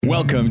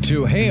Welcome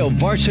to Hail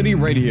Varsity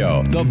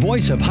Radio, the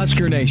voice of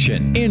Husker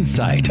Nation.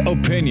 Insight,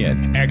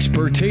 opinion,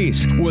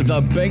 expertise, with the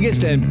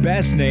biggest and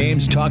best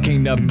names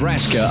talking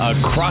Nebraska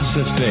across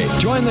the state.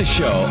 Join the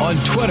show on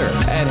Twitter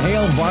at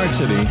Hail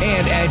Varsity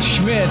and at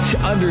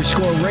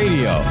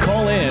Schmitz_radio.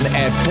 Call in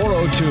at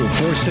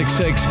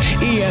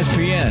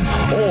 402-466-ESPN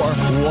or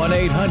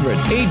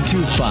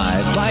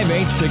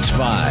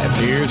 1-800-825-5865.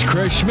 Here's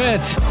Chris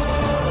Schmitz.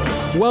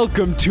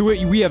 Welcome to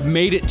it. We have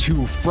made it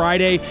to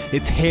Friday.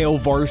 It's Hail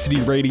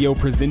Varsity Radio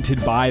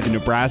presented by the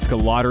Nebraska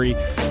Lottery.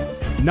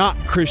 Not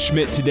Chris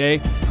Schmidt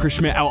today. Chris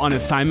Schmidt out on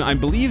assignment. I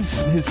believe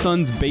his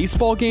son's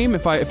baseball game,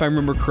 if I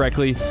remember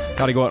correctly.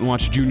 Got to go out and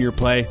watch Junior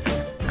play.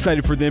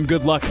 Excited for them.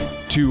 Good luck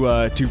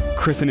to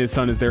Chris and his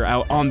son as they're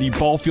out on the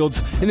ball fields.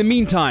 In the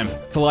meantime,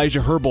 it's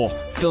Elijah Herbal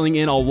filling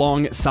in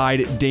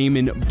alongside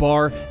Damon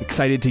Barr.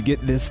 Excited to get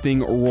this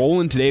thing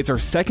rolling today. It's our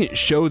second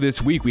show this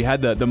week. We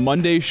had the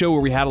Monday show where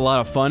we had a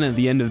lot of fun at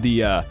the end of the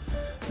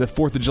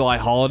 4th of July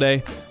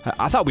holiday.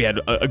 I thought we had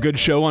a good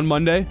show on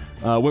Monday.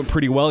 Went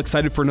pretty well.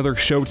 Excited for another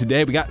show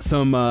today. We got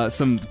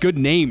some good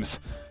names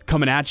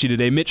coming at you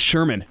today. Mitch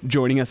Sherman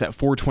joining us at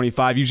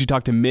 4:25. Usually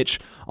talk to Mitch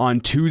on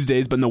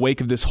Tuesdays, but in the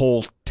wake of this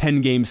whole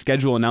 10-game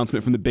schedule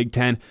announcement from the Big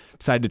Ten,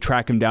 decided to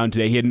track him down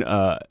today. He had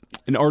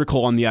an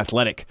article on The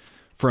Athletic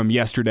from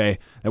yesterday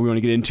that we want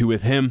to get into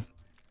with him.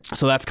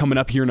 So that's coming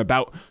up here in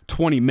about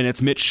 20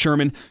 minutes. Mitch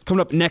Sherman.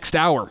 Coming up next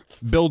hour,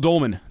 Bill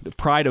Doleman, the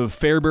pride of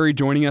Fairbury,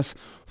 joining us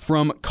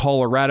from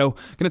Colorado.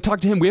 Going to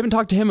talk to him. We haven't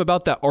talked to him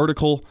about that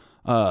article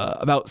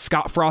about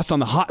Scott Frost on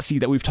the hot seat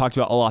that we've talked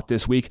about a lot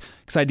this week.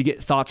 Excited to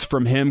get thoughts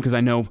from him because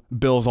I know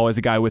Bill's always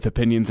a guy with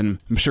opinions, and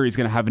I'm sure he's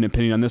going to have an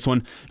opinion on this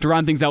one. To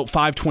round things out,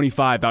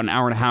 5:25, about an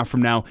hour and a half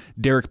from now,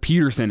 Derek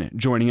Peterson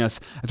joining us,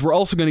 as we're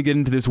also going to get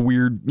into this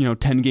weird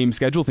 10-game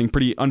schedule thing,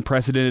 pretty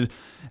unprecedented,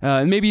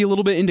 and maybe a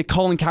little bit into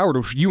Colin Cowherd,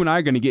 which you and I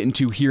are going to get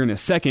into here in a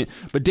second.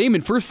 But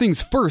Damon, first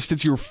things first,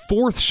 it's your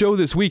 4th show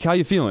this week. How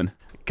you feeling?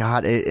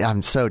 God,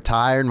 I'm so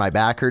tired. My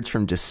back hurts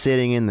from just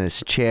sitting in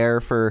this chair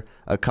for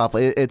a couple.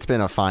 It's been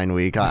a fine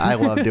week. I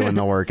love doing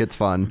the work. It's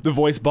fun. The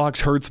voice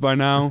box hurts by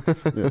now.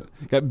 Yeah.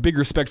 Got big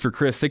respect for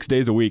Chris, 6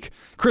 days a week.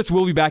 Chris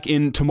will be back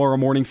in tomorrow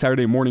morning,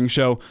 Saturday morning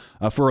show.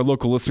 For our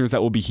local listeners,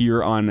 that will be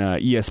here on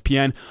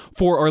ESPN.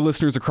 For our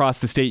listeners across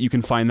the state, you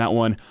can find that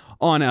one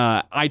on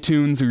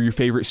iTunes or your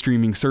favorite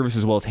streaming service,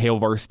 as well as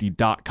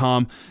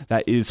hailvarsity.com.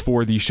 That is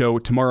for the show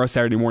tomorrow,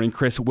 Saturday morning.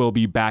 Chris will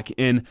be back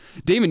in.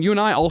 Damon, you and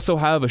I also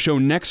have a show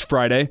next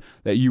Friday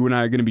that you and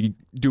I are going to be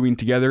doing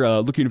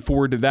together. Looking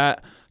forward to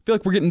that. I feel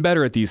like we're getting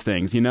better at these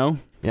things,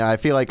 Yeah, I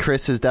feel like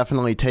Chris has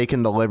definitely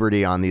taken the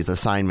liberty on these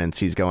assignments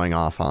he's going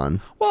off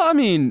on. Well, I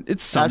mean,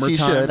 it's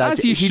summertime. As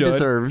he should. He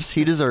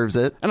deserves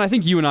it. And I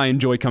think you and I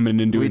enjoy coming in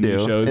and doing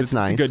these shows. It's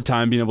nice. It's a good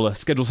time being able to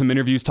schedule some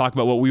interviews, talk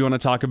about what we want to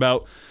talk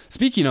about.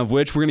 Speaking of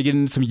which, we're going to get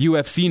into some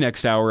UFC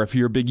next hour. If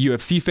you're a big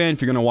UFC fan,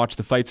 if you're going to watch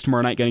the fights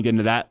tomorrow night, going to get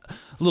into that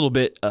a little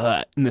bit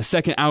in the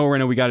second hour. I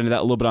know we got into that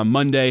a little bit on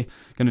Monday.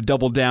 Going to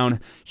double down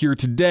here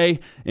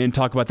today and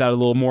talk about that a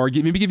little more.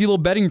 Maybe give you a little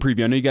betting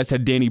preview. I know you guys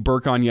had Danny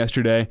Burke on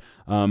yesterday,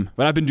 but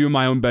I've been doing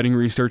my own betting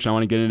research, and I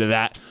want to get into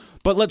that.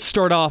 But let's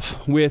start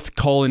off with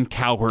Colin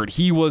Cowherd.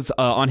 He was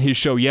on his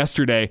show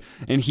yesterday,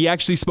 and he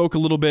actually spoke a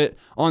little bit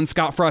on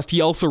Scott Frost.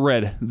 He also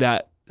read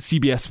that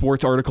CBS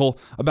Sports article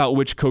about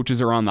which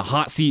coaches are on the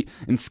hot seat,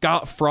 and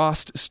Scott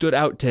Frost stood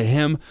out to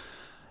him.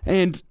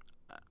 And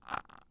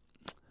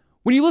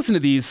when you listen to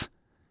these,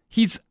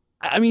 he's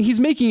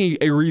making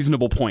a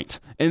reasonable point,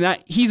 and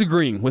that he's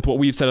agreeing with what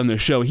we've said on this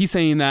show. He's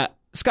saying that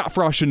Scott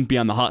Frost shouldn't be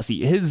on the hot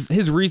seat.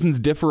 His reasons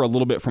differ a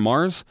little bit from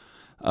ours.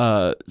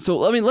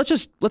 So I mean,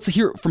 let's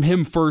hear it from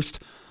him first.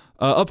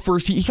 Up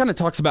first, he kind of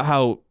talks about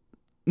how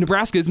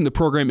Nebraska isn't the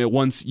program it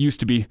once used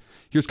to be.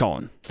 Here's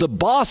Colin. The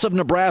boss of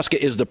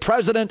Nebraska is the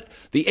president,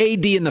 the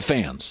AD, and the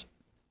fans.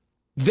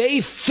 They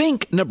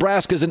think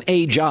Nebraska's an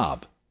A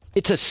job.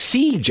 It's a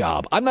C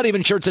job. I'm not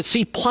even sure it's a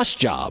C+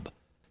 job.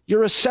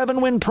 You're a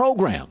 7-win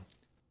program.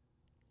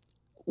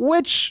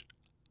 Which,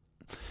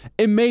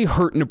 it may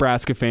hurt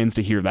Nebraska fans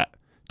to hear that.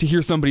 To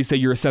hear somebody say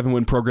you're a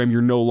 7-win program,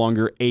 you're no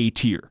longer A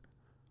tier.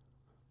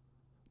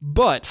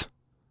 But,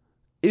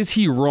 is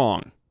he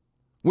wrong?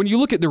 When you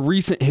look at the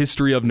recent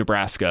history of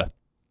Nebraska,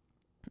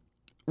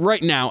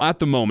 right now, at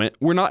the moment,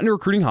 we're not in a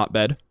recruiting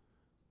hotbed.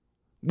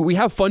 We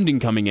have funding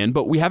coming in,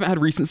 but we haven't had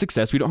recent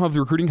success. We don't have the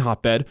recruiting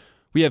hotbed.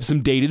 We have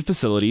some dated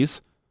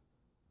facilities.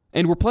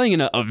 And we're playing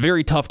in a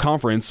very tough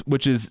conference,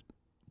 which is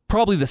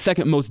probably the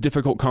second most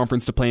difficult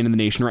conference to play in the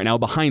nation right now,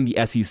 behind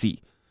the SEC.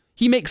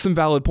 He makes some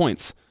valid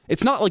points.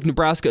 It's not like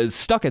Nebraska is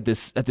stuck at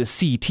this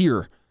C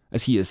tier,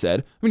 as he has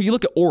said. I mean, you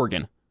look at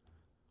Oregon.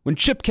 When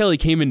Chip Kelly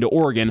came into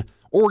Oregon,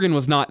 Oregon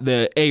was not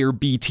the A or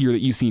B tier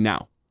that you see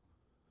now.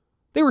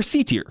 They were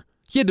C tier.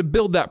 He had to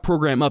build that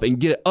program up and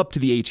get it up to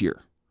the A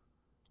tier.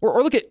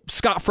 Or look at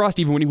Scott Frost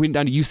even when he went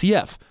down to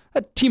UCF.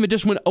 That team had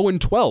just went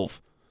 0-12.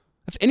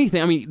 If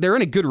anything, I mean, they're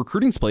in a good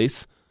recruiting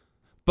place,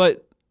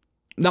 but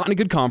not in a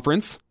good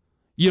conference.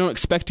 You don't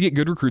expect to get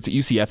good recruits at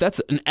UCF. That's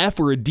an F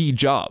or a D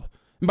job.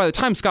 And by the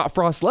time Scott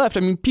Frost left, I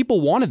mean,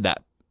 people wanted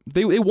that.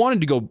 They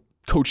wanted to go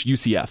coach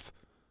UCF.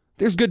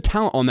 There's good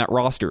talent on that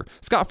roster.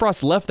 Scott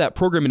Frost left that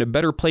program in a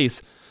better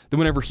place than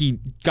whenever he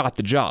got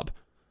the job.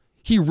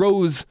 He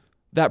rose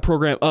that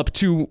program up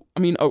to,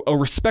 a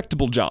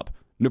respectable job.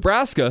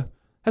 Nebraska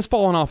has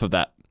fallen off of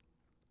that.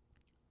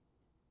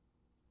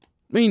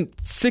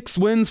 6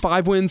 wins,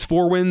 5 wins,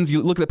 4 wins.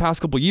 You look at the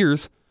past couple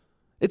years,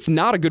 it's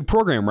not a good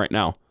program right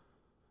now.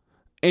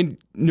 And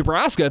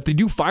Nebraska, if they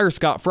do fire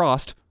Scott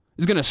Frost,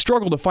 is going to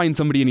struggle to find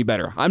somebody any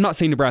better. I'm not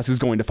saying Nebraska is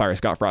going to fire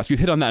Scott Frost. We've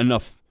hit on that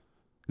enough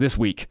this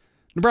week.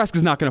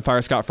 Nebraska's not going to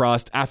fire Scott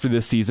Frost after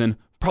this season,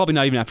 probably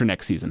not even after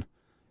next season,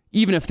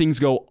 even if things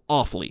go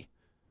awfully.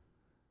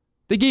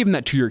 They gave him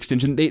that 2-year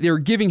extension. They were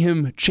giving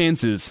him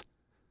chances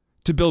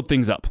to build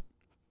things up.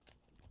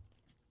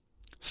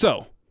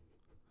 So,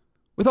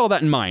 with all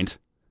that in mind,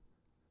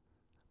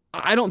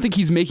 I don't think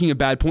he's making a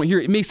bad point here.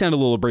 It may sound a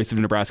little abrasive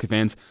to Nebraska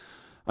fans.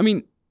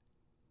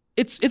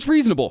 It's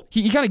reasonable.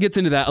 He kind of gets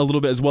into that a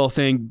little bit as well,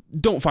 saying,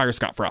 don't fire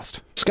Scott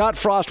Frost. Scott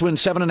Frost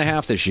wins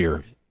 7.5 this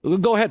year.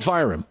 Go ahead,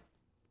 fire him.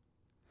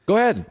 Go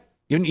ahead.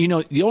 You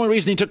know, the only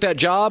reason he took that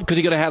job, because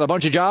he could have had a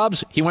bunch of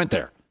jobs, he went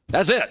there.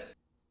 That's it.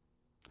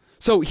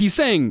 So he's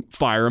saying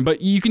fire him,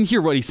 but you can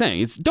hear what he's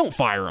saying. It's don't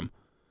fire him.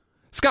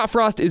 Scott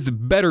Frost is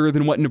better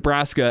than what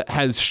Nebraska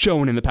has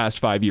shown in the past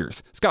 5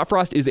 years. Scott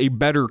Frost is a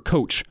better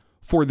coach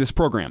for this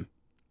program.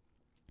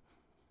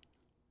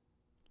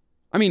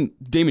 Damon,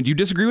 do you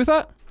disagree with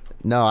that?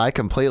 No, I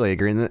completely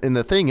agree. And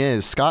the thing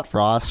is, Scott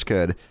Frost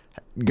could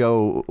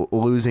go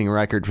losing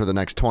record for the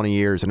next 20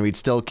 years, and we'd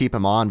still keep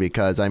him on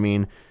because,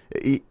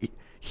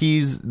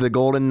 he's the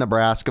golden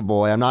Nebraska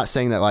boy. I'm not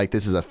saying that,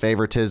 this is a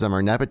favoritism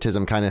or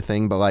nepotism kind of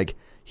thing, but,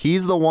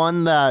 he's the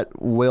one that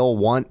will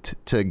want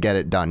to get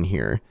it done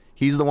here.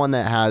 He's the one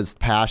that has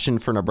passion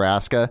for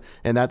Nebraska,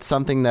 and that's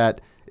something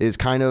that is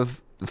kind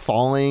of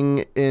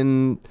falling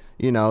in,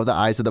 the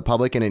eyes of the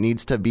public, and it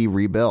needs to be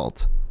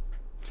rebuilt.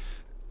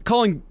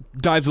 Colin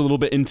dives a little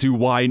bit into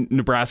why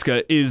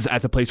Nebraska is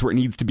at the place where it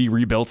needs to be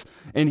rebuilt,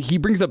 and he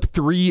brings up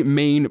 3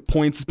 main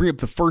points. Let's bring up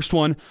the first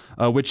one,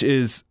 which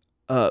is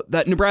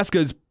that Nebraska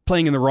is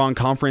playing in the wrong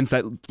conference,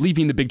 that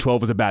leaving the Big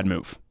 12 was a bad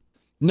move.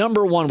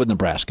 Number one with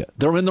Nebraska,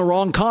 they're in the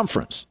wrong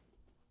conference.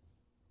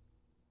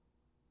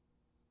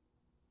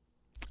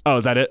 Oh,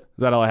 is that it?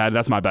 Is that all I had?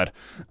 That's my bad.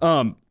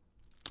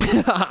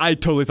 I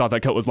totally thought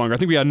that cut was longer. I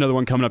think we had another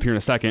one coming up here in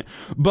a second.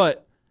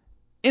 But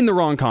in the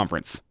wrong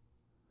conference.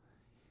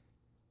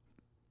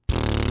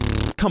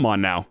 Come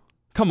on now,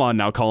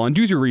 Colin.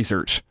 Do your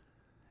research.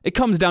 It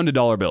comes down to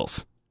dollar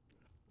bills.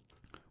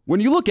 When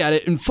you look at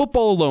it, in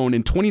football alone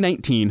in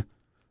 2019,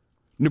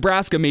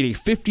 Nebraska made a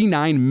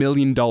 $59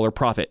 million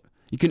profit.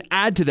 You can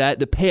add to that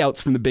the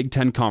payouts from the Big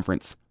Ten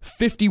Conference,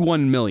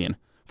 $51 million,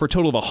 for a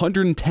total of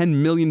 $110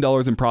 million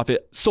in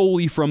profit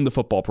solely from the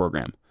football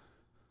program.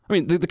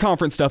 The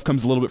conference stuff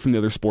comes a little bit from the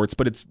other sports,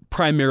 but it's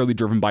primarily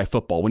driven by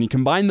football. When you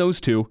combine those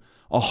two,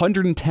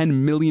 $110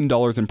 million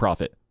in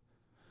profit.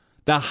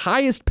 The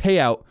highest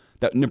payout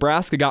that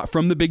Nebraska got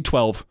from the Big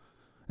 12,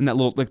 and that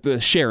little,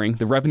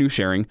 the revenue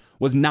sharing,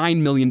 was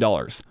 $9 million.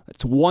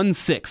 That's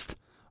 1/6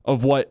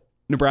 of what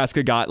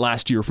Nebraska got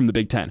last year from the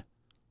Big 10.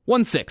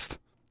 1/6.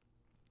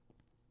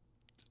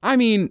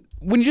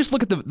 When you just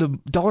look at the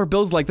dollar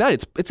bills like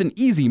that, it's an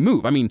easy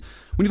move. When you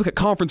look at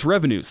conference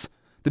revenues,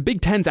 the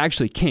Big 10's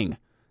actually king.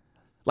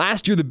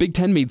 Last year, the Big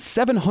 10 made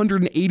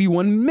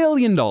 $781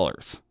 million.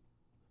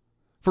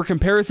 For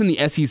comparison,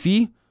 the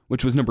SEC,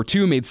 which was number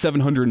 2, made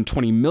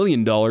 $720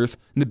 million. And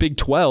the Big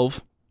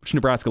 12, which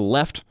Nebraska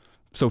left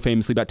so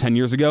famously about 10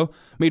 years ago,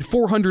 made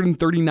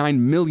 $439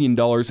 million,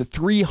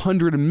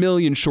 $300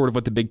 million short of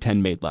what the Big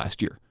 10 made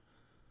last year.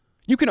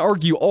 You can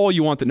argue all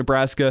you want that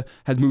Nebraska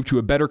has moved to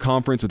a better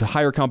conference with a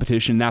higher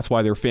competition, and that's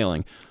why they're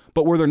failing.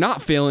 But where they're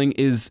not failing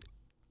is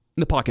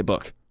in the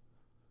pocketbook.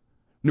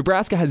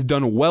 Nebraska has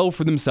done well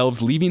for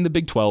themselves leaving the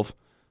Big 12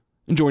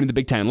 and joining the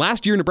Big 10.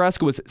 Last year,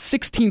 Nebraska was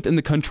 16th in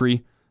the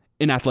country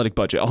in athletic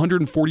budget,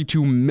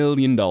 $142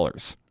 million.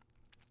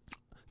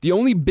 The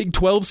only Big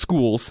 12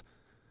 schools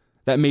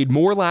that made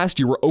more last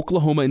year were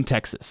Oklahoma and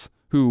Texas,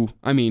 who,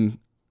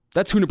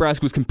 that's who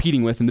Nebraska was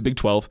competing with in the Big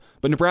 12,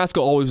 but Nebraska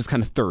always was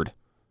kind of third.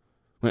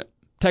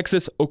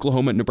 Texas,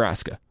 Oklahoma,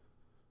 Nebraska.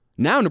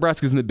 Now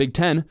Nebraska's in the Big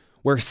 10,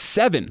 where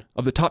 7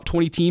 of the top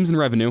 20 teams in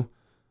revenue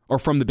are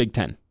from the Big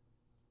 10.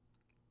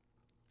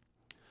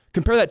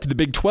 Compare that to the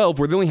Big 12,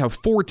 where they only have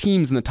 4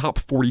 teams in the top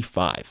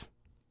 45.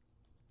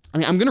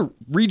 I'm going to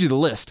read you the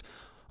list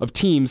of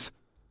teams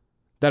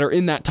that are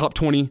in that top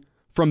 20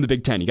 from the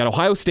Big 10. You got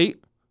Ohio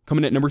State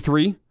coming at number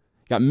 3. You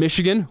got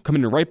Michigan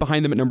coming in right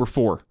behind them at number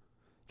 4.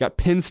 You got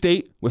Penn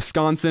State,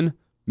 Wisconsin,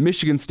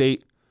 Michigan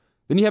State.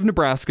 Then you have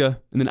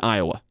Nebraska, and then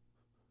Iowa.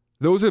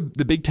 Those are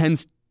the Big 10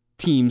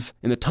 teams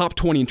in the top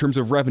 20 in terms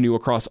of revenue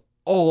across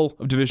all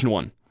of Division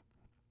I.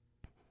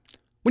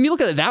 When you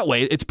look at it that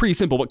way, it's pretty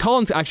simple. But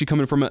Colin's actually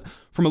coming from a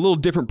little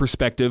different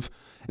perspective,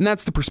 and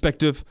that's the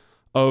perspective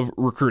of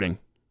recruiting.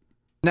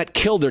 That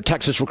killed their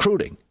Texas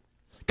recruiting.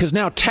 Because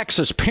now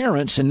Texas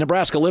parents in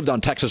Nebraska lived on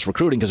Texas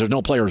recruiting because there's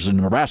no players in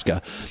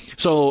Nebraska.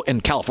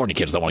 And California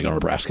kids don't want to go to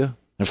Nebraska.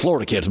 And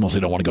Florida kids mostly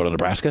don't want to go to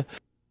Nebraska.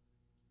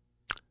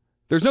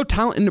 There's no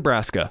talent in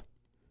Nebraska.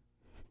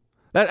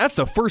 That's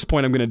the first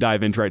point I'm going to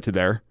dive into right to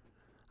there.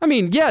 I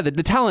mean, yeah,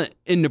 the talent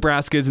in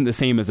Nebraska isn't the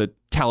same as a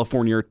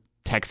California or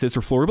Texas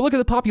or Florida, but look at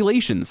the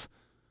populations.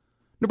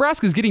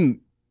 Nebraska is getting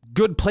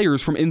good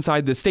players from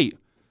inside the state.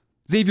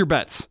 Xavier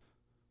Betts.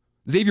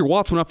 Xavier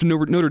Watts went off to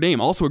Notre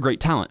Dame, also a great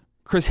talent.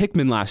 Chris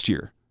Hickman last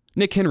year.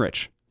 Nick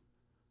Henrich.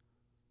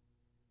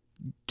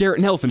 Garrett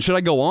Nelson. Should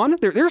I go on?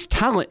 There's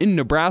talent in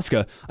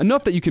Nebraska,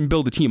 enough that you can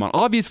build a team on.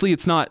 Obviously,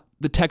 it's not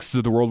the Texas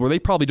of the world where they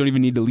probably don't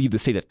even need to leave the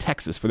state of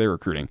Texas for their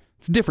recruiting.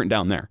 It's different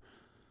down there.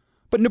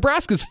 But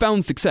Nebraska's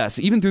found success,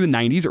 even through the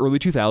 90s, early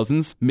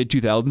 2000s,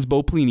 mid-2000s,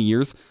 Bo Pelini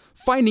years,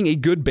 finding a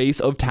good base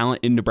of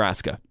talent in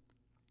Nebraska.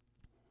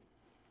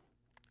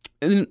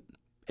 And then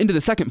into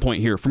the second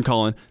point here from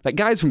Colin, that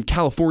guys from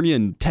California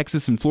and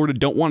Texas and Florida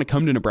don't want to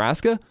come to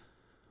Nebraska.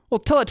 Well,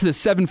 tell that to the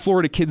 7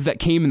 Florida kids that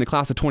came in the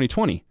class of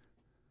 2020.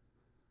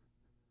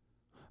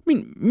 I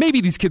mean,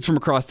 maybe these kids from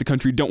across the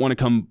country don't want to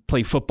come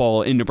play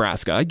football in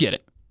Nebraska. I get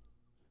it.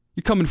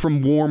 You're coming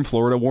from warm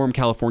Florida, warm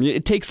California.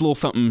 It takes a little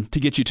something to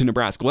get you to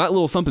Nebraska. Well, that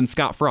little something,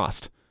 Scott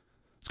Frost.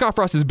 Scott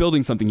Frost is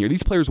building something here.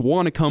 These players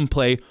want to come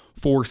play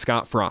for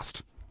Scott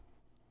Frost.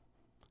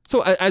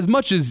 So as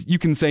much as you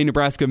can say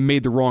Nebraska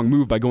made the wrong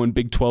move by going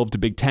Big 12 to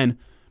Big 10,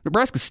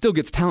 Nebraska still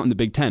gets talent in the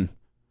Big 10.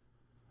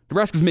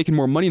 Nebraska's making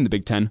more money in the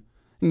Big 10.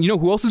 And you know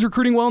who else is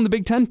recruiting well in the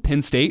Big 10?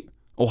 Penn State,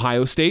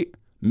 Ohio State,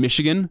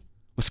 Michigan,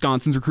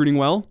 Wisconsin's recruiting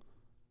well.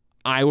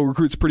 Iowa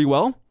recruits pretty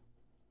well.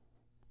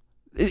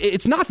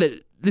 It's not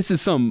that this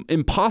is some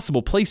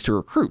impossible place to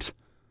recruit.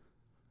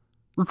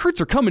 Recruits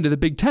are coming to the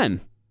Big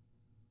 10.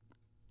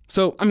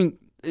 So, I mean,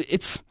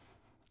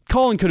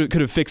 Colin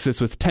could have fixed this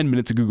with 10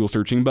 minutes of Google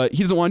searching, but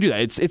he doesn't want to do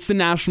that. It's the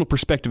national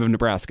perspective of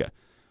Nebraska.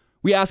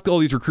 We ask all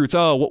these recruits,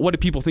 what do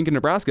people think of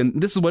Nebraska?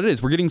 And this is what it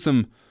is. We're getting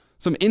some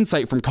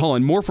insight from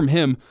Colin, more from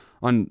him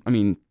on, I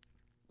mean,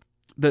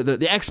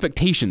 the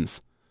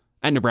expectations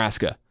at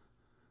Nebraska.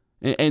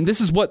 And this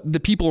is what the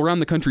people around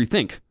the country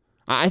think.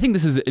 I think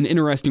this is an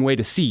interesting way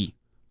to see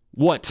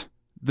what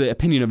the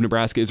opinion of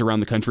Nebraska is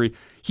around the country.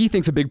 He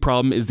thinks a big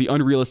problem is the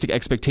unrealistic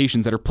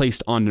expectations that are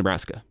placed on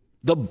Nebraska.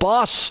 The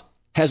boss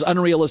has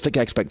unrealistic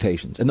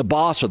expectations, and the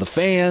boss are the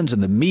fans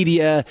and the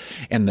media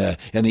and the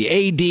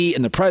AD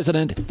and the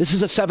president. This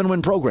is a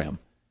 7-win program.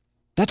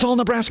 That's all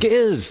Nebraska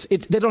is.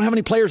 They don't have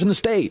any players in the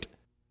state.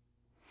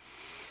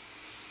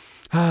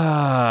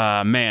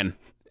 Man.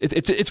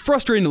 It's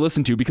frustrating to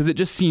listen to because it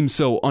just seems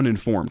so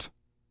uninformed.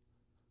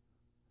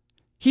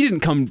 He didn't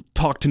come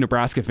talk to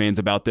Nebraska fans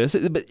about this,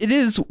 but it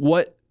is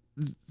what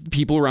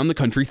people around the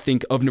country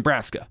think of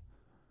Nebraska.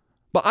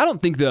 But I don't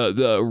think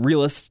the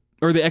realist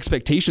or the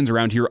expectations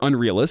around here are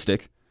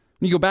unrealistic.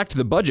 When you go back to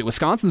the budget,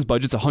 Wisconsin's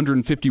budget's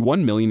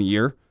 $151 million a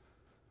year.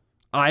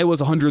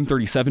 Iowa's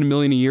 $137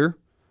 million a year.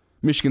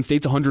 Michigan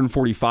State's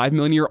 $145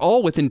 million a year,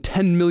 all within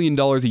 $10 million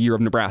a year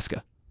of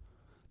Nebraska.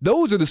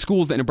 Those are the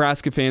schools that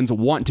Nebraska fans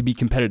want to be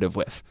competitive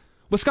with.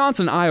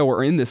 Wisconsin and Iowa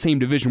are in the same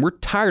division. We're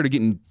tired of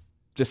getting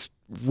just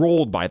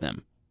rolled by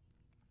them.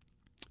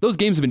 Those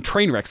games have been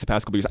train wrecks the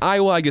past couple years.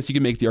 Iowa, I guess you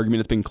could make the argument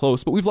it's been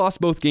close, but we've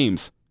lost both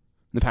games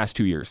in the past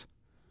 2 years.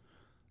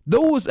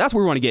 That's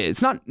where we want to get.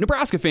 It's not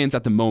Nebraska fans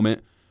at the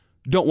moment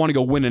don't want to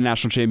go win a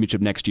national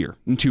championship next year,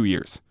 in 2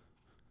 years.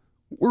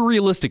 We're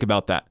realistic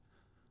about that.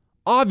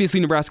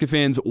 Obviously, Nebraska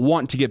fans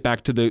want to get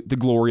back to the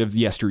glory of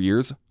the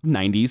yesteryears,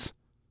 90s,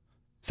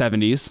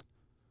 70s.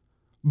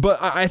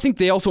 But I think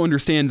they also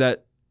understand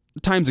that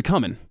times are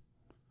coming.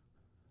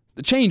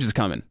 The change is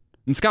coming.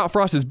 And Scott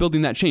Frost is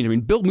building that change. I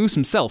mean, Bill Moose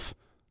himself,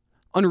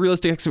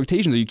 unrealistic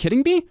expectations. Are you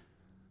kidding me?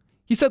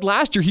 He said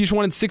last year he just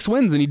wanted 6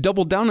 wins, and he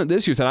doubled down on it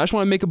this year. Said, I just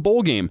want to make a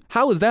bowl game.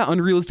 How is that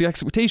unrealistic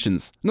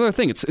expectations? Another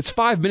thing, it's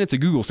 5 minutes of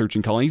Google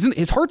searching, Colin.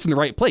 His heart's in the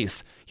right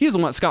place. He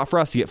doesn't want Scott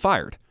Frost to get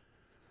fired.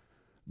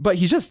 But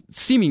he's just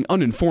seeming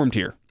uninformed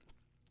here.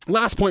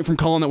 Last point from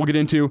Colin that we'll get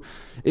into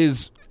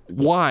is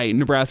why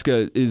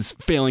Nebraska is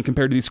failing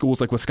compared to these schools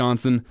like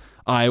Wisconsin,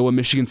 Iowa,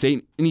 Michigan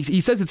State. And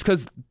he says it's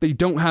because they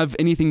don't have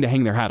anything to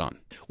hang their hat on.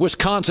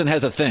 Wisconsin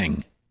has a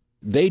thing.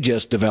 They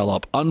just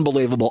develop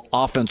unbelievable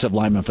offensive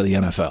linemen for the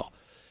NFL.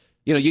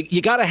 You know,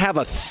 you got to have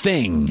a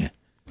thing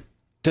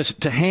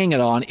to hang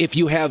it on if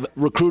you have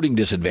recruiting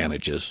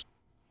disadvantages.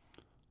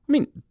 I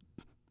mean,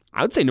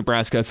 I would say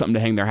Nebraska has something to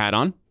hang their hat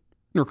on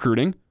in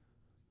recruiting.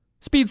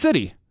 Speed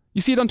City. You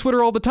see it on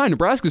Twitter all the time.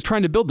 Nebraska's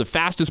trying to build the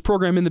fastest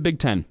program in the Big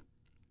Ten.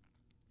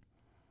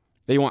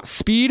 They want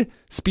speed,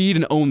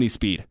 and only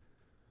speed.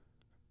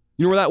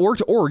 You know where that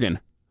worked? Oregon.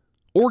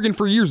 Oregon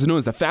for years was known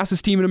as the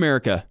fastest team in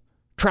America.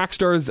 Track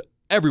stars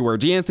everywhere.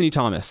 D'Anthony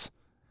Thomas.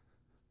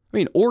 I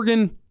mean,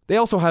 Oregon, they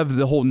also have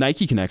the whole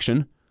Nike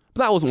connection,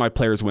 but that wasn't why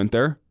players went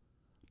there.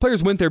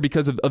 Players went there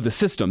because of the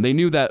system. They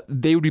knew that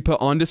they would be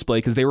put on display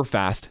because they were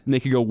fast and they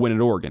could go win at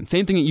Oregon.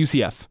 Same thing at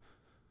UCF.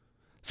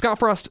 Scott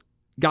Frost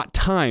got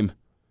time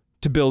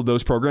to build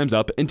those programs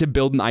up and to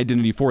build an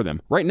identity for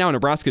them. Right now,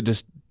 Nebraska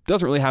just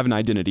doesn't really have an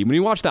identity. When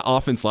you watch that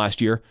offense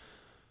last year,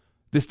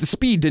 the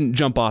speed didn't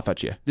jump off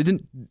at you. It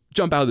didn't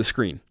jump out of the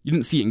screen. You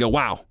didn't see it and go,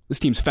 wow, this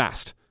team's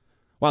fast.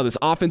 Wow, this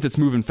offense, it's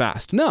moving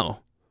fast.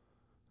 No.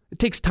 It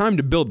takes time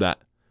to build that.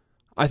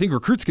 I think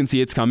recruits can see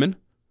it's coming.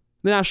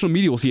 The national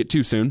media will see it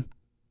too soon,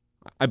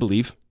 I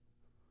believe.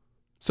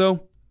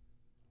 So,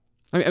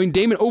 I mean,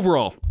 Damon,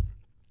 overall,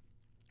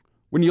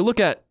 when you look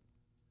at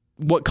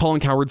what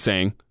Colin Cowherd's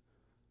saying,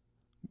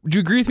 would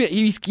you agree with me?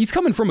 He's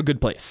coming from a good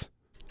place.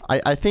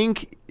 I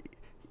think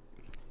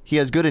he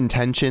has good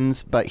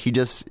intentions, but he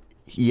just,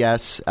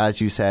 yes,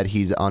 as you said,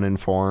 he's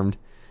uninformed.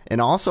 And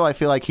also, I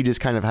feel like he just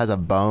kind of has a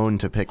bone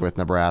to pick with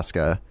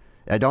Nebraska.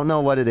 I don't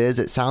know what it is.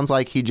 It sounds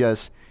like he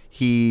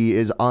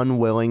is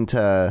unwilling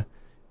to,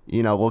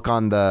 look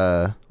on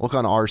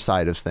our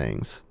side of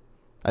things.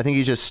 I think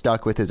he's just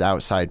stuck with his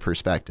outside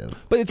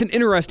perspective. But it's an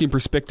interesting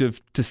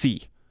perspective to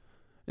see.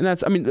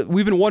 And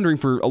we've been wondering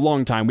for a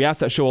long time. We asked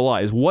that show a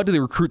lot, is what do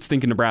the recruits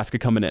think in Nebraska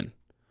coming in?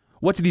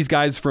 What do these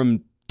guys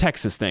from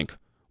Texas think?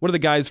 What do the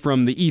guys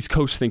from the East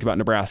Coast think about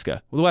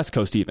Nebraska? Or the West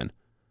Coast even?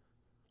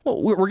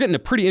 Well, we're getting a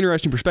pretty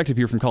interesting perspective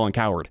here from Colin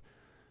Cowherd.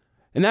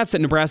 And that's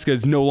that Nebraska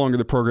is no longer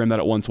the program that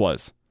it once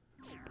was.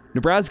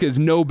 Nebraska is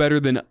no better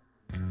than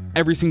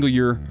every single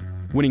year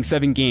winning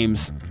 7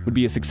 games would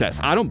be a success.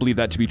 I don't believe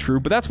that to be true,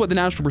 but that's what the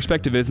national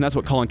perspective is, and that's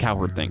what Colin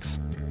Cowherd thinks.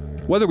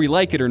 Whether we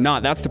like it or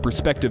not, that's the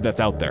perspective that's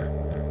out there.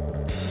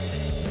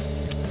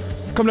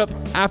 Coming up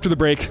after the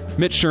break,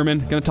 Mitch Sherman,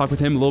 going to talk with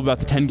him a little about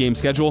the 10-game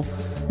schedule,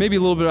 maybe a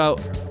little bit about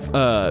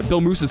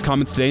Bill Moose's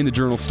comments today in the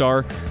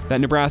Journal-Star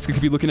that Nebraska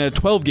could be looking at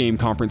a 12-game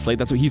conference slate.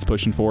 That's what he's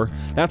pushing for.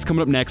 That's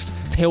coming up next.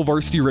 It's Hail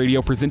Varsity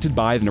Radio, presented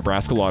by the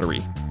Nebraska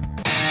Lottery.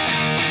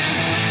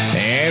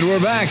 And we're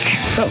back.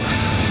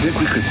 Fellas, think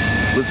we could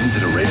listen to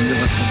the radio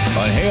listen?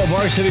 On Hail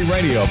Varsity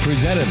Radio,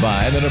 presented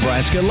by the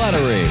Nebraska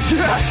Lottery.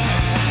 Yes!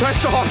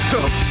 That's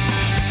awesome!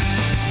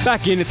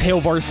 Back in, it's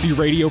Hail Varsity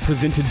Radio,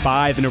 presented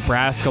by the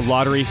Nebraska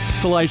Lottery.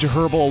 It's Elijah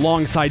Herbal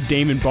alongside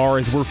Damon Barr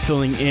as we're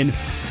filling in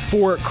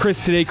for Chris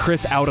today.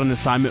 Chris out on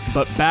assignment,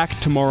 but back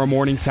tomorrow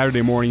morning,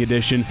 Saturday morning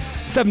edition,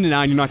 7 to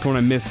 9. You're not going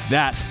to miss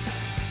that.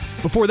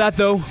 Before that,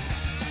 though,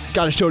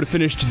 got a show to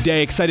finish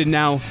today. Excited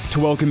now to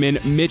welcome in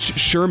Mitch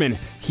Sherman.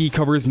 He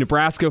covers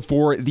Nebraska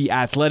for The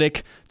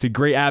Athletic. It's a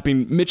great app.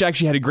 And Mitch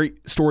actually had a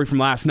great story from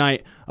last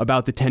night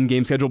about the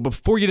 10-game schedule.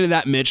 Before we get into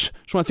that, Mitch,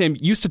 I just want to say I'm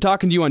used to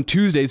talking to you on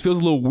Tuesdays. Feels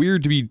a little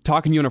weird to be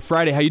talking to you on a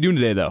Friday. How you doing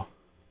today, though?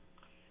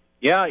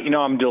 Yeah,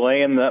 I'm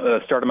delaying the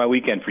start of my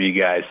weekend for you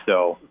guys,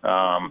 so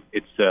but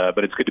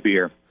it's good to be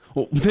here.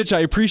 Well, Mitch, I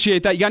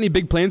appreciate that. You got any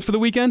big plans for the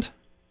weekend?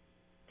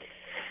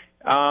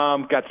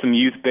 Got some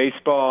youth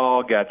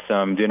baseball, got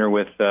some dinner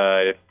with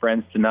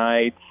friends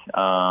tonight.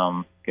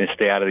 Going to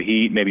stay out of the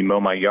heat, maybe mow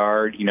my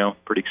yard,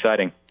 pretty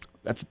exciting.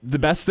 That's the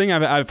best thing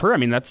I've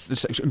heard.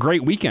 That's a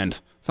great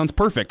weekend. Sounds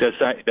perfect. Does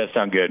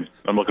sound good.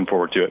 I'm looking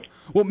forward to it.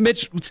 Well,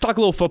 Mitch, let's talk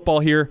a little football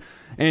here.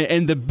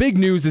 And the big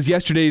news is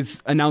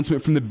yesterday's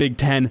announcement from the Big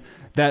Ten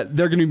that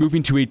they're going to be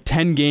moving to a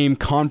 10-game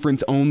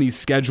conference-only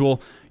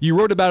schedule. You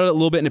wrote about it a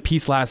little bit in a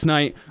piece last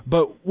night,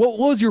 but what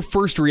was your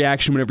first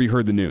reaction whenever you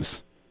heard the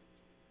news?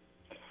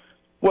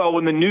 Well,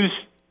 when the news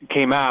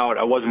came out,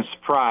 I wasn't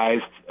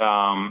surprised.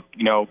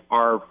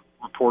 Our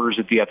reporters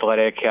at The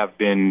Athletic have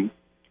been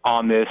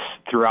on this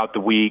throughout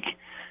the week.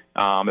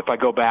 If I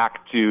go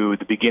back to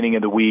the beginning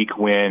of the week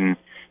when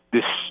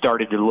this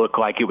started to look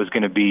like it was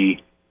going to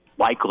be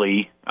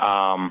likely,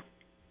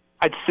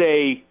 I'd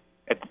say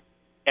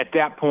at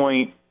that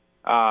point,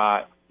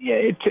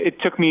 it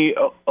took me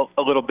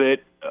a little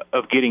bit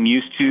of getting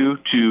used to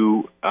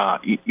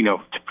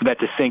for that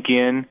to sink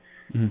in.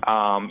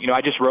 Mm-hmm.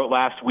 I just wrote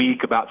last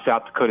week about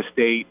South Dakota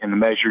State and the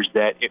measures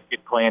that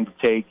it planned to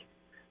take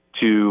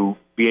to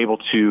be able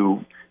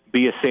to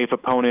be a safe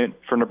opponent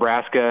for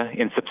Nebraska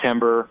in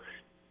September.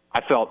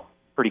 I felt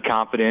pretty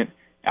confident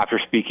after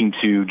speaking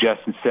to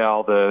Justin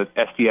Sell, the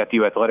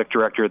SDSU athletic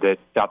director, that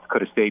South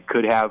Dakota State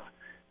could have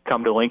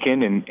come to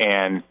Lincoln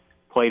and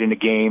played in a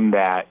game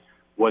that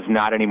was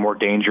not any more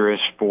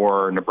dangerous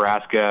for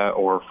Nebraska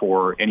or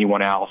for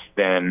anyone else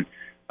than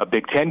a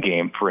Big Ten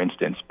game, for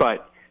instance.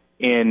 But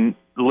in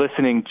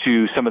listening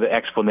to some of the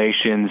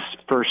explanations,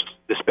 first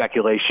the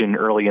speculation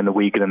early in the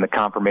week and then the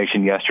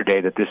confirmation yesterday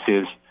that this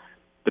is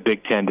the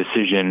Big Ten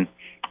decision,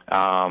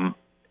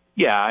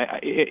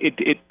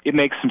 it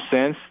makes some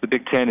sense. The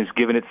Big Ten has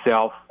given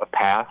itself a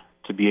path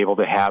to be able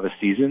to have a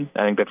season.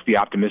 I think that's the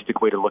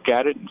optimistic way to look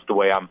at it. It's the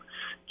way I'm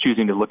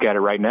choosing to look at it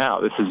right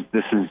now. This is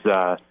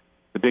the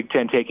Big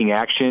Ten taking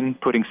action,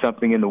 putting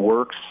something in the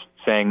works,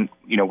 saying,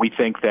 we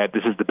think that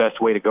this is the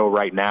best way to go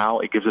right now.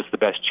 It gives us the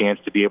best chance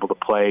to be able to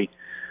play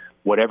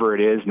whatever it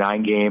is,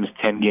 9 games,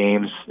 10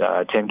 games.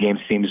 10 games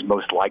seems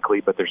most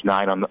likely, but there's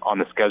 9 on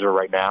the schedule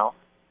right now.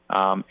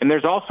 And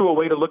there's also a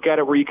way to look at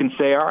it where you can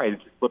say, all right,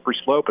 it's a slippery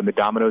slope, and the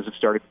dominoes have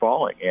started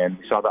falling. And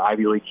we saw the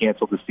Ivy League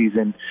cancel the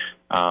season.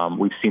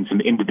 We've seen some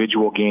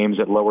individual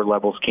games at lower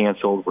levels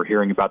canceled. We're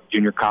hearing about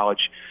junior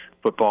college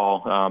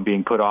football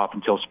being put off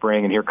until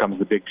spring, and here comes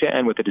the Big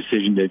Ten with a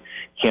decision to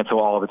cancel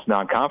all of its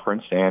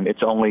non-conference. And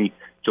it's only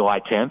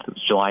July 10th. It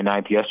was July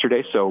 9th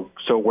yesterday. So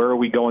where are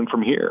we going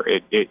from here?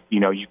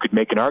 You could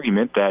make an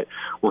argument that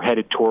we're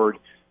headed toward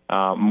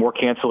more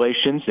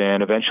cancellations,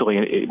 and eventually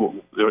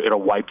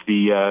it'll wipe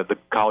the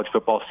college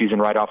football season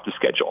right off the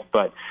schedule.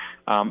 But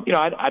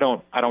I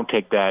don't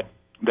take that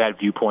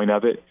viewpoint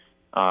of it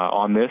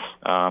on this.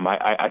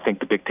 I think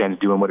the Big Ten's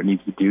doing what it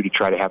needs to do to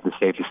try to have the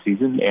safest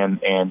season and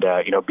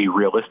be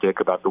realistic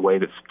about the way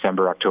that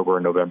September, October,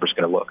 and November is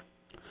going to look.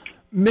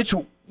 Mitch,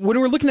 when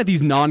we're looking at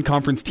these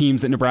non-conference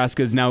teams that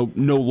Nebraska is now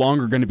no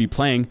longer going to be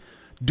playing,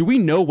 do we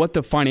know what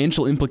the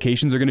financial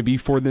implications are going to be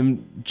for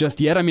them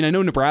just yet? I mean, I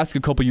know Nebraska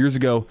a couple years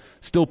ago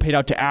still paid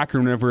out to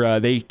Akron whenever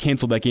they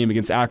canceled that game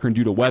against Akron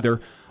due to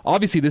weather.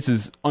 Obviously, this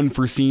is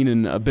unforeseen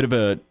and a bit of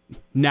a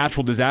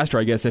natural disaster,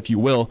 I guess, if you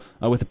will,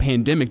 with a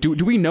pandemic.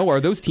 Do we know, are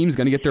those teams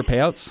going to get their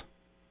payouts?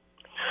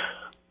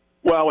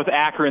 Well, with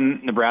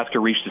Akron, Nebraska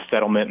reached a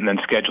settlement and then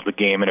scheduled the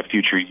game in a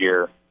future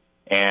year.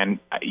 And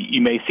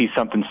you may see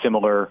something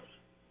similar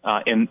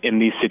in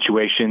these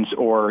situations,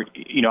 or,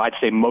 I'd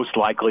say most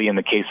likely in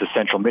the case of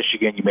Central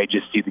Michigan, you may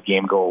just see the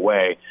game go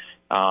away.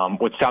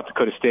 With South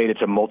Dakota State,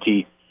 it's a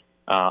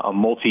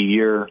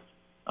multi-year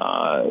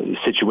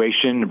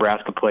situation.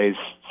 Nebraska plays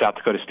South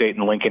Dakota State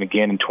and Lincoln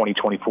again in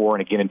 2024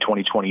 and again in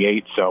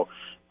 2028. So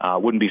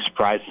wouldn't be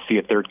surprised to see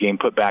a third game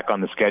put back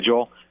on the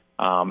schedule.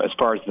 As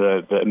far as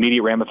the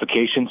immediate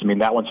ramifications, I mean,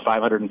 that one's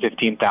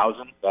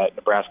 $515,000 that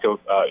Nebraska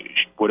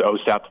would owe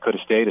South Dakota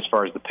State as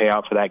far as the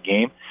payout for that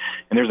game.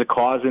 And there's a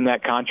clause in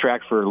that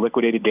contract for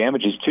liquidated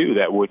damages too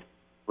that would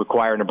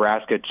require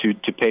Nebraska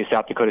to pay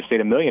South Dakota State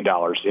 $1 million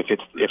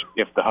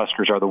if the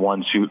Huskers are the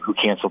ones who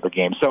canceled the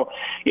game. So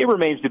it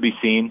remains to be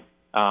seen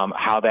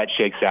how that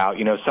shakes out.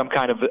 Some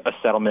kind of a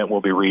settlement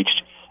will be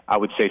reached, I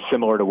would say,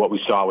 similar to what we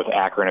saw with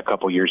Akron a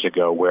couple years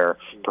ago, where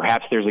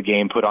perhaps there's a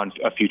game put on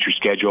a future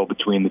schedule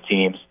between the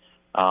teams.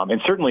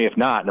 And certainly if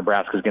not,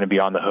 Nebraska is going to be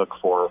on the hook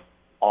for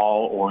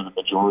all or the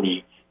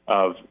majority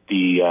of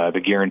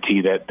the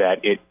guarantee that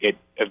it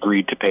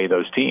agreed to pay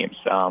those teams.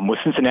 With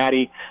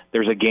Cincinnati,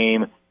 there's a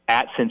game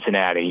at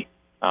Cincinnati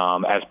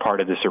as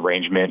part of this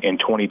arrangement in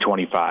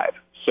 2025.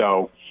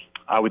 So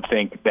I would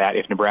think that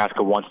if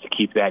Nebraska wants to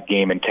keep that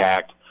game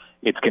intact,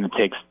 it's going to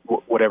take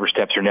whatever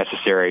steps are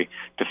necessary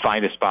to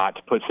find a spot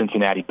to put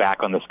Cincinnati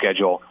back on the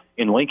schedule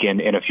in Lincoln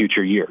in a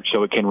future year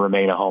so it can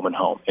remain a home and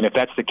home. And if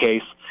that's the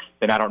case,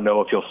 then I don't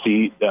know if you'll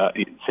see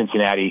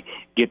Cincinnati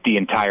get the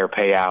entire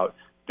payout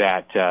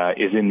that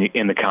is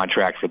in the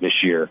contract for this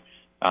year.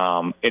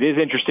 It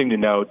is interesting to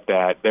note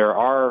that there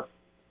are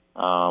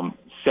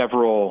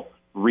several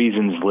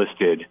reasons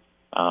listed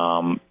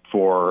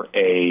for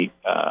a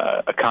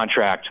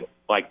contract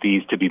like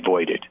these to be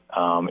voided.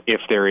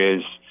 If there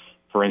is,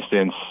 for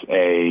instance,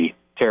 a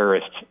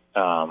terrorist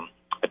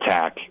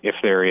attack, if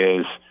there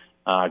is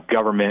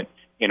government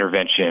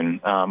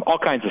intervention, all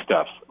kinds of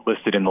stuff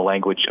listed in the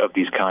language of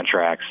these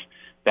contracts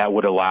that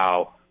would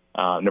allow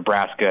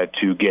Nebraska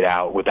to get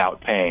out without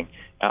paying.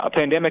 A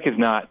pandemic is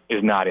not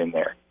in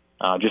there.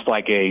 Just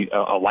like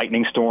a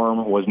lightning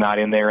storm was not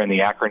in there in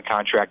the Akron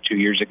contract 2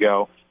 years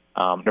ago.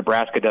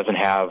 Nebraska doesn't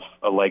have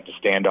a leg to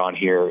stand on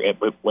here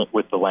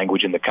with the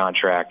language in the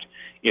contract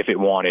if it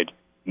wanted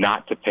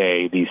not to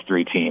pay these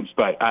three teams.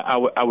 But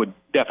I would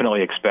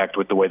definitely expect,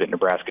 with the way that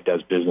Nebraska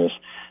does business,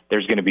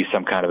 there's going to be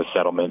some kind of a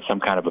settlement, some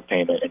kind of a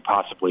payment, and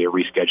possibly a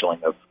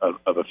rescheduling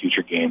of a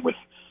future game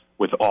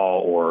with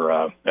all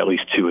or at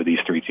least two of these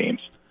three teams.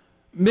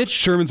 Mitch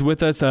Sherman's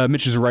with us.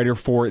 Mitch is a writer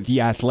for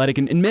The Athletic.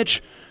 And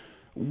Mitch,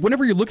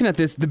 whenever you're looking at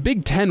this, the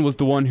Big Ten was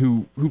the one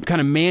who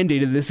kind of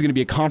mandated this is going to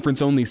be a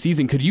conference-only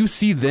season. Could you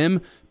see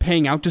them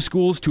paying out to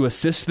schools to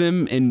assist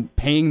them in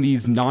paying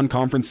these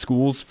non-conference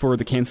schools for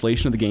the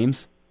cancellation of the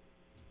games?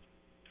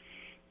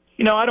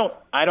 I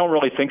don't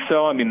really think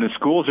so. I mean, the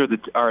schools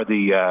are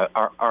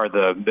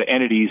the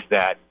entities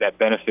that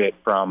benefit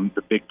from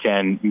the Big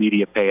Ten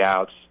media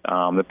payouts.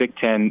 The Big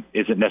Ten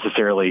isn't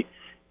necessarily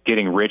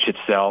getting rich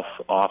itself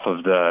off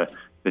of the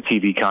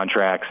TV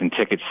contracts and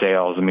ticket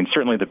sales. I mean,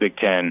 certainly the Big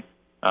Ten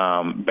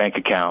bank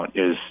account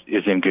is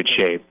in good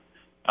shape.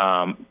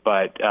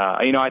 But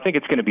I think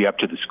it's going to be up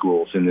to the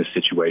schools in this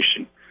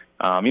situation.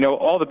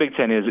 All the Big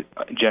Ten is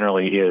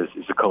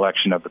a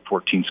collection of the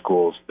 14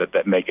 schools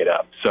that make it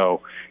up.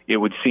 So it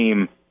would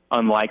seem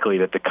unlikely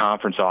that the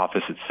conference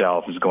office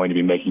itself is going to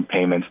be making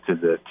payments to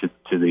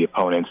the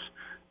opponents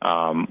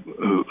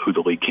who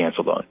the league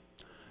canceled on.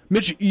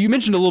 Mitch, you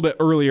mentioned a little bit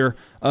earlier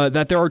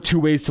that there are two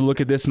ways to look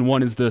at this, and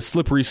one is the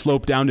slippery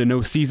slope down to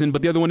no season,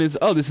 but the other one is,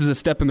 this is a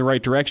step in the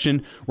right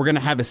direction. We're going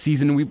to have a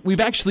season.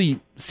 We've actually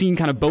seen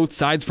kind of both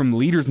sides from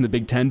leaders in the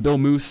Big Ten. Bill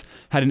Moose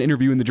had an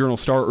interview in the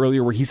Journal-Star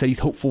earlier where he said he's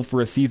hopeful for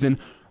a season.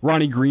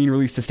 Ronnie Green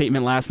released a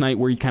statement last night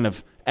where he kind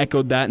of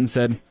echoed that and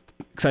said,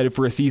 excited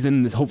for a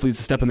season, and hopefully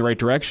it's a step in the right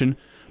direction.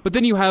 But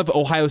then you have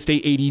Ohio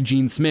State AD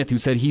Gene Smith, who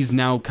said he's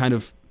now kind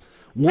of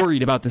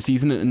worried about the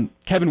season, and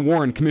Kevin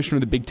Warren, commissioner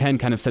of the Big Ten,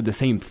 kind of said the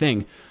same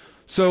thing.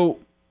 So,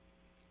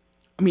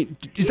 I mean,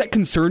 does that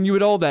concern you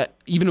at all, that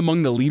even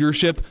among the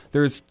leadership,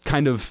 there's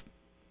kind of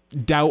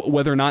doubt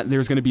whether or not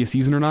there's going to be a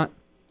season or not?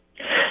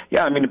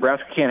 Yeah, I mean,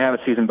 Nebraska can't have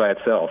a season by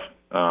itself.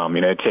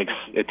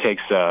 It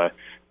takes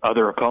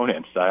other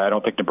opponents. I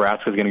don't think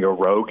Nebraska is going to go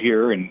rogue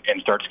here and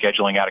start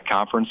scheduling out a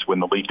conference when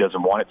the league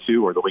doesn't want it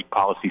to, or the league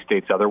policy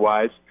states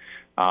otherwise.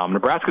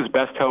 Nebraska's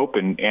best hope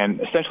and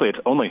essentially its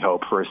only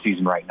hope for a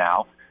season right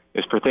now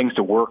is for things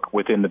to work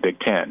within the Big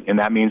Ten, and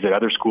that means that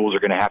other schools are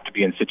going to have to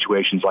be in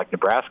situations like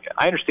Nebraska.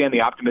 I understand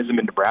the optimism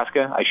in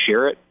Nebraska. I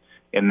share it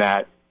in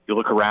that you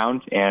look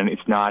around and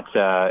it's not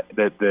the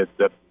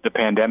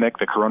pandemic,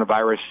 the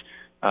coronavirus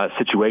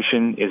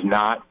situation is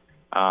not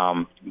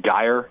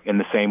dire in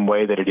the same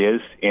way that it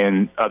is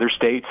in other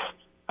states,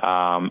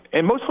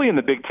 and mostly in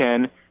the Big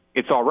Ten,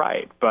 it's all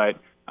right, but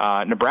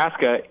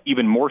Nebraska,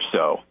 even more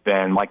so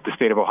than like the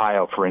state of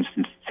Ohio, for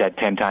instance, had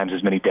 10 times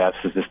as many deaths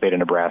as the state of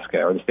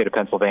Nebraska, or the state of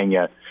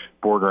Pennsylvania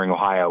bordering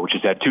Ohio, which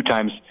has had 2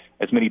 times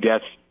as many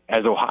deaths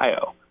as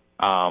Ohio.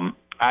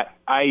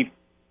 I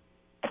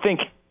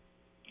think,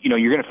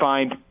 you're going to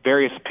find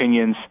various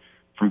opinions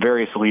from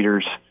various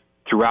leaders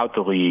throughout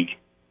the league,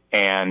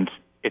 and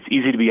it's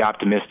easy to be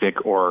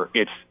optimistic, or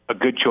it's a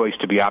good choice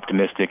to be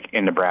optimistic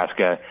in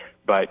Nebraska,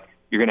 but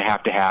you're going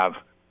to have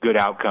good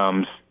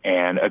outcomes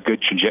and a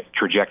good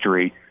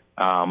trajectory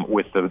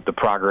with the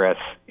progress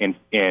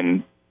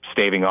in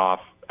staving off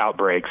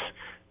outbreaks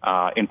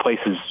in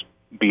places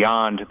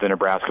beyond the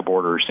Nebraska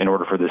borders in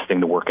order for this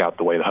thing to work out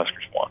the way the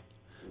Huskers want.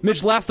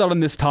 Mitch, last thought on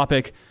this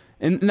topic,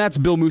 and that's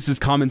Bill Moose's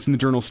comments in the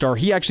Journal-Star.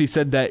 He actually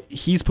said that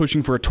he's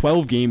pushing for a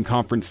 12-game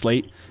conference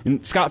slate,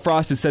 and Scott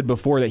Frost has said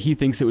before that he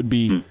thinks it would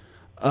be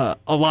a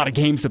lot of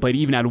games to play to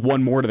even add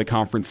one more to the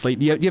conference slate.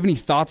 Do you have any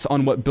thoughts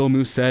on what Bill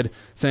Moose said,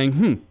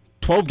 saying,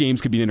 12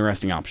 games could be an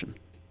interesting option?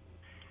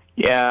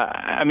 Yeah,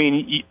 I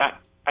mean,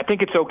 I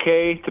think it's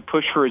okay to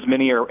push for as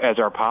many as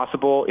are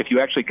possible. If you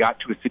actually got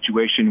to a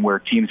situation where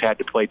teams had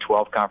to play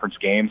 12 conference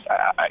games,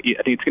 I think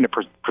it's going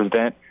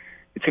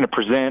to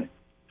present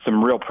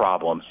some real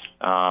problems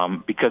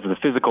because of the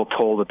physical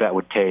toll that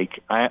would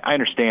take. I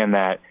understand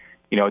that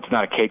it's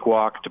not a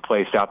cakewalk to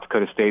play South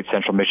Dakota State,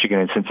 Central Michigan,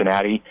 and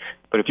Cincinnati,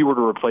 but if you were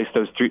to replace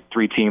those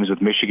three teams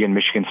with Michigan,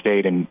 Michigan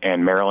State,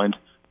 and Maryland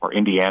or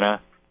Indiana,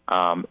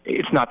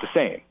 it's not the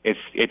same.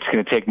 It's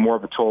going to take more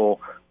of a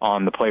toll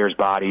on the players'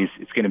 bodies.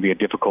 It's going to be a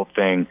difficult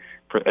thing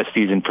for a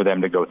season for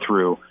them to go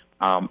through.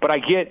 But I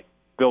get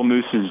Bill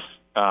Moose's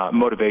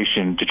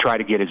motivation to try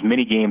to get as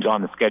many games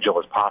on the schedule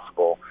as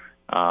possible,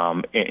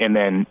 and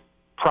then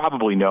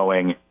probably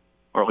knowing,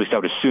 or at least I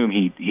would assume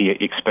he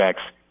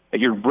expects, that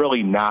you're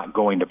really not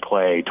going to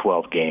play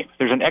 12 games.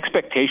 There's an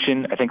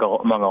expectation, I think,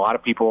 among a lot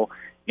of people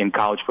in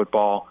college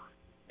football,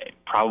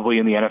 probably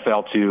in the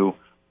NFL too,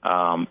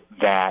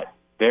 that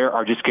there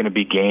are just going to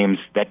be games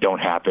that don't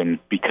happen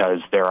because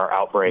there are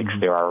outbreaks,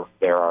 there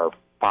are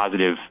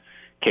positive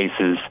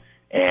cases,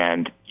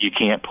 and you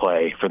can't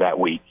play for that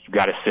week. You've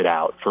got to sit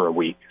out for a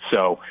week.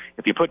 So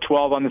if you put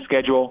 12 on the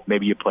schedule,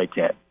 maybe you play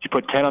 10. If you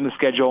put 10 on the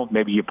schedule,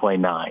 maybe you play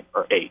 9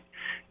 or 8.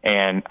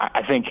 And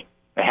I think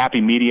a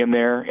happy medium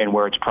there, and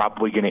where it's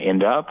probably going to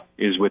end up,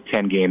 is with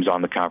 10 games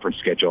on the conference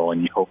schedule,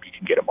 and you hope you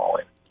can get them all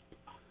in.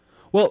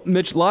 Well,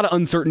 Mitch, a lot of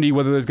uncertainty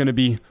whether there's going to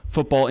be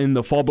football in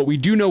the fall, but we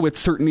do know with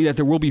certainty that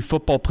there will be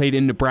football played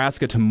in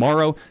Nebraska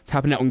tomorrow. It's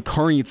happening out in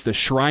Kearney. It's the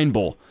Shrine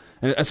Bowl.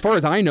 And as far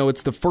as I know,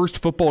 it's the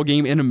first football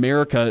game in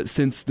America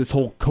since this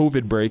whole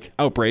COVID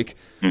outbreak.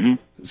 Mm-hmm.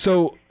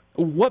 So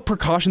what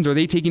precautions are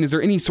they taking? Is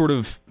there any sort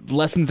of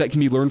lessons that can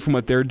be learned from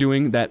what they're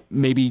doing that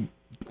maybe,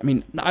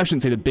 I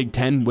shouldn't say the Big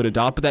Ten would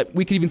adopt, but that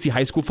we could even see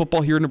high school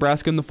football here in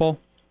Nebraska in the fall?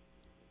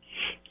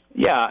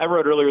 Yeah, I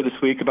wrote earlier this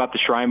week about the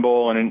Shrine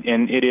Bowl, and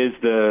it is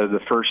the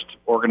first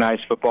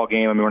organized football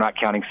game. We're not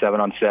counting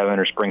 7-on-7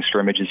 or spring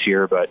scrimmages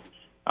here, but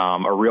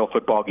a real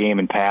football game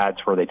in pads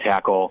where they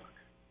tackle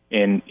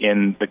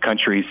in the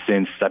country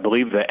since, I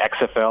believe, the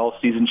XFL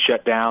season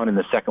shut down in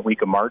the second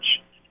week of March.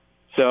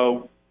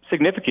 So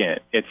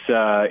significant. It's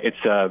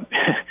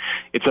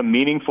a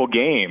meaningful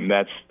game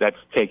that's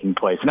taking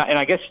place, and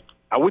I guess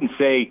I wouldn't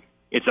say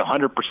it's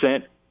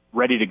 100%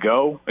 ready to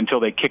go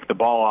until they kick the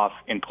ball off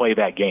and play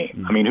that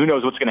game. I mean, who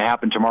knows what's going to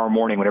happen tomorrow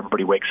morning when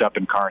everybody wakes up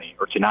in Kearney,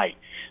 or tonight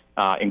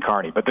in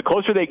Kearney. But the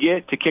closer they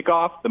get to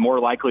kickoff, the more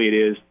likely it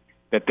is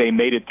that they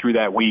made it through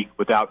that week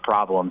without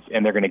problems,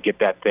 and they're going to get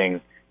that thing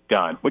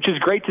done, which is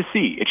great to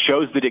see. It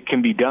shows that it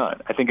can be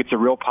done. I think it's a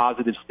real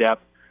positive step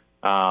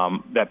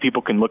that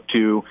people can look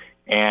to,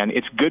 and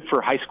it's good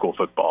for high school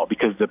football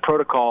because the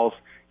protocols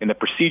and the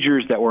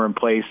procedures that were in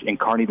place in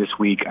Kearney this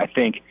week, I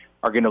think,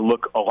 are going to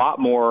look a lot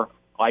more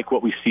like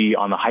what we see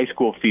on the high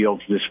school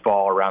fields this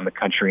fall around the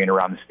country and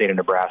around the state of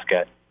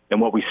Nebraska than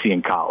what we see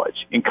in college.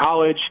 In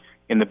college,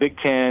 in the Big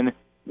Ten,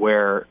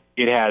 where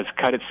it has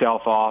cut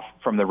itself off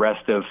from the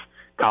rest of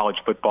college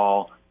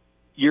football,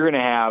 you're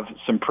going to have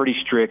some pretty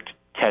strict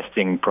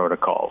testing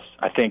protocols.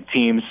 I think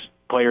teams,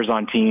 players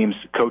on teams,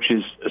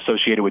 coaches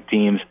associated with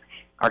teams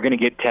are going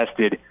to get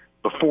tested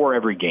before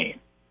every game,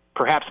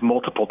 perhaps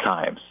multiple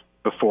times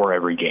before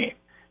every game.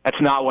 That's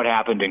not what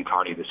happened in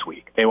Kearney this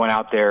week. They went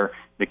out there,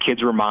 the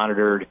kids were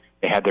monitored,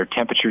 they had their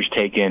temperatures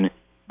taken,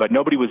 but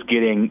nobody was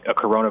getting a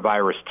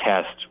coronavirus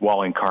test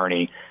while in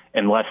Kearney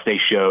unless they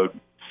showed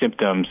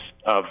symptoms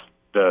of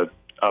the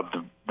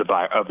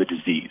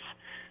disease.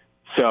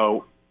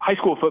 So high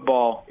school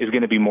football is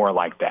going to be more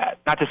like that.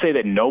 Not to say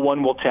that no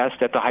one will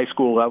test at the high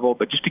school level,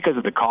 but just because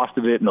of the cost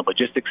of it and the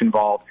logistics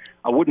involved,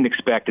 I wouldn't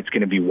expect it's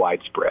going to be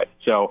widespread.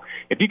 So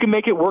if you can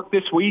make it work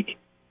this week,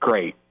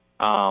 great.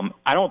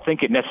 I don't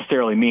think it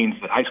necessarily means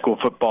that high school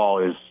football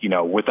is,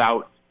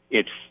 without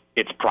its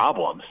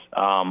problems.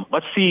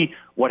 Let's see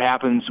what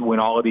happens when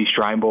all of these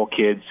Shrine Bowl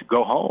kids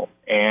go home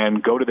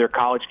and go to their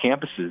college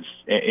campuses.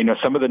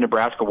 Some of the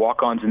Nebraska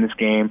walk-ons in this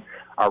game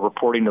are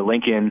reporting to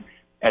Lincoln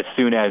as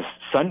soon as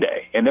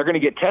Sunday, and they're going to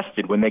get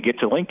tested when they get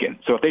to Lincoln.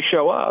 So if they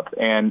show up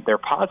and they're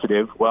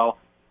positive, well,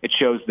 it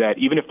shows that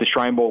even if the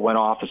Shrine Bowl went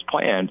off as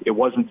planned, it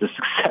wasn't the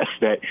success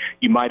that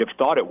you might have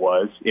thought it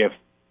was if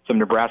some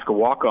Nebraska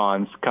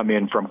walk-ons come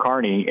in from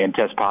Kearney and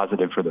test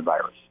positive for the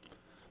virus.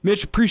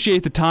 Mitch,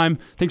 appreciate the time.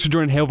 Thanks for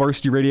joining Hail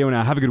Varsity Radio, and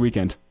have a good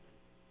weekend.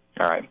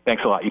 All right.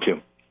 Thanks a lot. You too.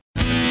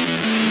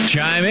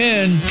 Chime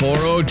in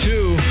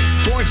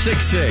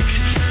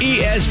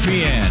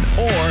 402-466-ESPN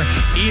or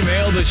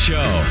email the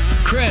show,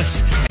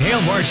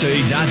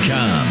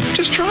 Chris@HailVarsity.com.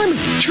 Just try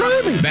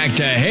me. Back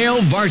to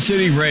Hail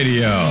Varsity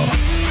Radio.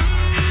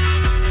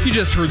 You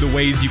just heard the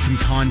ways you can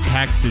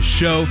contact the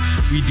show.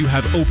 We do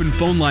have open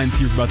phone lines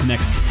here for about the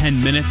next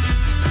 10 minutes.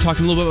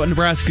 Talking a little bit about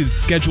Nebraska's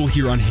schedule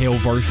here on Hail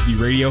Varsity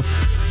Radio.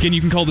 Again, you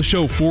can call the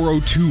show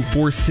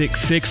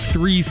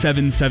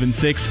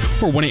 402-466-3776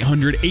 or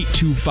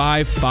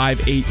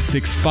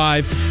 1-800-825-5865.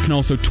 You can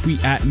also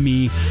tweet at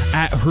me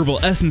at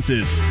Herbal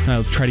Essences.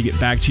 I'll try to get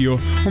back to you.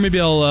 Or maybe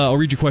I'll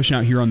read your question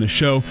out here on the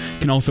show. You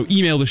can also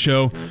email the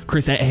show,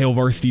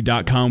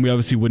 Chris@HailVarsity.com. We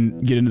obviously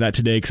wouldn't get into that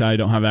today because I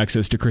don't have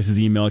access to Chris's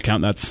email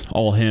account. That's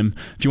all him.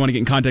 If you want to get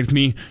in contact with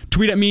me,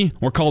 tweet at me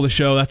or call the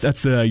show.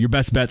 That's your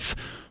best bets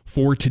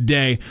for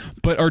today.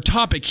 But our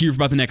topic here for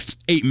about the next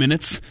 8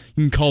 minutes,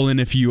 you can call in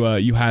if you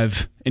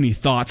have any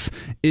thoughts,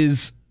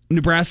 is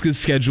Nebraska's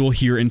schedule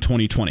here in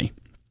 2020.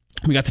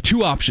 We got the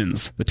two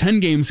options, the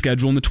 10-game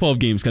schedule and the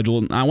 12-game schedule.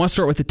 And I want to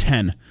start with the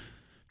 10,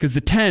 because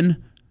the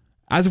 10,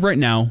 as of right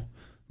now,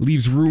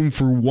 leaves room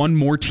for one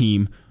more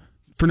team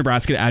for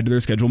Nebraska to add to their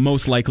schedule,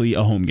 most likely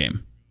a home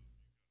game.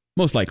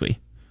 Most likely.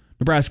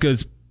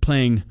 Nebraska's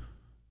playing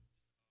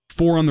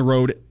 4 at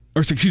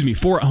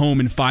home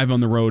and 5 on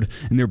the road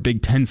in their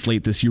Big Ten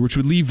slate this year, which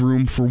would leave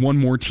room for one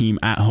more team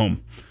at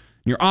home.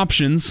 Your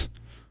options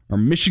are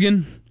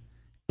Michigan,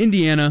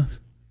 Indiana,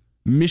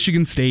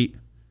 Michigan State,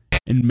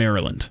 and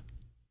Maryland.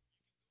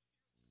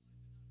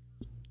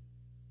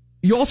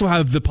 You also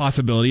have the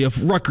possibility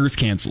of Rutgers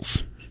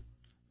cancels.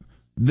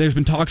 There's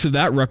been talks of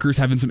that. Rutgers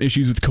having some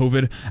issues with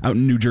COVID out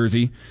in New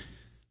Jersey.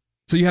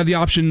 So you have the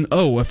option,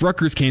 if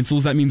Rutgers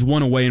cancels, that means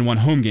one away and one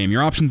home game.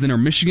 Your options then are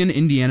Michigan,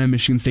 Indiana,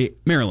 Michigan State,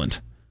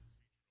 Maryland.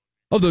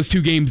 Of those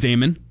 2 games,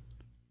 Damon,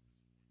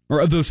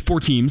 or of those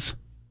 4 teams,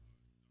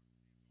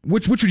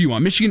 which would you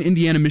want? Michigan,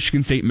 Indiana,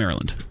 Michigan State,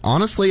 Maryland.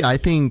 Honestly, I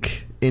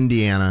think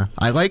Indiana.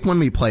 I like when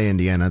we play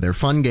Indiana. They're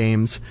fun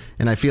games,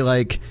 and I feel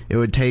like it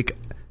would take...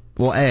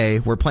 Well,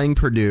 we're playing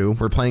Purdue.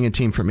 We're playing a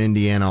team from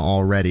Indiana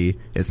already.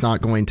 It's not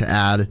going to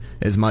add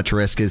as much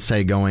risk as,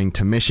 say, going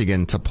to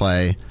Michigan to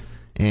play.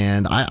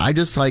 And I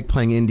just like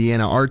playing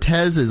Indiana.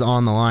 Artez is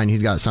on the line.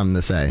 He's got something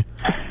to say.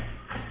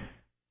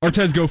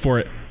 Artez, go for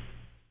it.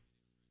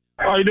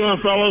 How you doing,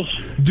 fellas?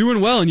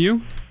 Doing well, and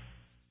you?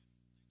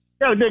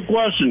 Got a good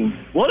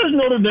question. What is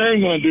Notre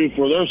Dame going to do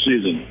for their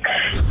season?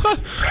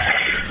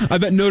 I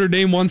bet Notre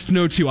Dame wants to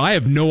know, too. I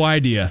have no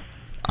idea.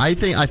 I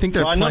think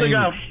they're I know playing...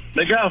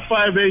 they got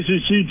 5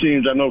 ACC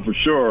teams, I know for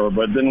sure,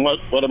 but then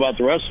what about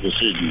the rest of the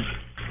season?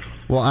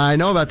 Well, I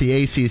know about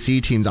the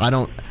ACC teams.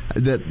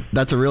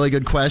 That's a really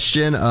good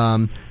question.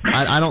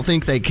 I don't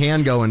think they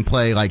can go and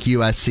play like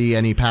USC,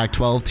 any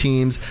Pac-12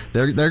 teams.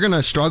 They're going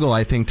to struggle,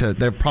 I think.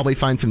 They'll probably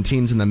find some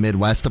teams in the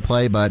Midwest to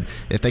play, but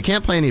if they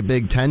can't play any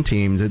Big Ten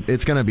teams,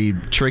 it's going to be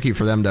tricky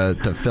for them to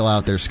fill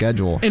out their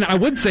schedule. And I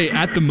would say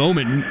at the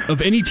moment, of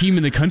any team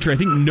in the country, I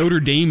think Notre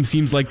Dame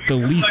seems like the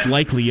least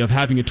likely of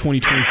having a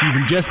 2020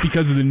 season just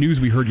because of the news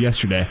we heard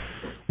yesterday.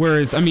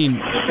 Whereas,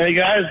 Hey,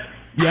 guys.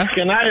 Yeah?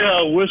 Can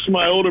I wish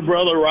my older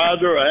brother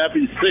Roger a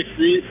happy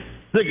 60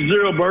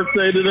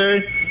 birthday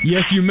today?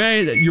 Yes, you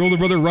may. Your older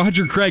brother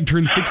Roger Craig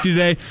turned 60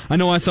 today. I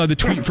know I saw the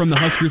tweet from the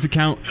Huskers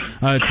account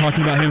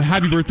talking about him.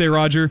 Happy birthday,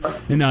 Roger.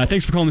 And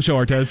thanks for calling the show,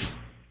 Artez.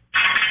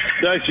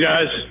 Thanks,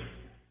 guys.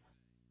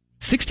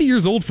 60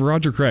 years old for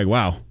Roger Craig.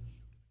 Wow.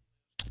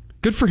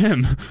 Good for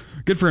him.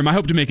 Good for him. I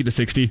hope to make it to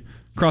 60.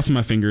 Crossing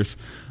my fingers.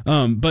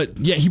 But,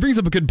 yeah, he brings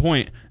up a good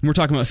point, and we're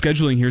talking about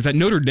scheduling here, is that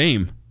Notre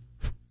Dame,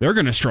 they're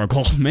going to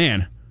struggle,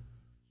 man.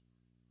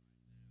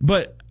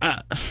 But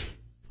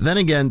then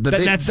again,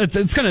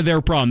 that's kind of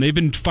their problem. They've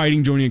been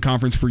fighting joining a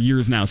conference for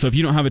years now. So if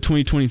you don't have a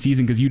 2020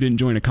 season because you didn't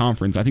join a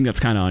conference, I think that's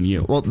kind of on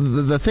you. Well,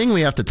 the thing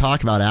we have to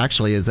talk about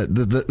actually is that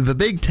the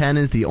Big Ten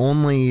is the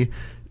only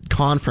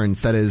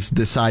conference that has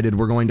decided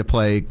we're going to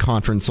play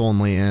conference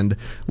only, and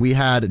we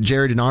had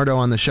Jerry DiNardo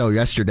on the show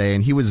yesterday,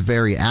 and he was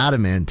very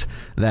adamant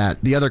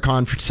that the other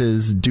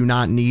conferences do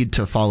not need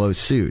to follow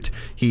suit.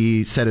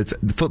 He said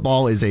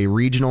football is a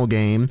regional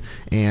game,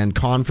 and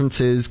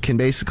conferences can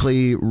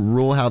basically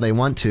rule how they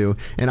want to,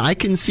 and I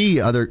can see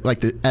other,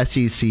 like the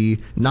SEC,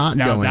 not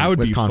going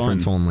with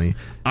conference only.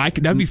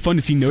 That'd be fun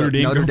to see Notre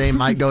Dame. Notre Dame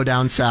might go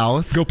down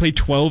south. Go play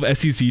 12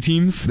 SEC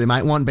teams. They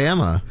might want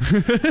Bama.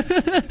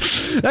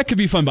 That could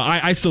be fun, but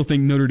I still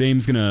think Notre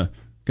Dame's going to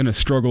going to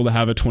struggle to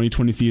have a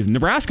 2020 season.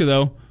 Nebraska,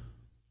 though,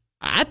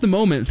 at the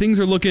moment, things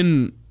are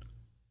looking,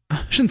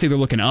 I shouldn't say they're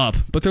looking up,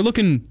 but they're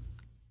looking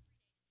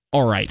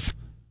all right.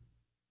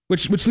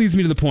 Which leads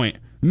me to the point.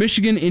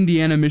 Michigan,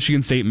 Indiana,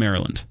 Michigan State,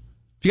 Maryland.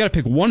 If you got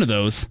to pick one of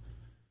those,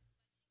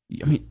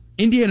 I mean,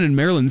 Indiana and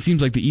Maryland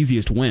seems like the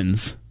easiest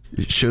wins.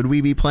 Should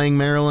we be playing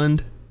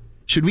Maryland?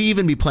 Should we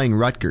even be playing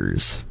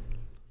Rutgers?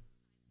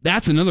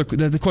 That's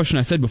the question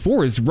I said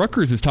before, is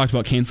Rutgers has talked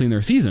about canceling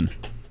their season.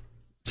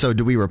 So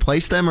do we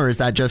replace them, or is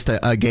that just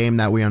a game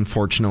that we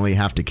unfortunately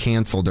have to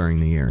cancel during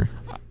the year?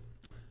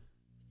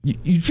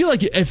 You'd feel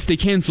like if they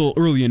cancel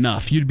early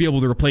enough, you'd be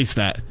able to replace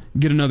that.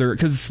 Get another,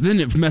 because then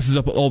it messes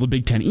up all the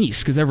Big Ten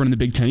East, because everyone in the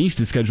Big Ten East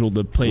is scheduled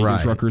to play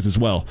against Rutgers as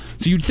well.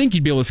 So you'd think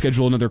you'd be able to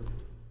schedule another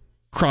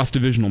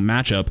cross-divisional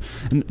matchup.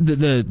 And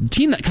the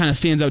team that kind of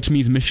stands out to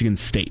me is Michigan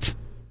State.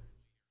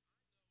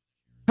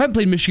 I haven't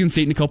played Michigan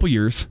State in a couple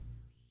years.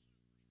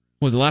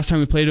 The last time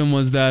we played them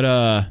was that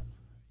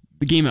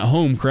the game at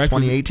home, correct?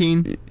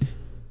 2018?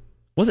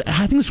 Was it?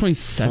 I think it was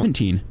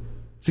 2017.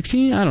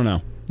 16? I don't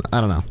know.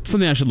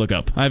 Something I should look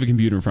up. I have a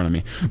computer in front of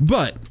me.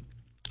 But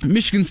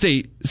Michigan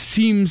State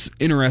seems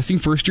interesting.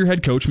 First-year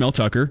head coach, Mel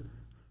Tucker.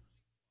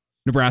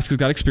 Nebraska's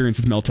got experience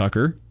with Mel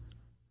Tucker.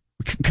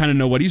 We kind of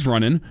know what he's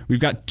running. We've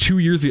got 2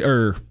 years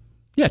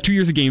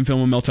of game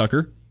film with Mel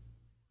Tucker.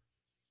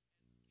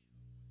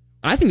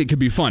 I think it could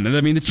be fun.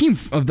 I mean, the team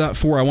of that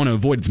four I want to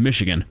avoid is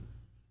Michigan.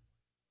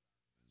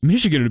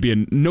 Michigan would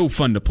be no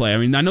fun to play. I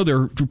mean, I know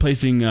they're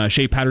replacing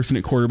Shea Patterson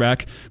at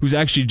quarterback, who's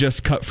actually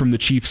just cut from the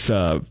Chiefs'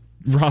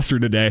 roster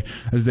today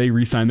as they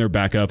re-signed their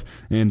backup,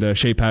 and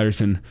Shea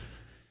Patterson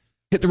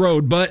hit the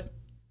road. But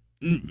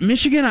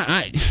Michigan,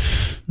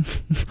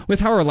 with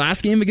how our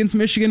last game against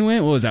Michigan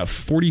went, what was that,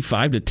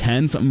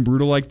 45-10, something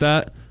brutal like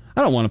that?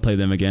 I don't want to play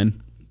them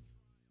again.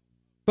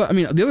 But, I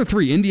mean, the other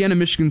three, Indiana,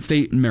 Michigan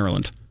State, and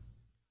Maryland.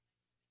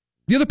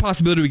 The other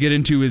possibility we get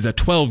into is a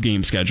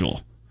 12-game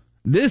schedule.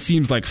 This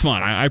seems like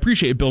fun. I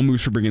appreciate Bill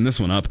Moose for bringing this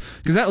one up,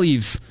 because that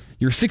leaves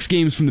your 6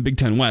 games from the Big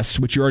Ten West,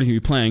 which you're already going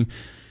to be playing.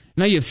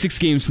 Now you have 6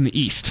 games from the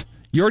East.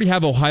 You already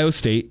have Ohio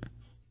State,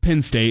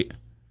 Penn State,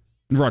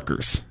 and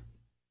Rutgers.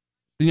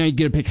 Then now you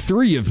get to pick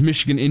 3 of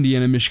Michigan,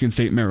 Indiana, Michigan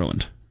State,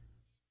 Maryland.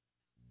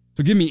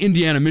 So give me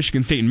Indiana,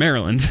 Michigan State, and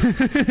Maryland.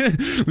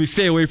 Let me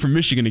stay away from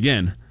Michigan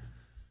again.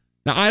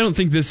 Now, I don't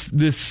think this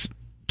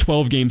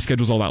 12-game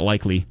schedule is all that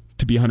likely,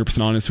 to be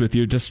 100% honest with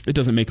you. It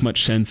doesn't make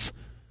much sense,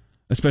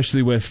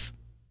 especially with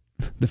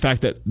the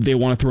fact that they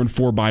want to throw in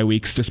 4 bye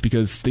weeks just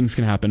because things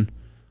can happen.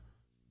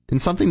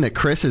 And something that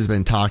Chris has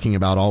been talking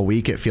about all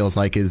week, it feels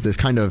like, is this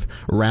kind of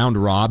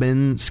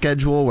round-robin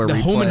schedule where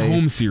we play and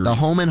home series. The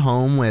home and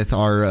home with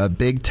our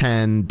Big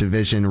Ten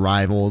division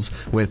rivals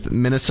with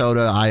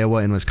Minnesota, Iowa,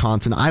 and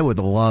Wisconsin. I would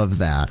love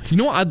that. You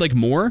know what I'd like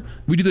more?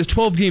 We do this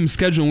 12-game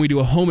schedule and we do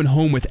a home and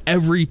home with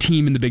every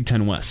team in the Big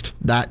Ten West.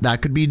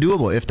 That could be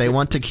doable if they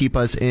want to keep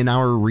us in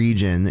our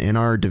region, in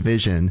our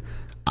division.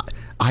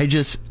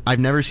 I've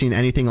never seen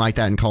anything like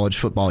that in college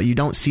football. You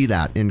don't see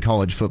that in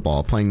college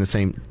football, playing the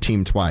same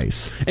team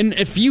twice. And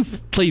if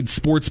you've played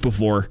sports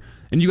before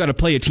and you got to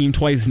play a team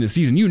twice in a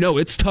season, you know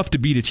it's tough to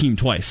beat a team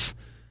twice.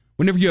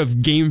 Whenever you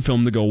have game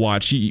film to go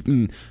watch,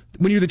 when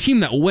you're the team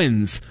that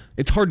wins,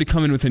 it's hard to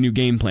come in with a new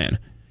game plan.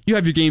 You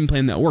have your game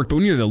plan that worked, but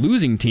when you're the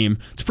losing team,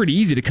 it's pretty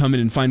easy to come in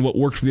and find what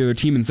worked for the other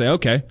team and say,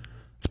 okay,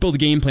 let's build a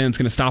game plan that's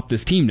going to stop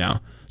this team now.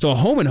 So a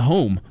home and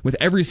home with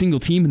every single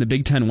team in the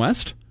Big Ten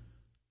West,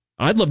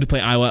 I'd love to play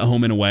Iowa at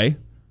home and away.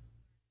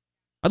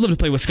 I'd love to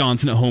play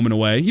Wisconsin at home and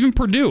away. Even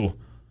Purdue.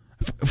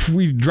 If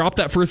we drop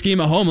that first game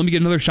at home, let me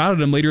get another shot at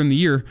them later in the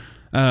year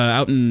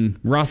out in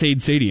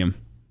Ross-Ade Stadium.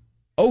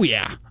 Oh,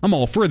 yeah. I'm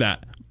all for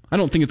that. I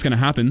don't think it's going to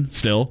happen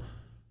still.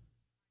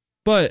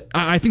 But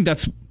I think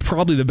that's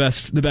probably the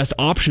best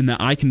option that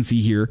I can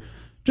see here,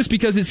 just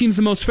because it seems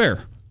the most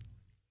fair.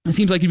 It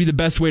seems like it'd be the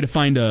best way to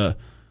find a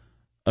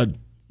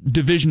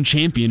division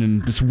champion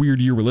in this weird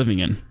year we're living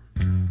in.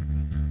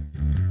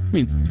 I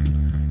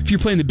mean, if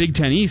you're playing the Big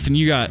Ten East and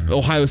you got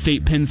Ohio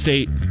State, Penn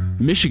State,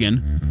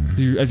 Michigan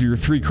as your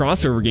 3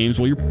 crossover games,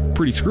 well, you're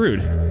pretty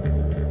screwed.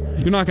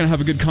 You're not going to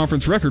have a good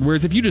conference record,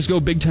 whereas if you just go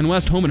Big Ten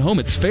West home and home,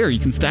 it's fair. You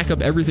can stack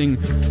up everything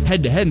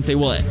head-to-head and say,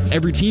 well,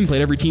 every team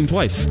played every team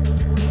twice.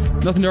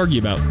 Nothing to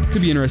argue about.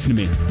 Could be interesting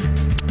to me.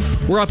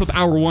 We're up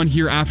hour 1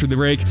 here after the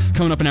break.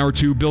 Coming up in hour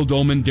 2, Bill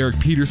Doleman, Derek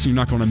Peterson. You're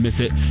not going to miss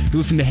it. You're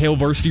listening to Hail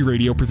Varsity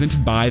Radio,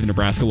 presented by the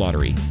Nebraska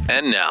Lottery.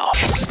 And now,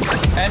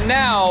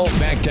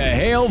 back to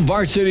Hail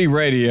Varsity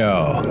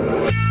Radio.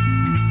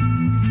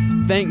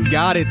 Thank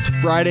God it's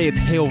Friday. It's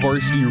Hail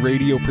Varsity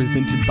Radio,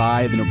 presented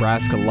by the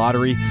Nebraska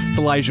Lottery. It's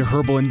Elijah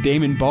Herbal and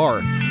Damon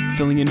Barr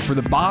filling in for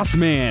the boss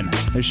man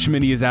as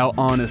Schmitty is out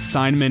on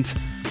assignment.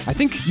 I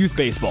think youth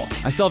baseball.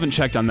 I still haven't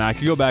checked on that. I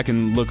could go back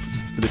and look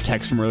for the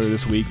text from earlier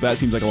this week, but that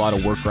seems like a lot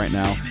of work right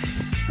now.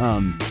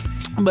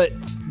 But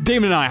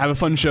Damon and I have a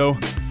fun show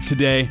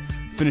today,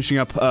 finishing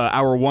up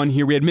hour 1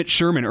 here. We had Mitch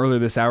Sherman earlier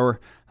this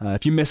hour.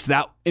 If you missed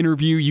that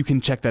interview, you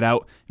can check that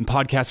out in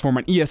podcast form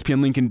on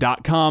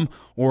ESPNLincoln.com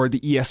or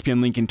the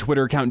ESPN Lincoln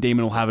Twitter account.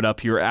 Damon will have it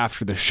up here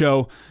after the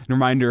show. And a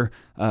reminder,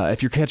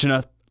 if you're catching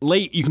up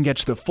late, you can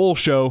catch the full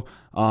show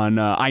on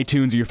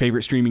iTunes or your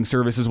favorite streaming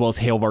service, as well as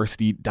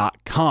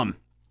hailvarsity.com.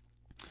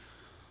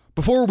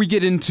 Before we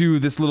get into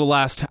this little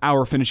last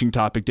hour finishing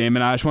topic,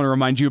 Damon, I just want to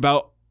remind you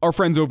about our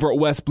friends over at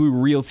West Blue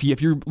Realty.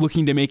 If you're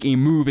looking to make a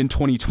move in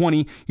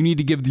 2020, you need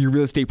to give the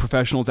real estate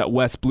professionals at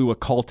West Blue a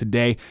call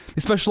today.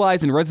 They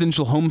specialize in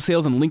residential home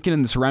sales in Lincoln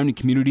and the surrounding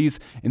communities,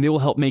 and they will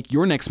help make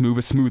your next move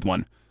a smooth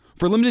one.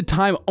 For a limited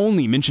time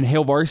only, mention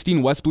Hail Varsity,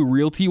 and West Blue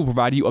Realty will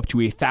provide you up to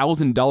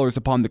 $1,000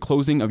 upon the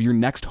closing of your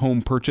next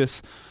home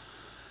purchase.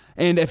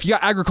 And if you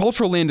got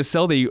agricultural land to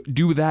sell, they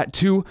do that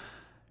too.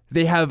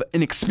 They have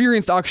an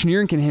experienced auctioneer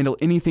and can handle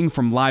anything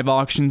from live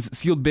auctions,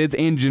 sealed bids,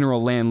 and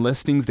general land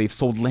listings. They've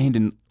sold land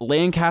in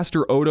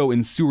Lancaster, Odo,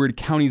 and Seward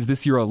counties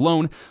this year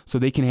alone, so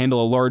they can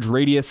handle a large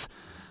radius.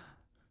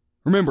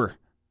 Remember,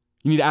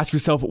 you need to ask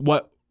yourself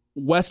what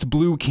West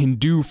Blue can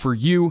do for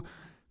you.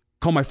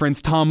 Call my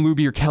friends Tom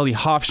Luby or Kelly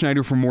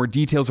Hofschneider for more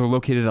details. They're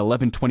located at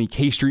 1120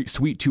 K Street,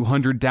 Suite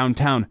 200,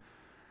 downtown.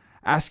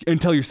 Ask and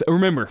tell yourself,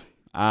 remember,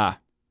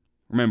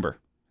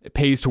 it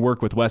pays to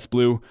work with West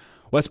Blue.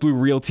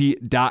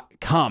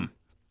 WestBlueRealty.com.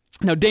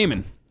 Now,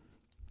 Damon,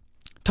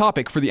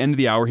 topic for the end of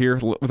the hour here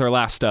with our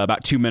last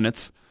about 2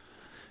 minutes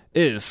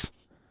is,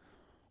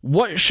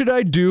 what should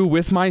I do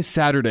with my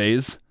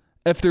Saturdays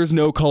if there's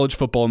no college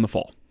football in the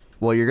fall?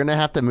 Well, you're going to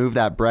have to move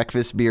that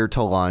breakfast beer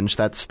to lunch.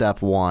 That's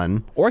step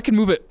one. Or I can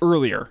move it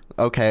earlier.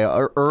 Okay,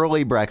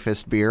 early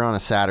breakfast beer on a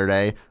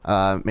Saturday.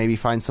 Maybe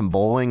find some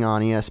bowling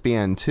on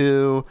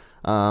ESPN2.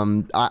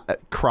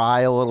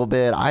 Cry a little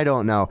bit. I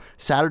don't know.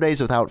 Saturdays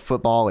without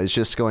football is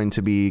just going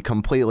to be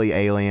completely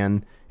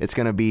alien. It's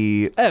going to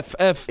be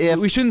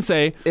we shouldn't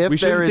say there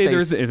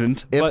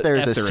isn't. If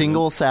there's a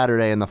single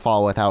Saturday in the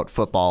fall without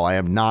football, I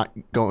am not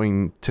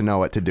going to know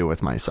what to do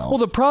with myself. Well,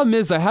 the problem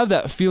is I have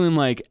that feeling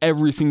like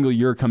every single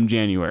year come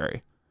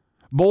January.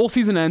 Bowl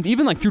season ends,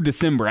 even like through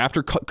December,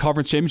 after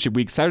conference championship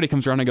week, Saturday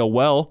comes around, I go,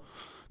 well,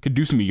 could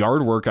do some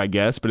yard work, I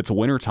guess, but it's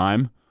winter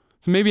time.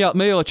 So maybe I'll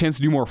have a chance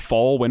to do more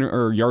fall, winter,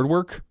 or yard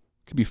work.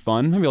 Could be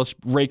fun. Maybe I'll just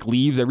rake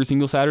leaves every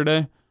single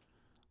Saturday.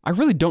 I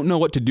really don't know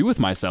what to do with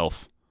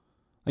myself.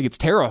 Like, it's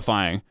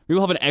terrifying. Maybe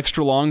we'll have an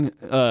extra long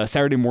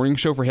Saturday morning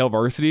show for Hail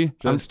Varsity.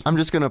 I'm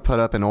just going to put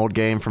up an old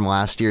game from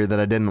last year that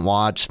I didn't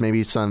watch.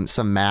 Maybe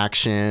some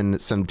action,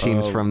 some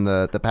teams from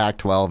the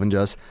Pac-12, and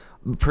just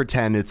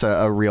pretend it's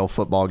a real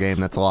football game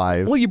that's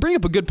live. Well, you bring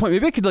up a good point.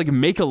 Maybe I could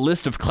make a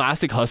list of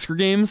classic Husker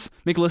games.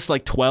 Make a list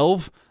of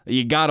 12 that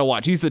you got to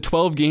watch. These are the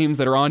 12 games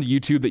that are on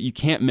YouTube that you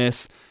can't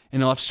miss. And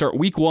you'll have to start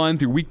week 1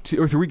 through week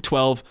 2 or through week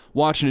 12,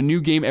 watching a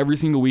new game every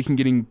single week and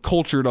getting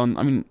cultured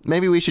on.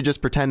 Maybe we should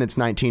just pretend it's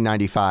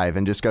 1995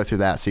 and just go through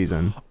that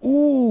season.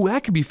 Ooh,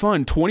 that could be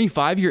fun.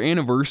 25-year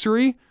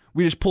anniversary.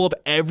 We just pull up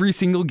every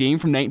single game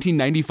from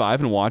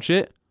 1995 and watch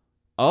it.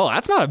 Oh,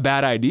 that's not a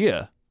bad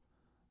idea.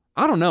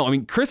 I don't know.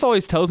 Chris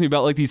always tells me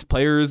about these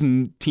players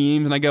and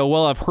teams, and I go,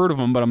 well, I've heard of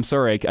them, but I'm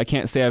sorry, I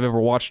can't say I've ever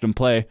watched them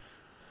play.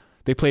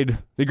 They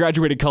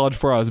graduated college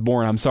before I was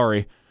born. I'm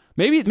sorry.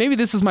 Maybe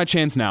this is my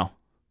chance now.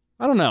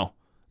 I don't know.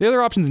 The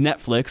other option's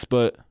Netflix,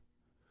 but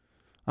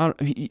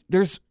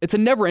it's a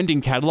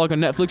never-ending catalog on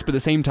Netflix, but at the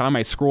same time,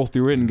 I scroll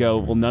through it and go,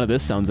 well, none of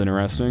this sounds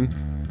interesting.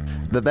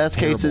 The best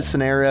case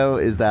scenario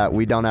is that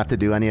we don't have to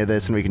do any of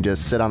this and we can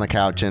just sit on the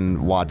couch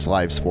and watch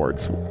live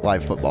sports,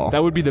 live football.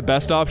 That would be the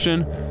best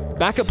option.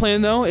 Backup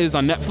plan, though, is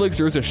on Netflix.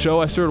 There's a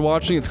show I started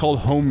watching. It's called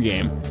Home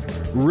Game.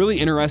 Really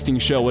interesting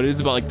show. It is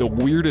about the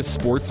weirdest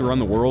sports around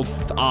the world.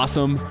 It's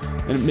awesome,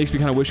 and it makes me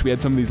kind of wish we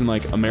had some of these in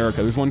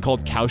America. There's one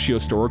called Calcio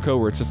Storico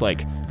where it's just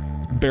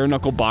bare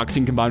knuckle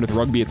boxing combined with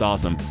rugby. It's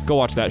awesome. Go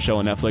watch that show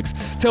on Netflix.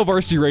 It's Hail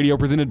Varsity Radio,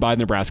 presented by the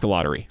Nebraska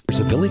Lottery.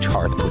 A Village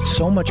Hearth puts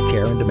so much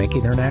care into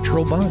making their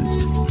natural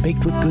buns.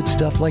 Baked with good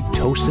stuff like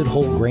toasted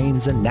whole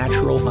grains and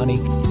natural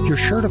honey, you're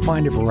sure to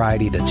find a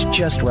variety that's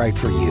just right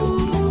for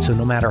you. So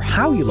no matter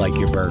how you like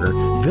your burger,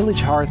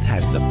 Village Hearth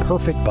has the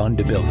perfect bun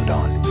to build it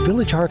on.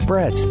 Village Hearth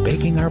Breads,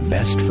 baking our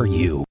best for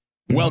you.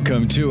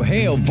 Welcome to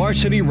Hail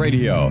Varsity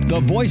Radio, the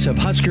voice of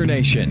Husker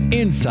Nation.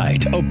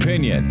 Insight,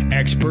 opinion,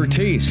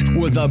 expertise,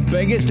 with the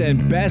biggest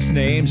and best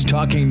names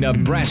talking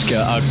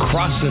Nebraska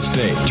across the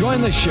state. Join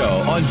the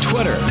show on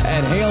Twitter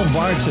at Hail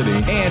Varsity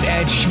and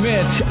at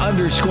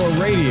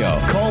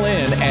Schmidt_radio. Call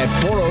in at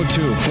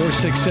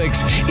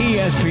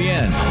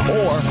 402-466-ESPN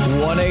or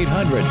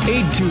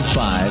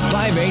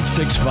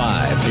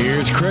 1-800-825-5865.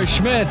 Here's Chris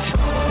Schmidt.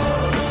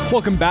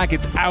 Welcome back.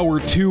 It's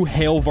Hour 2,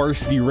 Hail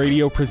Varsity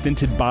Radio,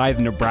 presented by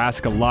the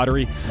Nebraska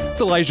Lottery.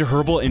 It's Elijah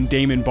Herbal and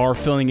Damon Barr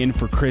filling in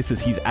for Chris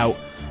as he's out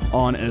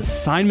on an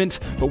assignment,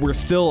 but we're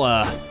still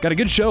got a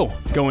good show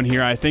going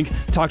here, I think.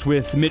 Talked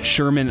with Mitch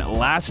Sherman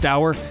last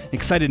hour.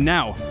 Excited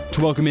now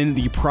to welcome in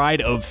the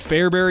pride of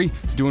Fairbury.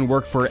 He's doing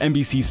work for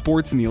NBC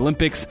Sports in the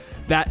Olympics.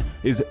 That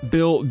is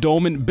Bill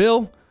Doleman.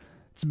 Bill,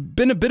 it's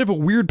been a bit of a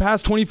weird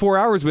past 24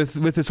 hours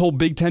with this whole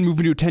Big Ten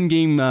moving to a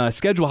 10-game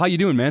schedule. How you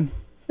doing, man?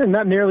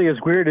 Not nearly as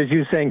weird as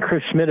you saying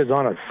Chris Schmidt is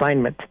on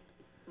assignment.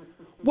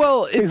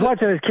 Well, he's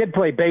watching his kid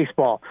play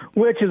baseball,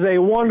 which is a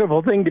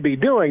wonderful thing to be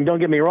doing. Don't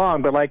get me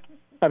wrong, but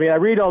I mean, I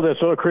read all this,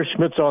 Chris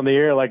Schmidt's on the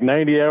air like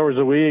 90 hours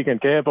a week and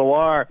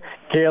KFOR,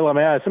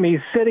 KLMS. I mean,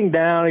 he's sitting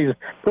down, he's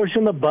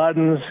pushing the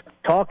buttons,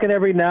 talking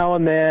every now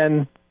and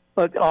then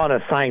on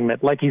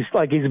assignment, like he's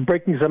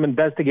breaking some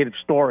investigative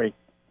story.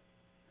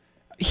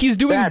 He's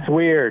doing. That's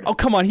weird. Oh,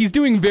 come on. He's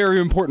doing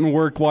very important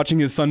work watching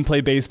his son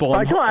play baseball.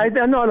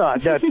 No.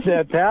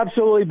 That's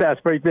absolutely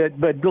best. But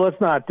let's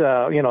not,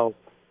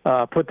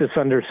 put this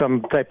under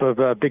some type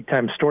of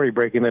big-time story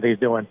breaking that he's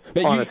doing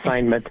on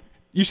assignment.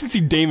 You should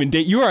see Damon.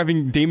 You are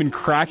having Damon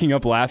cracking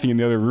up laughing in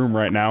the other room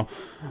right now.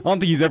 I don't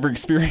think he's ever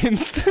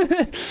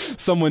experienced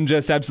someone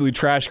just absolutely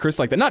trash Chris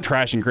like that. Not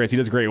trashing Chris. He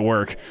does great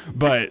work.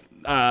 But,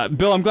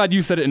 Bill, I'm glad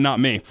you said it and not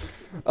me.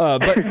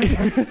 But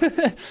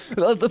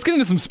let's get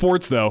into some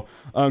sports, though,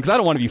 because I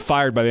don't want to be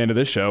fired by the end of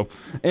this show.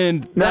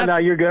 And no,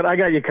 you're good. I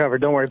got you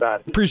covered. Don't worry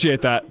about it.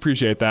 Appreciate that.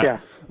 Yeah.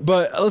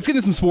 But let's get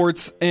into some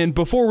sports. And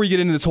before we get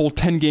into this whole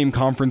 10-game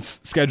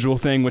conference schedule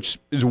thing, which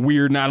is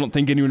weird, and I don't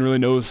think anyone really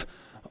knows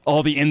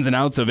all the ins and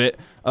outs of it,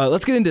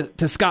 let's get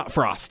into Scott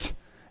Frost.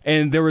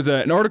 And there was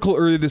an article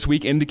earlier this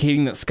week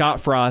indicating that Scott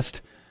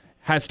Frost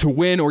has to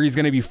win or he's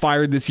going to be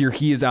fired this year.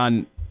 He is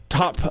on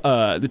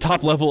the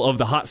top level of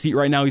the hot seat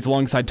right now. He's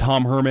alongside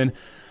Tom Herman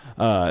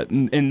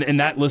in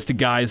that list of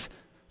guys.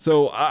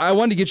 So I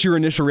wanted to get your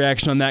initial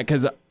reaction on that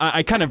because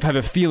I kind of have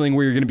a feeling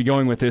where you're going to be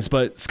going with this.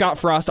 But Scott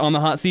Frost on the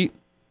hot seat?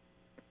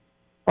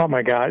 Oh,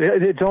 my God.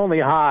 It's only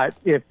hot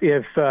if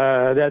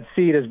that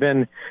seat has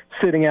been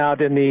sitting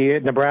out in the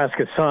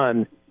Nebraska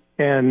sun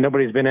and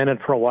nobody's been in it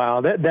for a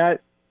while.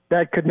 That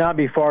could not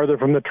be farther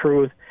from the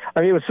truth.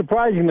 I mean, it was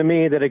surprising to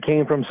me that it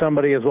came from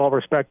somebody as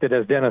well-respected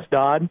as Dennis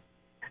Dodd.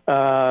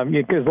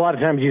 Because a lot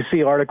of times you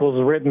see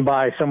articles written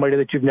by somebody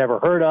that you've never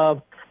heard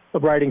of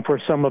writing for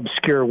some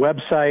obscure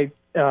website,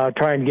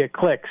 trying to get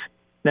clicks.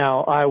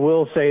 Now, I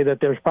will say that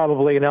there's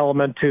probably an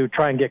element to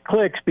try and get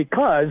clicks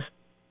because,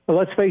 well,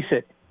 let's face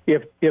it,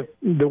 if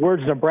the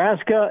words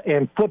Nebraska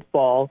and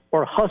football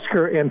or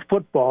Husker and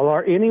football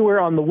are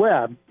anywhere on the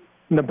web,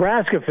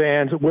 Nebraska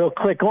fans will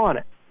click on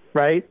it,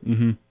 right?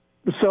 Mm-hmm.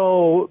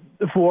 So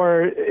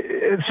for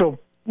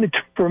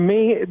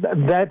me,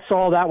 that's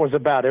all that was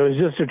about. It was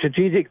just a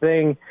strategic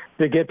thing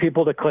to get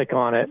people to click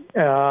on it.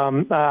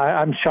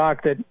 I'm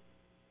shocked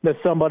that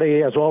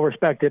somebody as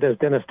well-respected as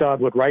Dennis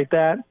Dodd would write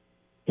that.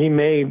 He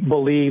may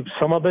believe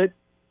some of it.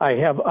 I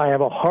have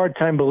a hard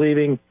time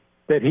believing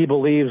that he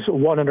believes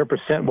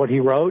 100% what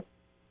he wrote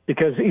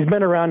because he's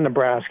been around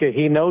Nebraska.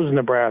 He knows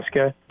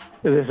Nebraska.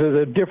 This is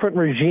a different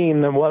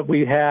regime than what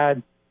we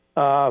had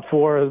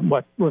for,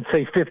 let's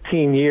say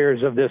 15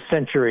 years of this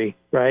century,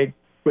 right?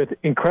 With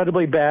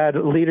incredibly bad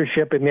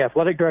leadership in the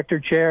athletic director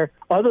chair,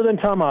 other than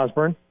Tom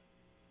Osborne,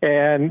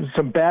 and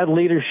some bad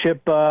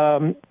leadership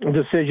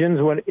decisions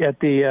at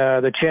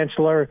the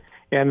chancellor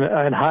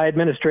and high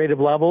administrative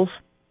levels.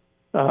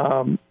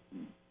 I'm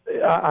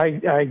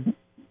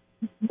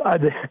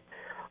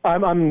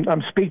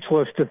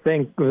speechless to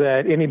think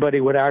that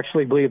anybody would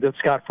actually believe that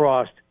Scott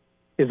Frost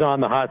is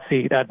on the hot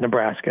seat at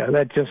Nebraska.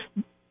 That just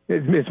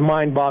is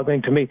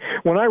mind-boggling to me.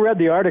 When I read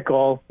the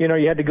article, you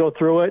had to go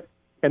through it.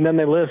 And then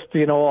they list,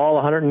 all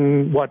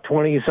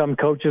 120 some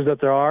coaches that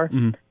there are.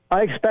 Mm-hmm.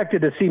 I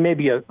expected to see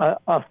maybe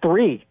a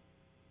 3,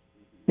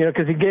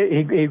 because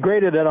he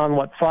graded it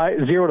on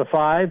 0 to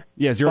 5.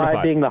 Yeah, 0 to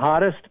 5 being the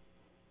hottest.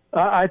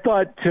 I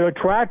thought to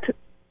attract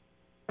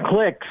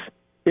clicks,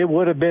 it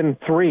would have been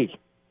 3,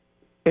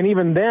 and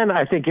even then,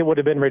 I think it would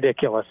have been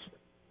ridiculous.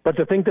 But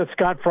to think that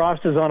Scott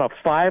Frost is on a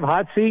 5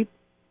 hot seat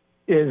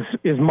is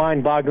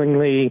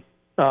mind-bogglingly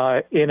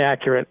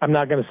inaccurate. I'm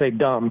not going to say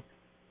dumb.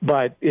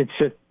 But it's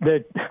just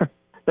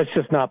that's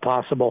just not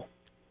possible.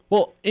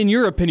 Well, in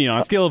your opinion,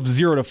 on a scale of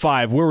 0 to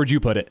 5, where would you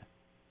put it?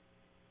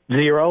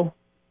 0.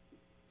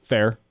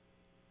 Fair.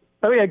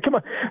 I mean, come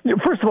on.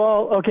 First of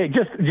all, okay,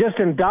 just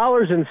in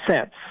dollars and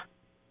cents,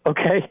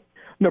 okay,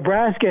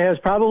 Nebraska has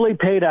probably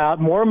paid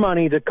out more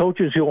money to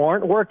coaches who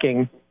aren't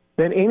working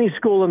than any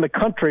school in the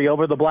country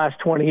over the last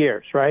 20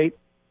 years, right?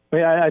 I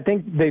mean, I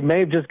think they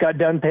may have just got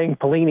done paying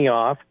Pelini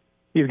off.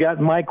 You've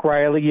got Mike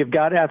Riley. You've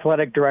got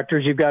athletic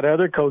directors. You've got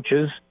other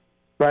coaches,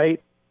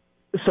 right?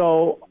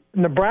 So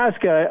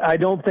Nebraska, I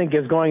don't think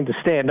is going to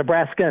stand.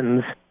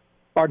 Nebraskans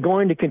are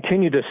going to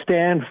continue to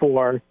stand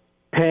for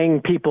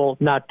paying people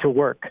not to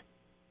work,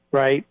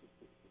 right?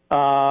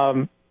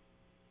 And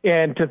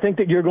to think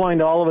that you're going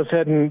to all of a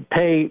sudden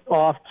pay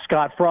off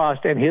Scott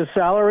Frost and his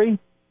salary,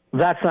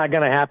 that's not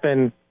going to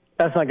happen.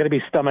 That's not going to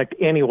be stomached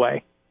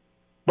anyway.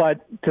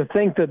 But to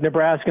think that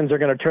Nebraskans are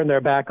going to turn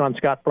their back on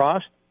Scott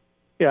Frost,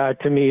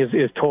 to me,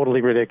 is totally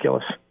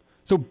ridiculous.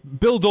 So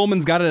Bill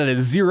Doleman's got it at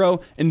a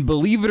 0, and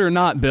believe it or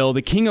not, Bill,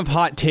 the king of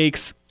hot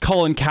takes,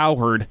 Colin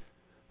Cowherd,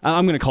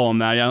 I'm going to call him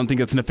that. I don't think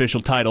that's an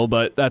official title,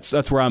 but that's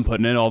where I'm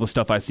putting it, all the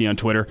stuff I see on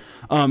Twitter.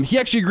 He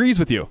actually agrees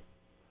with you.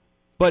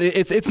 But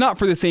it's not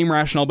for the same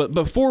rationale. But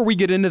before we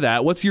get into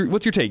that, what's your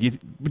take?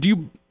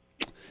 Do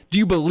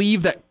you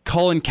believe that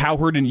Colin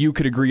Cowherd and you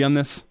could agree on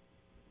this?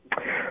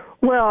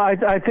 Well,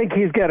 I think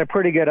he's got a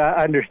pretty good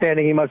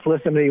understanding. He must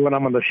listen to me when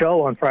I'm on the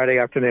show on Friday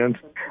afternoons.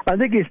 I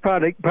think he's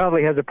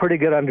probably has a pretty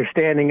good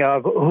understanding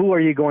of who are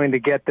you going to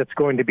get that's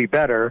going to be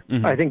better.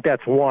 Mm-hmm. I think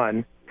that's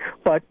one.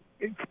 But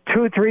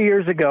 2-3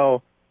 years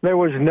ago, there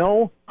was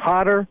no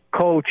hotter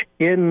coach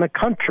in the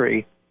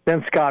country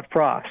than Scott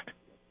Frost,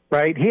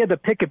 right? He had the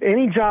pick of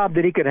any job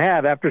that he could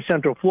have after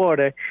Central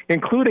Florida,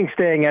 including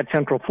staying at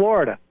Central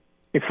Florida.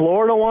 If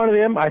Florida wanted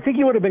him, I think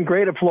he would have been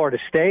great at Florida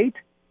State.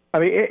 I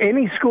mean,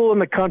 any school in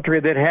the country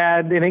that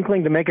had an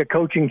inkling to make a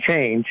coaching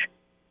change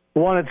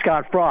wanted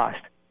Scott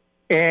Frost.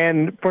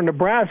 And for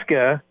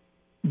Nebraska,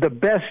 the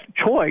best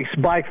choice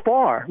by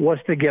far was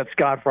to get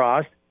Scott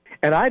Frost.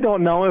 And I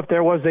don't know if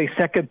there was a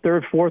second,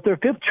 third, fourth, or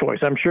fifth choice.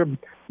 I'm sure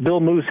Bill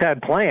Moose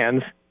had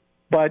plans,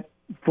 but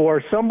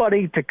for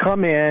somebody to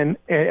come in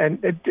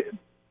and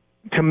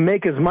to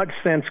make as much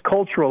sense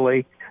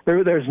culturally,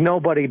 there's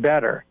nobody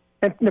better.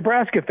 And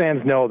Nebraska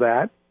fans know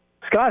that.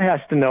 Scott has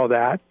to know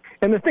that.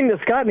 And the thing that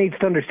Scott needs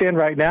to understand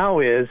right now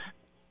is,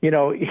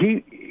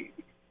 Nebraskans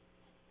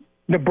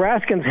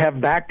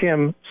have backed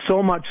him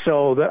so much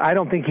so that I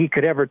don't think he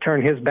could ever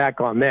turn his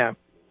back on them.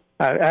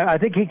 I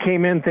think he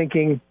came in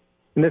thinking,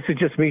 and this is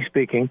just me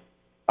speaking,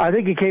 I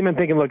think he came in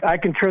thinking, look, I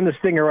can turn this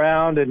thing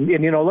around and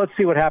let's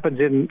see what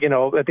happens at the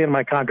end of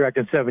my contract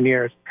in 7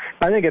 years.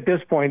 I think at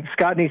this point,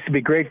 Scott needs to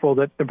be grateful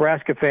that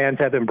Nebraska fans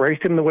have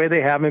embraced him the way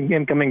they have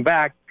him coming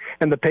back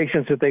and the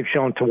patience that they've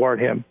shown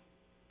toward him.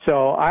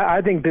 So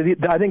I think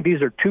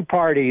these are two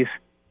parties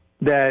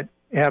that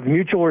have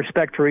mutual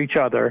respect for each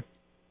other,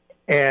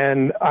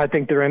 and I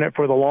think they're in it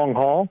for the long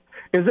haul.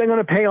 Is it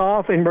going to pay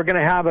off, and we're going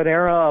to have an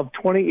era of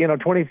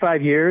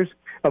 25 years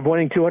of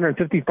winning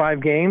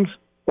 255 games,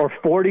 or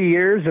 40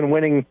 years and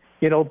winning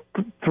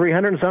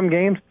 300 and some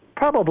games?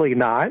 Probably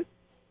not.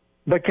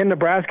 But can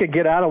Nebraska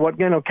get out of what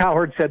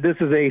Cowherd said? This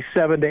is a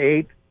 7 to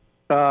 8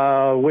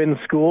 win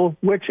school,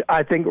 which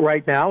I think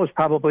right now is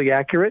probably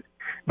accurate.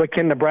 But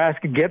can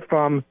Nebraska get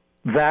from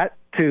that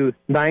to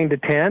 9 to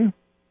 10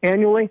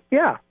 annually?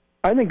 Yeah,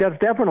 I think that's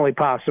definitely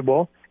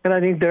possible. And I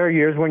think there are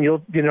years when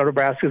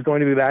Nebraska is going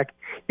to be back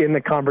in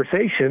the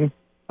conversation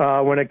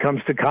when it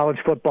comes to college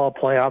football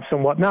playoffs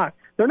and whatnot.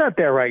 They're not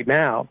there right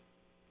now,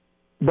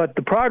 but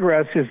the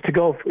progress is to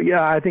go.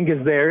 Yeah, I think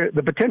is there.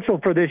 The potential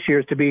for this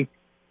year is to be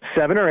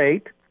 7 or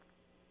 8,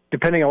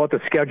 depending on what the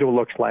schedule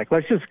looks like.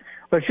 Let's just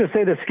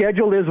say the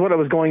schedule is what it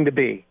was going to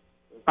be.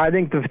 I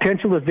think the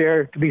potential is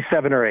there to be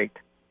 7 or 8.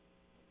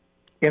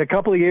 In a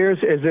couple of years,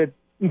 is it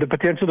the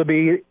potential to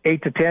be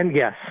 8 to 10?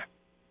 Yes.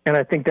 And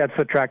I think that's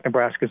the track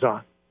Nebraska's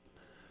on.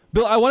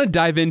 Bill, I want to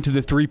dive into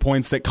the 3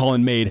 points that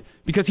Colin made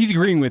because he's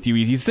agreeing with you.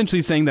 He's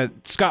essentially saying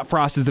that Scott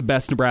Frost is the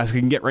best Nebraska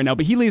can get right now,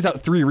 but he lays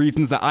out 3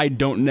 reasons that I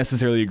don't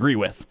necessarily agree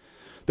with.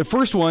 The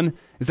first one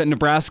is that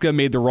Nebraska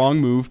made the wrong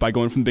move by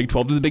going from the Big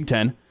 12 to the Big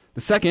 10.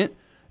 The second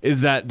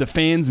is that the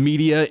fans,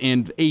 media,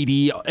 and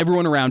AD,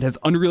 everyone around has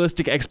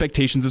unrealistic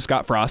expectations of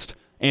Scott Frost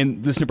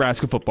and this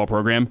Nebraska football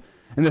program.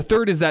 And the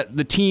third is that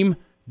the team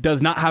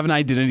does not have an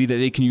identity that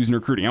they can use in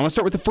recruiting. I want to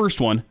start with the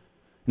first one,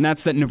 and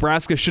that's that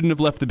Nebraska shouldn't have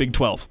left the Big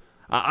 12.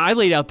 I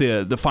laid out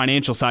the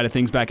financial side of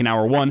things back in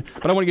hour 1,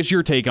 but I want to get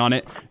your take on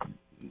it.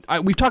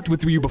 We've talked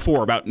with you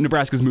before about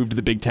Nebraska's move to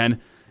the Big 10,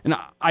 and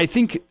I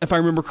think, if I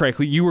remember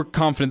correctly, you were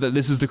confident that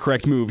this is the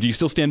correct move. Do you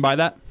still stand by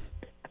that?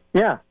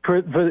 Yeah,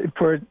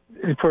 for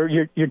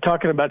you're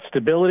talking about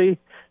stability,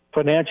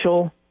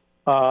 financial,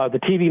 the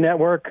TV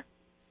network,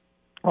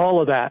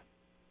 all of that.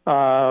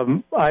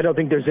 I don't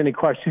think there's any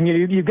question.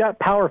 You've got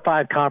Power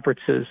 5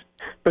 conferences,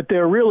 but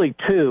there are really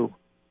 2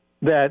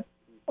 that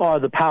are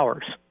the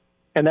powers,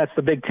 and that's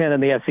the Big 10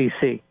 and the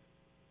SEC,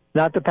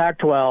 not the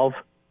Pac-12.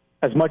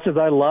 As much as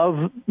I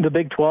love the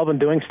Big 12 and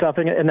doing stuff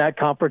in that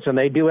conference, and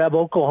they do have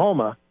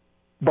Oklahoma,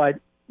 but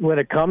when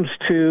it comes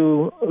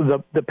to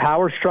the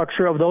power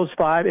structure of those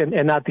 5,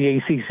 and not the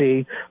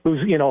ACC, who's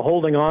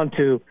holding on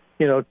to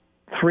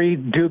 3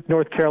 Duke,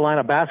 North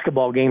Carolina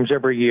basketball games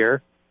every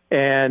year,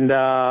 and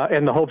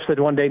the hopes that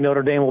one day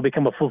Notre Dame will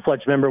become a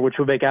full-fledged member, which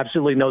would make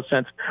absolutely no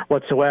sense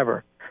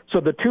whatsoever. So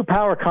the 2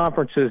 power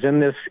conferences in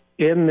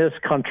this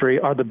country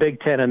are the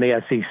Big 10 and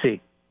the SEC.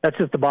 That's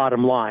just the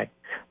bottom line.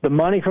 The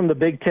money from the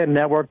Big 10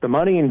 network, the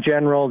money in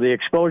general, the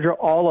exposure,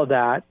 all of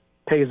that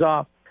pays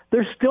off.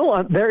 There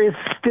is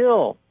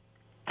still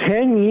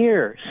 10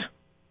 years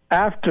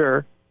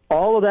after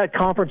all of that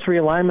conference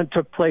realignment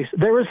took place.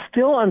 There is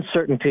still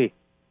uncertainty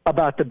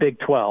about the Big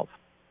 12,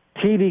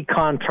 TV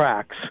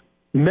contracts,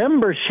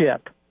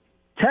 membership,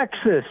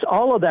 Texas,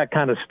 all of that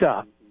kind of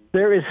stuff.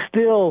 There is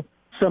still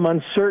some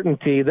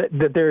uncertainty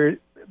that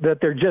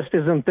there just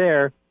isn't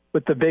there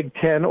with the Big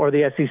 10 or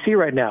the SEC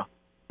right now.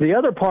 The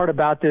other part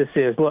about this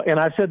is, look, and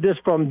I said this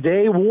from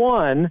day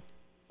one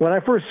when I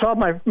first saw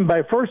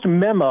my first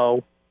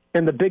memo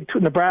in the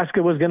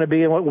Nebraska was going to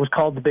be in what was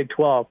called the Big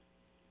 12.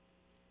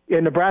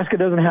 And Nebraska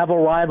doesn't have a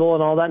rival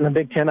and all that in the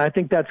Big 10. I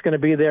think that's going to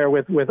be there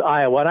with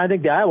Iowa. And I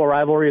think the Iowa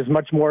rivalry is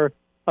much more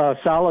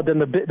solid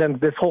than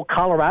this whole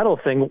Colorado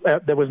thing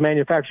that was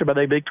manufactured by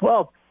the Big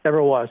 12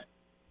 ever was.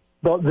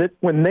 But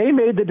when they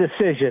made the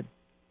decision,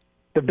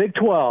 the Big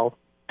 12,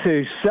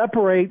 to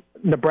separate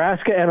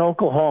Nebraska and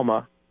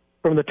Oklahoma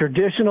from the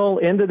traditional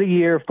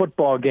end-of-the-year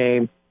football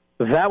game,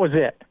 that was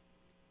it.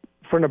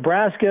 For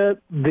Nebraska,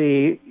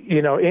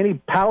 any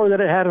power that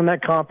it had in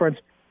that conference,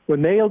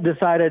 when they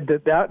decided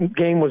that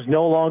game was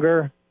no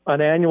longer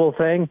an annual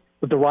thing,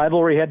 that the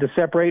rivalry had to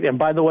separate, and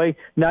by the way,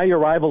 now your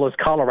rival is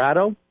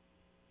Colorado,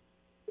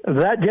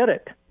 that did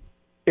it.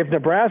 If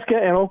Nebraska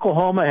and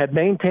Oklahoma had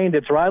maintained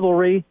its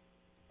rivalry,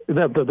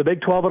 the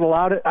Big 12 had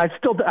allowed it, I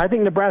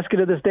think Nebraska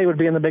to this day would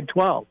be in the Big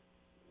 12.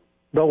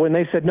 But when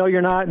they said, no,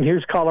 you're not, and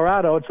here's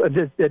Colorado,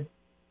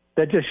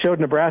 that just showed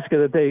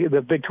Nebraska that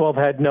the Big 12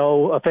 had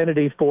no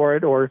affinity for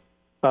it or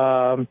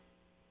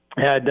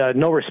had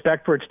no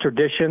respect for its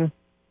tradition,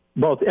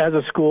 both as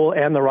a school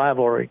and the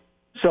rivalry.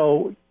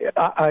 So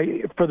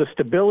for the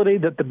stability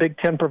that the Big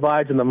Ten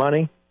provides and the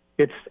money,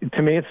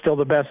 to me, it's still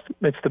the best.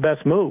 It's the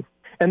best move.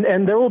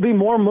 And there will be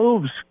more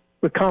moves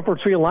with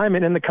conference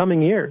realignment in the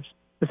coming years.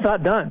 It's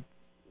not done.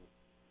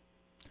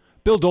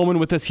 Bill Doleman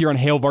with us here on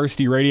Hail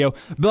Varsity Radio.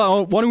 Bill, I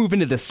want to move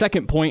into the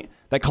second point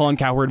that Colin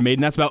Cowherd made,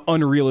 and that's about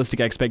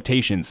unrealistic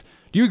expectations.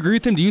 Do you agree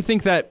with him? Do you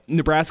think that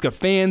Nebraska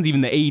fans,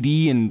 even the AD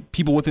and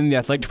people within the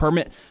athletic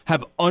department,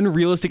 have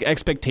unrealistic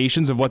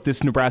expectations of what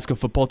this Nebraska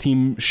football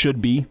team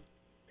should be?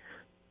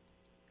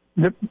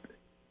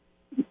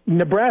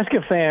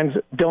 Nebraska fans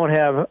don't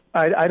have,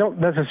 I don't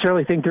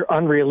necessarily think they're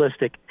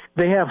unrealistic.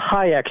 They have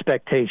high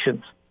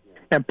expectations.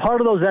 And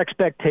part of those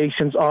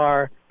expectations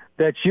are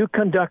that you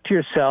conduct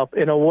yourself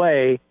in a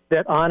way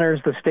that honors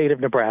the state of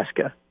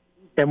Nebraska.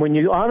 And when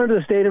you honor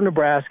the state of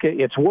Nebraska,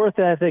 it's work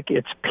ethic,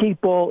 it's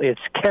people, it's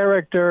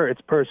character,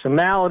 it's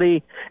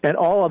personality, and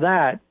all of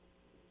that,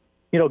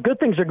 good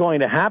things are going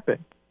to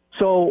happen.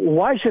 So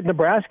why should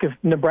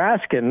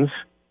Nebraskans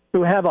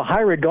who have a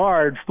high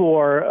regard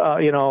for,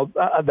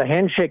 the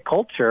handshake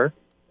culture,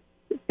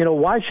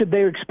 why should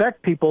they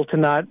expect people to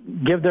not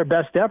give their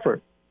best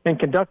effort and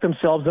conduct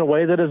themselves in a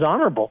way that is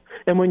honorable?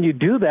 And when you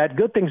do that,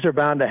 good things are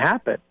bound to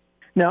happen.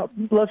 Now,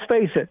 let's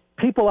face it,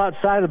 people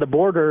outside of the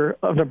border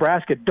of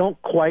Nebraska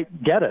don't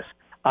quite get us.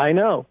 I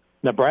know,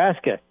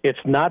 Nebraska, it's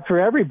not for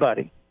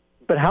everybody.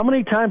 But how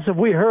many times have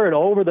we heard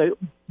over the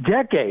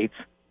decades,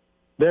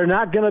 they're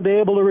not going to be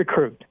able to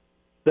recruit.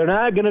 They're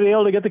not going to be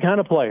able to get the kind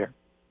of player.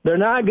 They're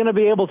not going to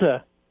be able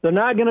to,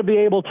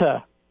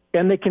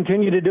 and they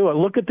continue to do it.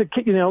 Look at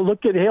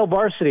look at Hail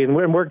Varsity and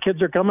where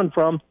kids are coming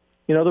from.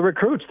 The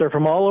recruits, they're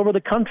from all over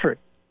the country.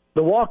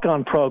 The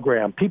walk-on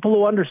program, people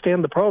who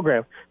understand the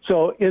program.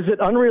 So is it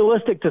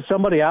unrealistic to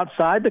somebody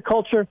outside the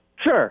culture?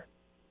 Sure.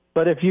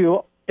 But if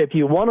you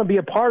want to be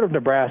a part of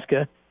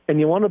Nebraska and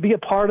you want to be a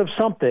part of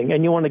something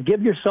and you want to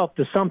give yourself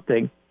to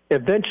something,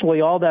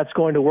 eventually all that's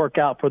going to work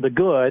out for the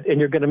good and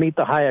you're going to meet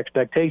the high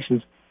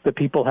expectations that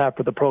people have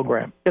for the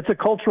program. It's a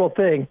cultural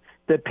thing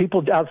that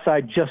people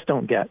outside just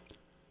don't get.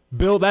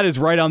 Bill, that is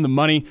right on the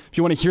money. If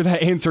you want to hear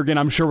that answer again,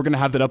 I'm sure we're going to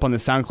have that up on the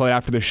SoundCloud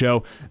after the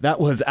show. That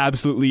was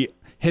absolutely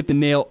hit the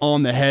nail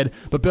on the head.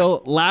 But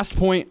Bill, last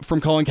point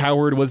from Colin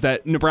Cowherd was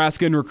that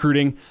Nebraska in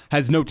recruiting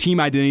has no team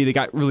identity. They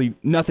got really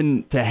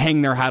nothing to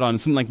hang their hat on.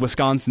 Something like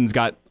Wisconsin's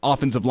got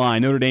offensive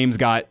line. Notre Dame's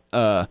got,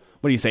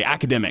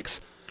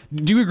 academics.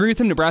 Do you agree with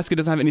him? Nebraska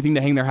doesn't have anything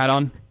to hang their hat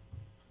on?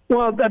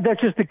 Well,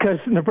 that's just because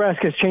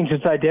Nebraska has changed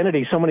its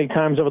identity so many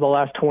times over the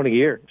last 20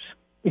 years.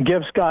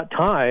 Give Scott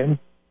time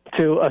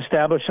to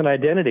establish an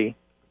identity,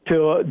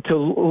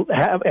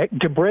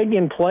 to bring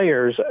in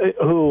players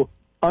who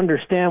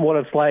understand what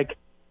it's like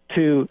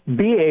to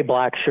be a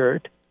black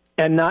shirt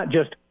and not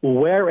just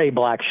wear a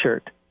black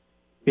shirt,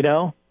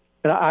 And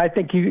I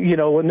think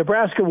when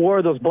Nebraska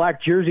wore those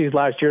black jerseys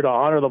last year to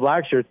honor the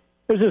black shirt,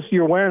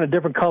 you're wearing a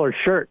different color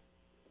shirt.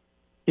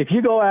 If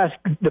you go ask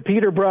the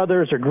Peter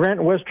brothers or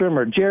Grant Wistrom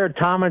or Jared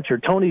Tomich or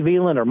Tony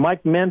Veland or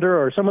Mike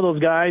Mender or some of those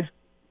guys,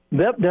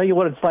 they'll tell you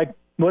what it's like,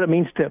 what it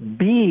means to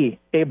be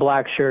a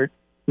black shirt,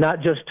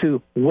 not just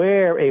to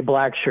wear a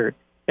black shirt.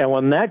 And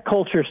when that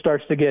culture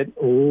starts to get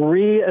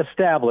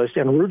reestablished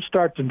and roots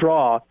start to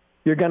draw,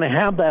 you're going to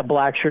have that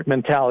black shirt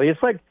mentality.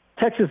 It's like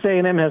Texas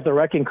A&M has the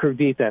wrecking crew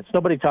defense.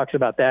 Nobody talks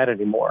about that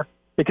anymore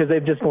because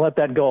they've just let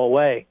that go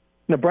away.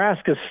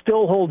 Nebraska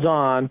still holds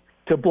on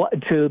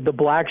to the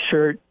black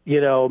shirt,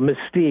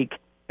 mystique,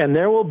 and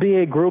there will be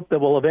a group that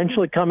will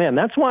eventually come in.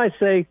 That's why I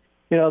say,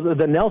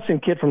 the Nelson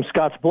kid from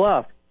Scotts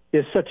Bluff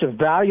is such a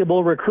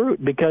valuable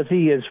recruit because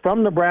he is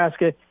from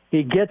Nebraska.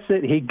 He gets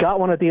it. He got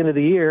one at the end of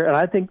the year, and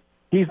I think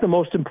he's the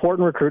most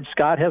important recruit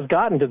Scott has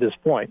gotten to this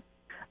point.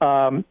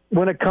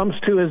 When it comes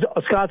to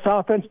Scott's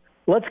offense,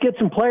 let's get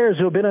some players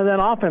who have been in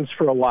that offense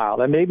for a while,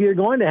 and maybe you're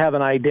going to have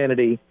an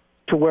identity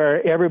to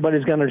where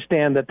everybody's going to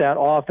understand that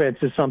offense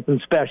is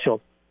something special.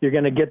 You're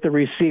going to get the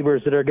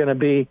receivers that are going to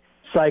be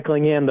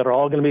cycling in that are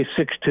all going to be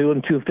 6'2"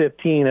 and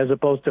 215 as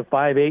opposed to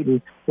 5'8"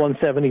 and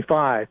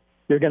 175.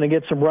 You're going to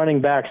get some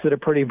running backs that are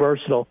pretty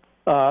versatile.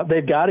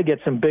 They've got to get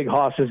some big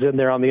hosses in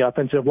there on the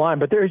offensive line,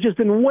 but there's just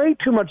been way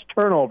too much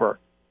turnover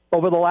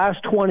over the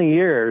last 20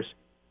 years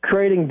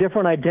creating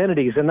different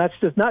identities, and that's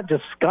just not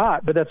just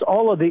Scott, but that's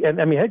all of the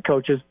head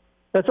coaches.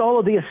 That's all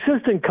of the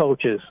assistant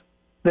coaches.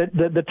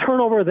 The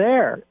turnover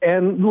there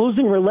and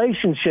losing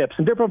relationships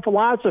and different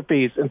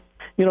philosophies and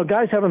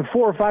Guys having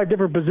 4 or 5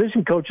 different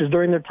position coaches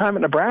during their time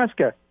at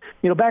Nebraska.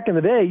 Back in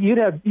the day, you'd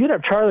have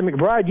Charlie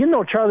McBride.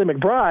 Charlie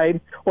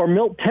McBride or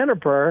Milt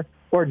Tenneper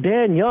or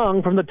Dan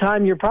Young from the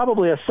time you're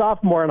probably a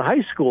sophomore in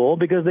high school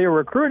because they were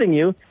recruiting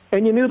you,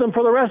 and you knew them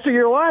for the rest of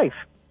your life.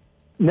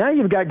 Now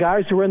you've got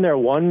guys who are in there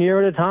 1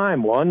 year at a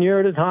time,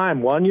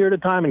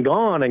 and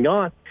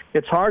gone.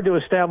 It's hard to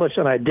establish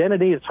an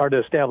identity. It's hard to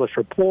establish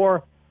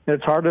rapport, and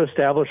it's hard to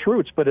establish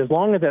roots. But as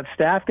long as that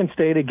staff can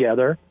stay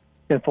together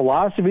and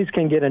philosophies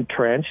can get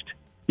entrenched,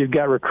 you've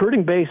got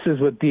recruiting bases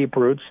with deep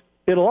roots,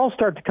 it'll all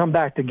start to come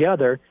back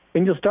together,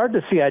 and you'll start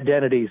to see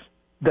identities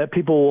that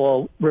people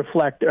will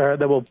reflect,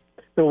 that will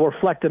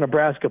reflect the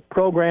Nebraska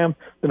program,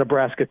 the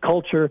Nebraska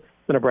culture,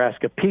 the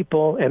Nebraska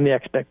people, and the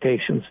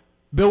expectations.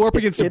 Bill, we're up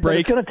against a break.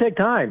 It's going to take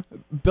time.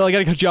 Bill, I got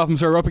to cut you off. I'm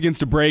sorry, we're up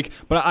against a break,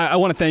 but I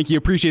want to thank you.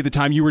 Appreciate the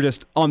time. You were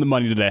just on the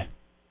money today.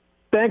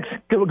 Thanks.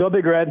 Go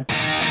Big Red.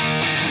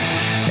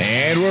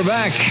 And we're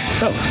back.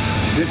 Fellas,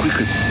 think we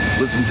could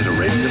listen to the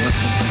radio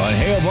lesson? On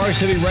Hail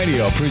Varsity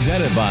Radio,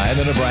 presented by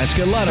the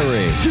Nebraska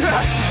Lottery.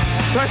 Yes!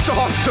 That's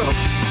awesome!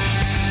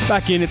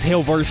 Back in, it's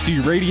Hail Varsity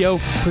Radio,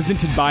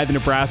 presented by the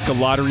Nebraska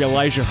Lottery.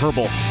 Elijah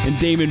Herbal and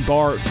Damon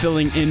Barr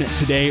filling in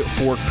today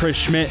for Chris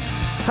Schmidt.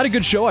 Had a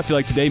good show, I feel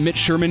like, today. Mitch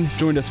Sherman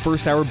joined us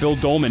first hour. Bill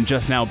Doleman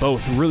just now.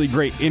 Both really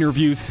great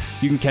interviews.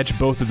 You can catch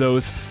both of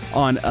those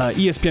on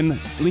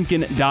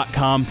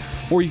ESPNLincoln.com,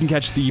 or you can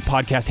catch the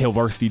podcast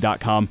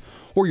HailVarsity.com,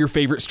 or your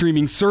favorite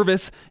streaming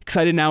service.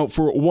 Excited now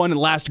for one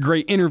last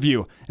great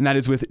interview, and that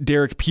is with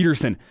Derek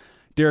Peterson.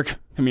 Derek,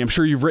 I'm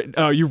sure you've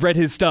read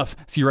his stuff.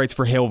 So he writes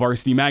for Hail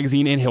Varsity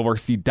Magazine and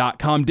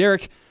HailVarsity.com.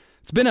 Derek,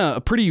 it's been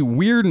a pretty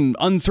weird and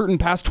uncertain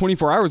past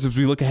 24 hours as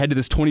we look ahead to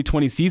this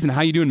 2020 season.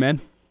 How you doing,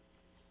 man?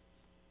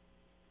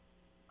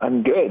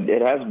 I'm good.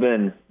 It has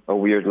been a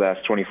weird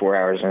last 24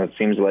 hours, and it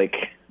seems like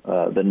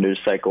the news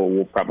cycle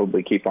will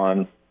probably keep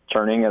on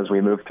turning as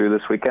we move through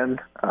this weekend.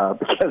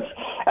 Because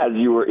as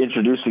you were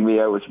introducing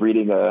me, I was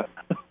reading a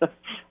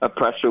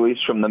press release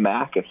from the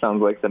MAC. It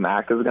sounds like the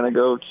MAC is going to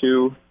go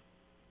to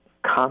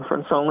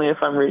conference only, if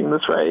I'm reading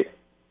this right.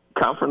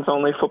 Conference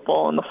only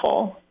football in the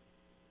fall.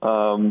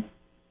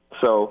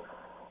 So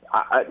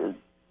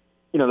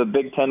the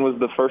Big Ten was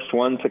the first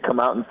one to come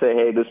out and say,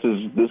 "Hey, this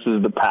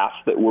is the path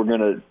that we're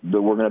gonna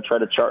try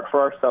to chart for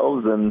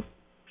ourselves, and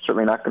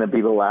certainly not going to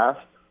be the last."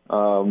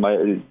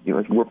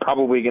 We're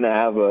probably going to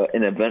have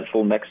an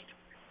eventful next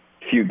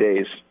few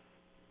days.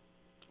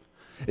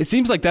 It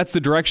seems like that's the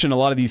direction a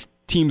lot of these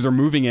teams are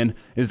moving in,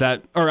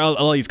 or a lot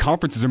of these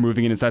conferences are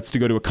moving in, that's to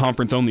go to a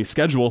conference-only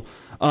schedule.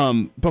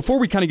 Before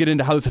we kind of get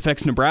into how this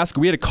affects Nebraska,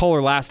 we had a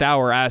caller last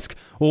hour ask,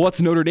 well,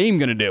 what's Notre Dame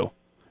going to do?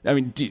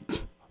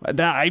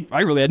 I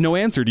really had no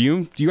answer. Do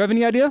you have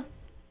any idea?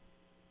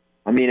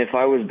 If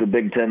I was the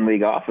Big Ten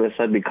League office,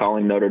 I'd be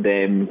calling Notre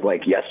Dame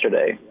like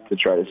yesterday to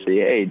try to see,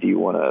 hey, do you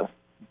want to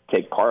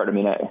take part?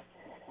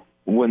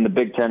 When the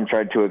Big Ten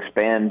tried to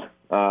expand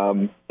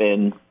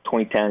in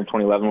 2010,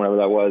 2011, whatever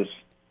that was,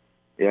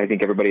 I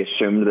think everybody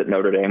assumed that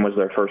Notre Dame was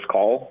their first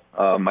call.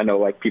 I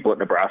know people at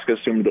Nebraska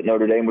assumed that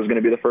Notre Dame was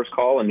going to be the first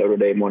call, and Notre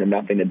Dame wanted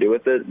nothing to do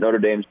with it. Notre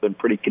Dame's been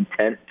pretty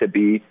content to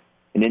be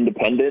an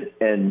independent,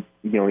 and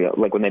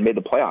like when they made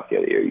the playoff the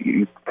other year,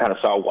 you kind of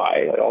saw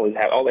why.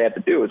 All they had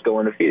to do was go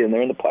undefeated, and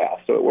they're in the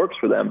playoffs, so it works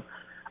for them.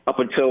 Up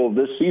until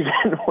this season,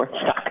 where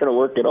it's not going to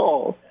work at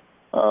all.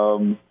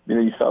 You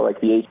saw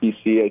the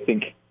ACC. I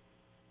think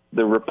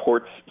the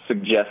reports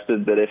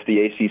suggested that if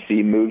the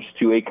ACC moves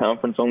to a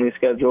conference-only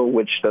schedule,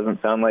 which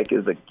doesn't sound like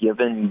is a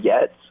given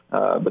yet,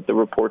 but the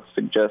reports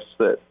suggest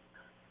that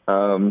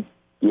the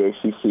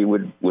ACC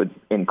would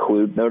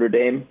include Notre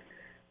Dame.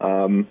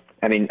 I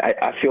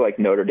feel like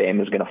Notre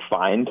Dame is going to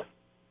find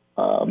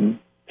some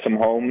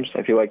homes.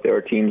 I feel like there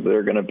are teams that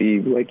are going to be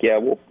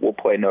we'll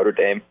play Notre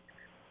Dame.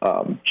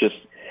 Just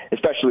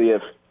especially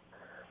if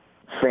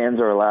fans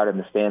are allowed in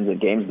the stands at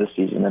games this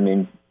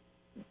season.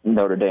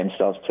 Notre Dame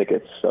sells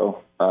tickets,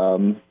 so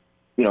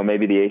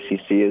maybe the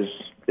ACC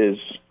is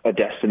a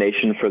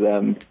destination for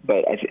them.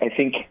 But I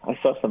think I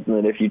saw something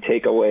that if you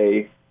take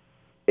away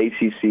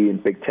ACC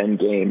and Big Ten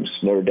games,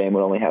 Notre Dame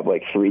would only have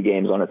 3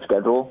 games on its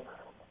schedule.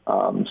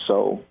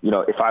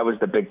 If I was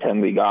the Big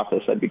Ten League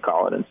office, I'd be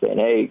calling and saying,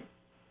 hey,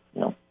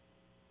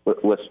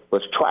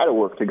 let's try to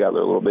work together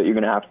a little bit. You're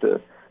going to have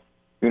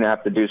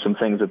to do some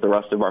things that the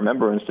rest of our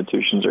member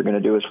institutions are going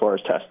to do as far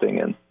as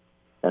testing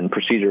and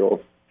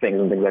procedural things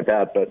and things like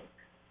that. But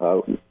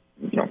I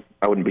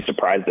wouldn't be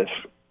surprised if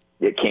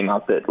it came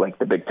out that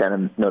the Big Ten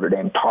and Notre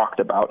Dame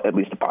talked about at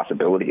least the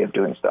possibility of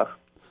doing stuff.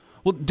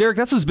 Well, Derek,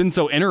 that's what's been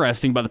so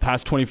interesting about the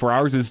past 24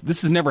 hours is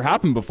this has never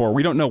happened before.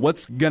 We don't know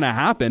what's going to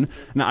happen.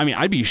 Now,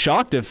 I'd be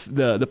shocked if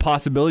the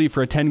possibility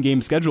for a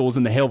 10-game schedule was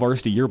in the Hail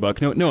Varsity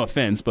yearbook. No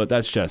offense, but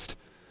that's just,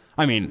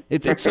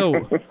 it's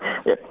so,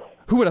 yeah.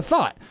 Who would have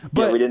thought?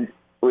 But yeah,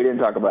 we didn't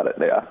talk about it.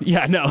 Yeah.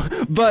 Yeah, no.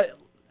 But,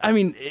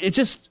 it's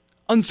just,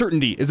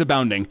 uncertainty is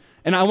abounding.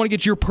 And I want to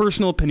get your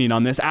personal opinion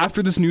on this.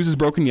 After this news is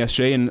broken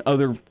yesterday and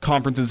other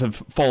conferences have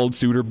followed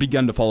suit or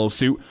begun to follow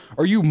suit,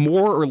 are you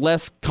more or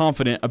less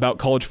confident about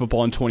college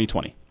football in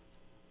 2020?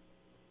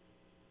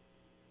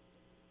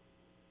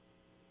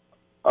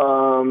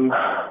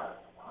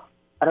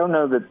 I don't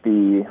know that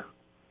the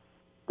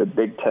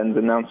Big Ten's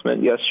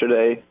announcement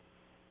yesterday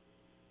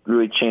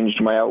really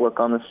changed my outlook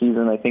on the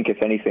season. I think,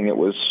 if anything, it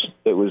was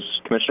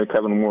Commissioner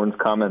Kevin Warren's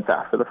comments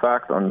after the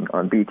fact on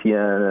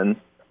BTN, and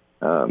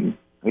I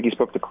think he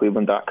spoke to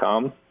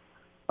Cleveland.com,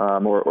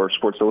 or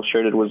Sports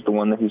Illustrated was the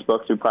one that he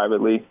spoke to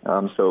privately.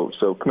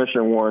 So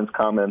Commissioner Warren's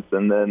comments,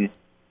 and then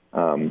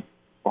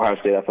Ohio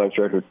State Athletic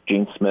Director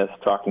Gene Smith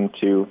talking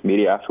to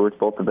media afterwards.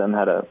 Both of them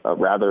had a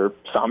rather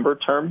somber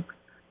term.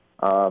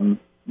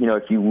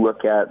 If you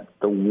look at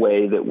the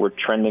way that we're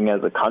trending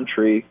as a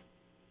country,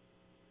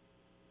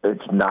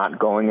 it's not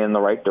going in the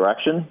right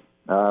direction.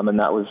 And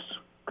that was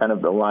kind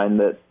of the line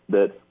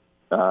that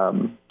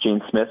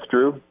Gene Smith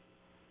drew.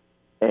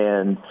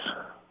 And,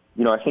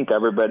 I think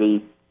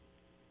everybody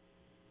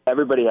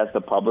has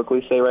to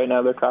publicly say right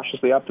now they're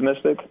cautiously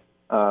optimistic.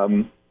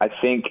 I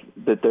think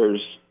that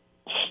there's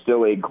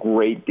still a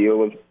great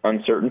deal of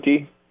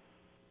uncertainty,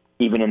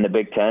 even in the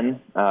Big Ten,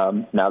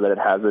 now that it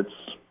has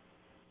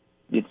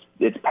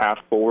its path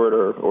forward,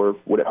 or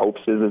what it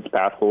hopes is its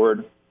path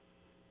forward.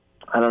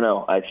 I don't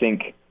know. I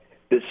think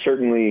this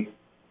certainly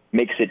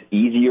makes it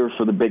easier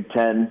for the Big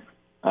Ten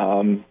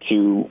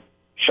to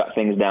shut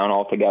things down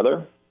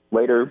altogether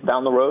later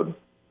down the road.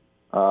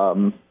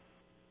 But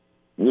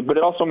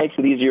it also makes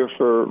it easier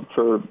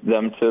for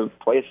them to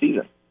play a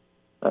season.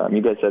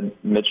 You guys had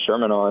Mitch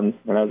Sherman on,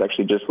 and I was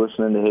actually just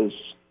listening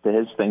to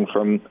his thing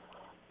from,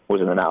 was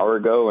it an hour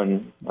ago?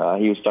 And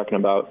he was talking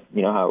about,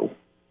 how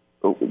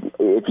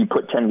if you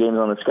put 10 games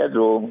on the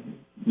schedule,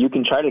 you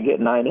can try to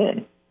get 9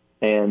 in.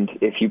 And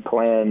if you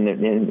plan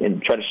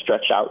and try to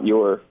stretch out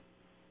your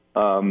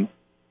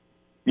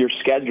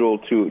schedule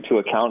to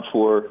account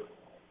for,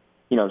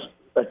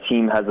 a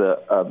team has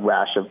a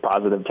rash of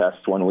positive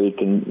tests one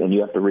week and you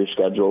have to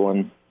reschedule,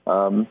 and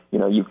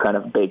you've kind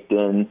of baked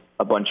in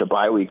a bunch of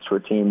bye weeks for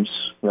teams.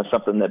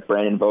 Something that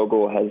Brandon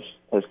Vogel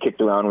has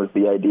kicked around was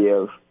the idea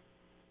of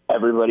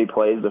everybody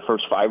plays the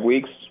first 5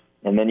 weeks,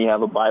 and then you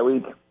have a bye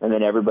week, and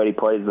then everybody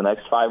plays the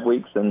next 5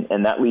 weeks,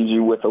 and that leaves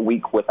you with a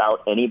week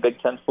without any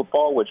Big Ten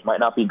football, which might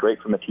not be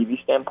great from a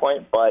TV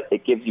standpoint, but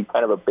it gives you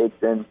kind of a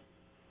baked-in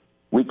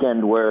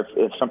weekend where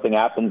if something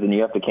happens and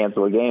you have to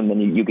cancel a game, then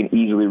you can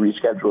easily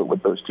reschedule it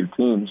with those two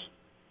teams.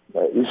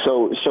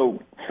 So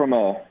from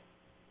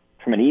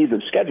an ease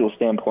of schedule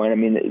standpoint, I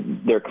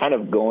mean, they're kind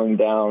of going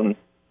down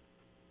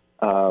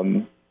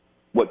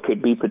what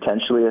could be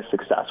potentially a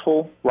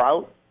successful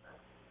route.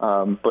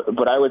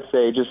 But I would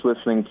say, just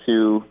listening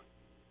to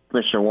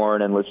Commissioner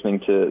Warren and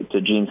listening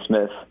to Gene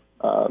Smith,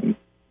 was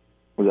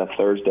that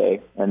Thursday,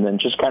 and then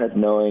just kind of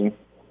knowing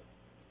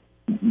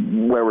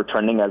where we're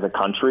trending as a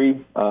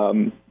country,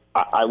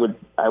 I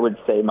would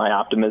say my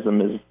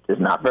optimism is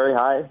not very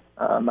high.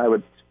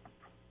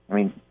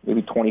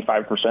 Maybe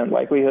 25%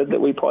 likelihood that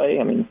we play.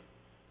 I mean,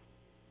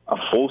 a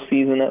full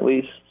season at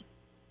least.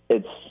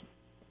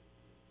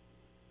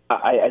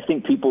 I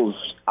think people's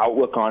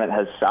outlook on it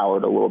has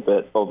soured a little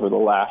bit over the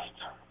last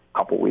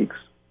couple weeks.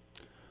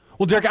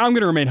 Well, Derek, I'm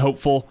going to remain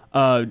hopeful.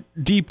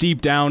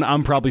 Deep down,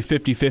 I'm probably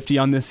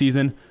 50-50 on this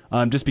season,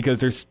 just because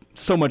there's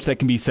so much that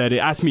can be said.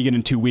 Ask me again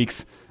in 2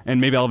 weeks, and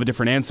maybe I'll have a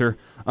different answer.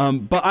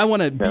 But I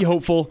want to be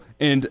hopeful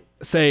and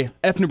say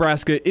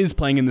Nebraska is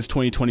playing in this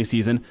 2020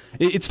 season.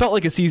 It's felt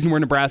like a season where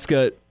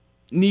Nebraska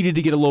needed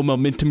to get a little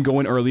momentum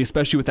going early,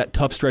 especially with that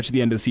tough stretch at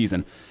the end of the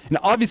season. And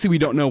obviously we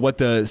don't know what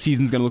the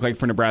season's going to look like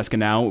for Nebraska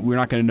now. We're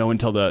not going to know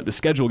until the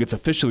schedule gets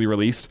officially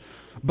released.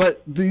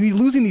 But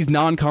losing these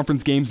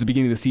non-conference games at the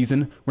beginning of the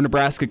season, where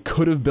Nebraska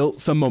could have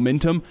built some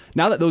momentum,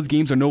 now that those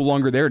games are no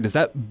longer there, does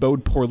that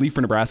bode poorly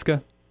for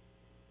Nebraska?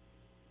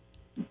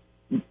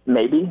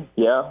 Maybe,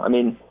 yeah. I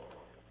mean,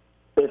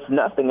 if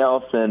nothing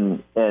else,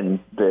 and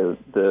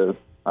the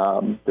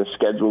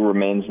schedule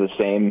remains the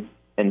same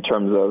in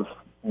terms of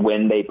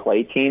when they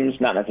play teams,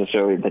 not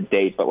necessarily the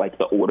date, but like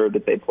the order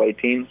that they play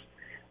teams.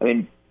 I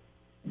mean,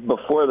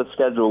 before the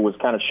schedule was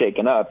kind of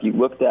shaken up, you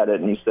looked at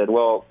it and you said,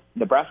 well,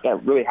 Nebraska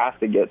really has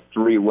to get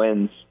 3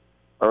 wins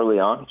early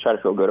on to try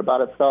to feel good about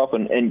itself.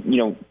 And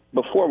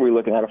before we were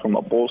looking at it from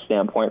a bowl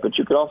standpoint, but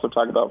you could also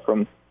talk about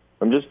from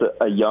just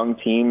a young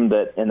team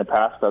that in the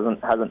past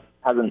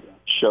hasn't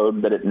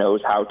showed that it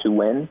knows how to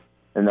win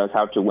and knows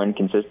how to win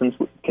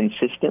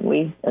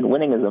consistently. And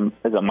winning is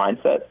a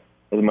mindset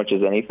as much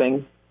as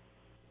anything.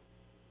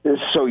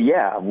 So,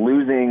 yeah,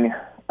 losing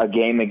a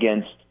game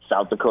against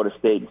South Dakota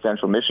State and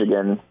Central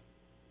Michigan,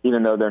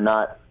 even though they're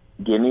not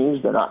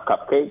gimmies, they're not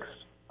cupcakes,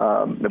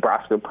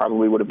 Nebraska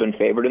probably would have been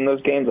favored in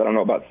those games. I don't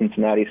know about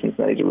Cincinnati.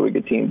 Cincinnati's a really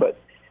good team, but,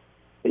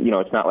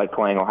 it's not like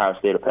playing Ohio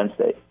State or Penn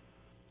State.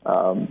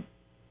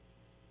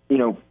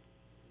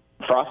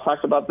 Frost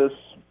talked about this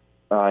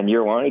in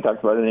year one. He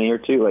talked about it in year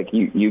two. Like,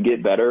 you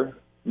get better.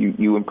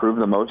 You improve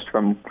the most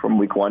from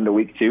week 1 to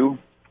week 2.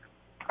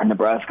 And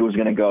Nebraska was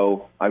going to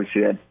go,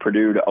 obviously, they had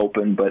Purdue to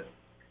open, but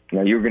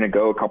you were going to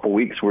go a couple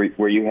weeks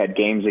where you had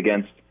games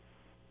against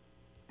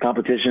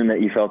competition that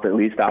you felt at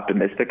least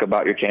optimistic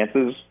about your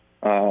chances.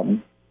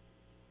 And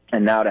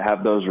now to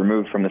have those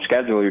removed from the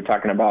schedule, you're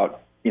talking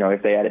about,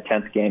 if they had a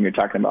 10th game, you're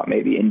talking about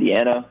maybe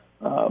Indiana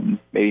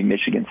maybe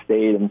Michigan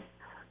State, and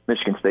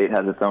Michigan State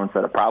has its own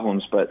set of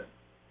problems. But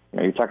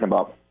you're talking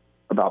about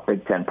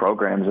Big Ten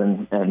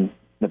programs, and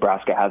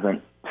Nebraska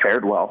hasn't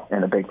fared well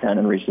in the Big Ten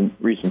in recent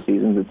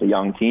seasons. It's a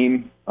young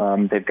team.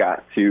 They've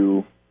got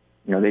to,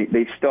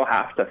 they still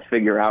have to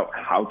figure out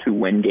how to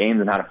win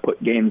games and how to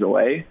put games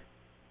away.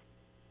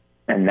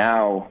 And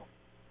now,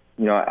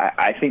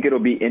 I think it'll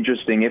be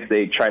interesting if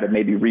they try to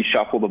maybe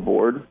reshuffle the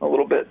board a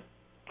little bit.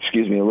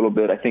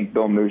 I think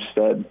Bill Moose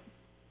said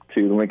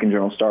to the Lincoln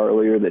Journal-Star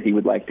earlier that he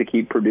would like to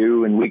keep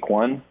Purdue in week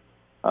 1.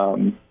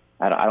 I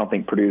don't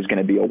think Purdue is going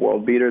to be a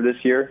world beater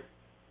this year.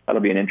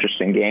 That'll be an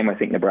interesting game. I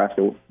think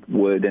Nebraska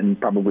would and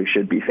probably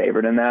should be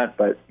favored in that.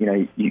 But,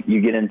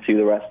 you get into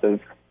the rest of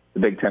the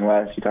Big Ten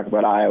West. You talk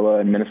about Iowa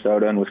and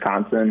Minnesota and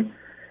Wisconsin.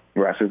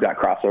 Nebraska's got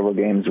crossover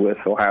games with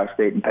Ohio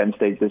State and Penn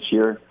State this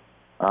year.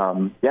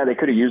 They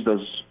could have used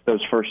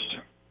those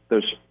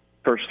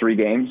first 3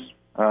 games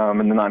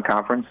in the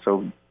non-conference,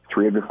 so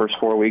 3 of the first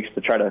 4 weeks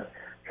to try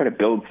to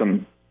build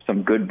some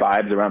good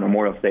vibes around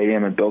Memorial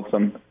Stadium and build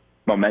some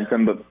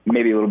momentum, but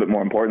maybe a little bit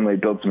more importantly,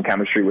 build some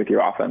chemistry with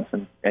your offense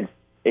and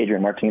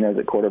Adrian Martinez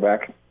at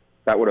quarterback.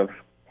 That would have,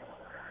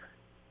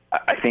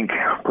 I think,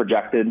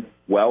 projected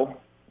well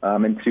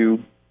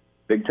into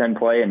Big Ten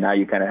play, and now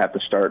you kind of have to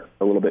start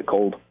a little bit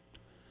cold.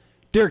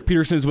 Derek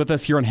Peterson is with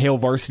us here on Hail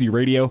Varsity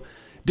Radio.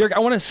 Derek, I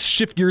want to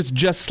shift gears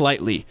just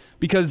slightly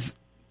because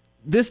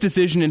this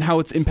decision and how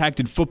it's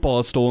impacted football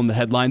has stolen the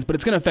headlines, but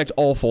it's going to affect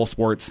all fall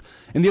sports.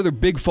 And the other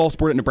big fall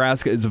sport at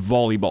Nebraska is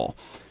volleyball.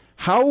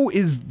 How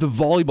is the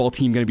volleyball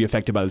team going to be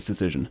affected by this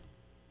decision?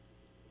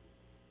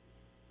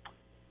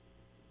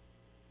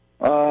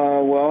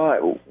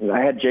 I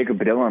had Jacob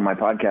Padilla on my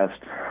podcast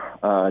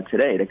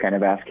today to kind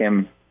of ask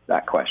him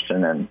that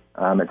question, and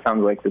it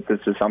sounds like that this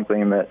is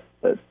something that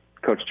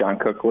Coach John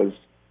Cook was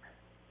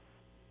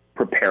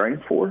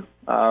preparing for.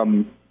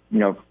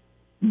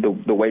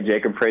 The way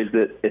Jacob phrased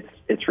it,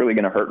 it's really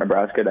going to hurt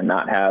Nebraska to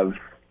not have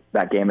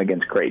that game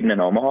against Creighton in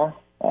Omaha.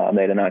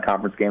 They had a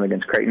non-conference game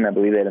against Creighton. I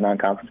believe they had a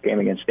non-conference game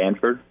against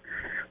Stanford.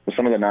 With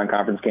some of the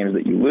non-conference games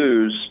that you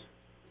lose,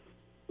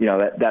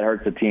 that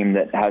hurts a team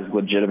that has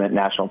legitimate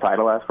national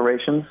title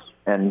aspirations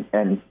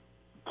and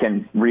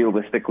can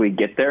realistically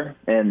get there.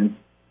 And,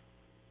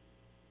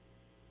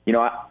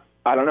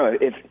 I don't know.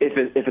 If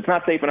it's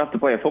not safe enough to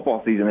play a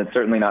football season, it's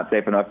certainly not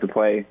safe enough to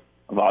play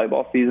a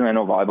volleyball season. I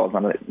know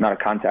volleyball is not a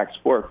contact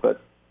sport,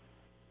 but,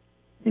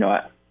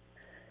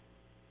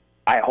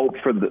 I hope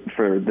for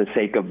the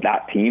sake of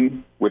that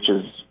team, which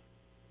is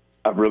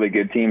a really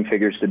good team,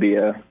 figures to be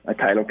a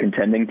title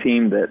contending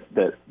team,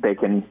 that they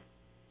can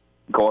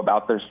go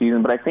about their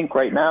season. But I think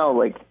right now,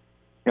 we're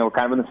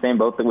kind of in the same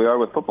boat that we are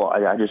with football.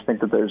 I just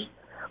think that there's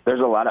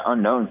a lot of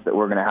unknowns that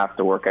we're going to have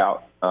to work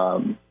out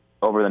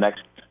over the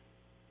next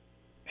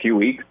few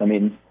weeks. I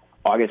mean,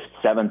 August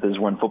 7th is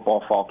when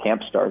football fall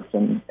camp starts,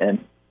 and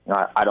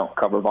I don't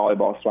cover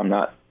volleyball, so I'm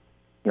not,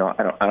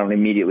 I don't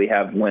immediately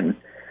have when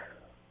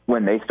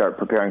they start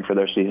preparing for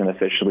their season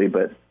officially,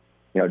 but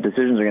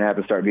decisions are going to have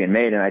to start being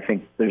made, and I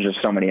think there's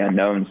just so many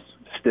unknowns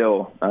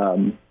still.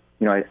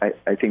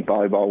 I think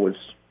volleyball was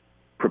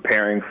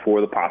preparing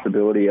for the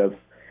possibility of,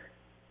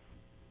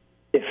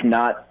 if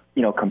not,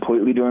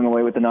 completely doing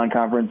away with the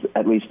non-conference,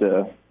 at least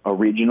a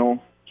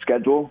regional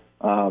schedule.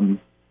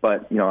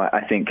 But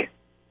I think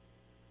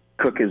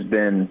Cook has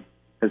been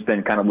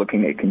kind of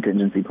looking at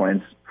contingency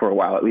plans for a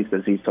while, at least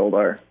as he's told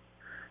our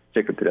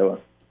Jacob Padilla.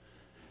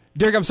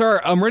 Derek, I'm sorry,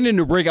 I'm running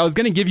into a break. I was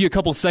going to give you a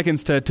couple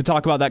seconds to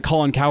talk about that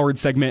Colin Cowherd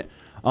segment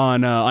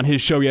on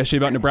his show yesterday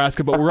about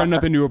Nebraska, but we're running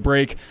up into a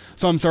break.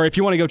 So I'm sorry. If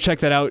you want to go check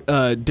that out,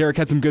 Derek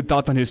had some good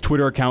thoughts on his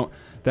Twitter account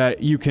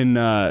that you can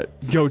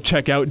go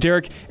check out.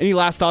 Derek, any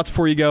last thoughts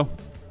before you go?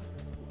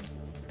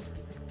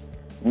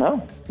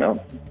 No.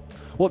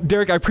 Well,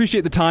 Derek, I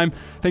appreciate the time.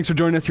 Thanks for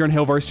joining us here on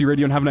Hail Varsity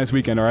Radio, and have a nice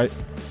weekend, all right?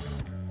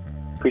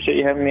 Appreciate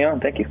you having me on.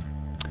 Thank you.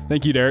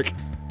 Thank you, Derek.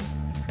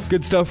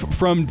 Good stuff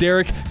from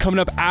Derek. Coming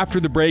up after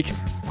the break,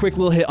 quick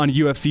little hit on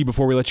UFC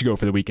before we let you go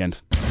for the weekend.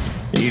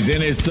 He's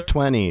in his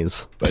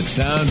 20s, but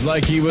sounds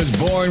like he was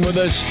born with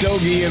a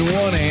stogie in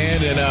one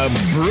hand and a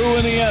brew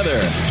in the other.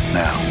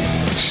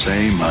 Now,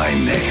 say my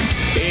name.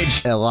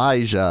 It's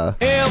Elijah.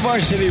 Hail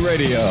Varsity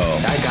Radio.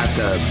 I got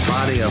the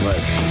body of a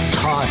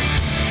taut,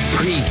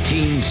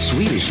 preteen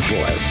Swedish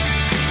boy.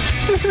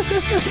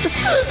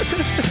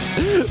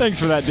 Thanks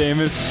for that,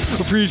 Damon.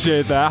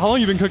 Appreciate that. How long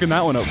have you been cooking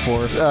that one up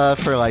for?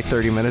 For like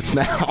 30 minutes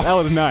now. That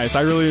was nice.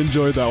 I really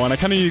enjoyed that one. I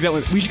kind of need that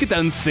one. We should get that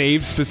one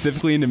saved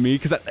specifically into me,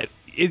 because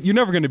you're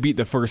never going to beat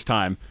the first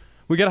time.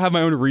 We got to have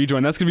my own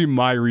rejoin. That's going to be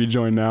my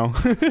rejoin now.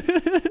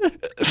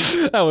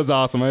 That was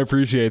awesome. I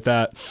appreciate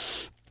that.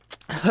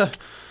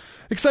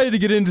 Excited to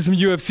get into some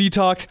UFC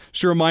talk.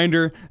 Just a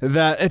reminder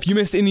that if you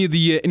missed any of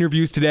the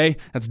interviews today,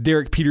 that's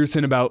Derek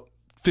Peterson about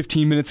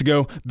 15 minutes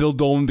ago, Bill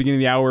Doleman beginning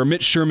of the hour,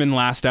 Mitch Sherman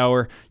last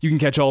hour. You can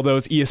catch all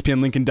those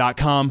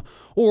ESPNLincoln.com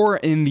or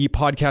in the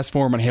podcast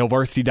form on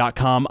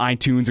HailVarsity.com,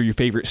 iTunes, or your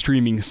favorite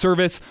streaming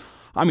service.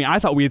 I mean, I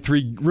thought we had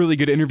 3 really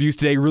good interviews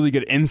today, really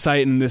good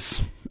insight in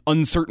this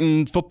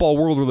uncertain football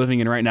world we're living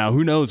in right now.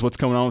 Who knows what's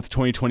going on with the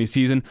 2020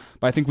 season?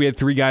 But I think we had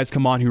 3 guys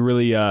come on who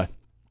really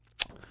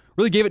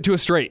gave it to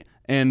us straight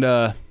and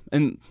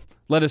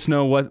let us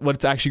know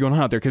what's actually going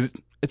on out there, because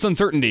it's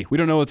uncertainty. We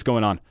don't know what's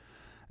going on.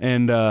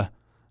 And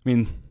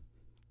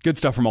good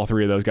stuff from all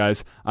 3 of those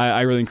guys.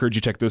 I really encourage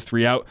you to check those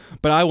 3 out.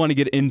 But I want to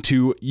get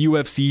into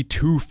UFC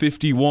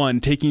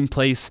 251 taking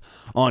place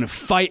on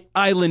Fight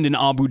Island in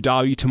Abu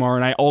Dhabi tomorrow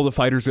night. All the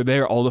fighters are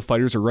there. All the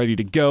fighters are ready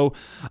to go.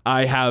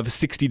 I have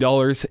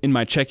 $60 in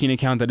my checking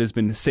account that has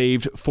been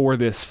saved for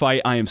this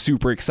fight. I am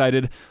super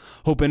excited.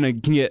 Hoping I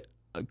can get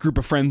a group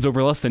of friends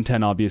over, less than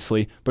 10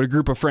 obviously, but a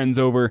group of friends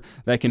over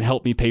that can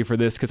help me pay for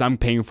this, because I'm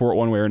paying for it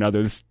one way or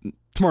another.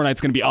 Tomorrow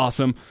night's going to be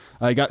awesome.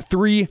 I got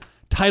 3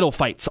 title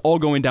fights all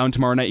going down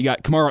tomorrow night. You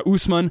got Kamaru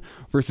Usman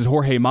versus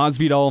Jorge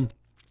Masvidal.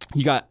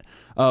 You got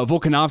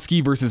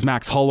Volkanovski versus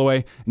Max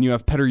Holloway, and you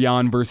have Petr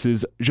Yan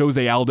versus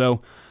Jose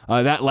Aldo.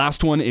 That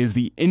last one is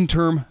the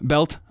interim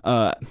belt,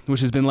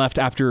 which has been left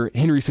after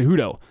Henry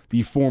Cejudo,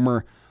 the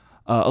former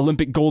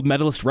Olympic gold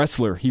medalist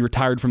wrestler. He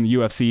retired from the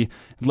UFC,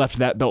 left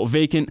that belt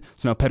vacant.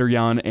 So now Petr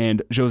Yan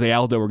and Jose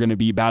Aldo are going to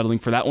be battling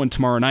for that one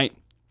tomorrow night.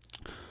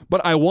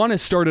 But I want to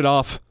start it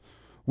off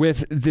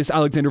with this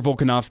Alexander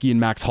Volkanovski and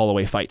Max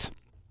Holloway fight.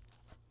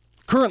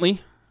 Currently,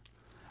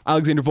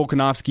 Alexander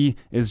Volkanovski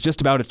is just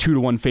about a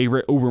 2-1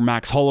 favorite over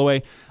Max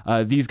Holloway.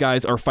 These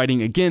guys are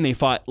fighting again. They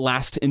fought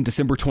last in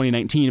December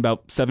 2019,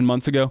 about 7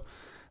 months ago.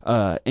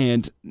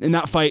 And in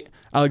that fight,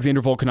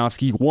 Alexander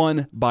Volkanovski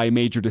won by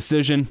major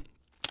decision.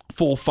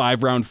 Full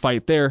 5-round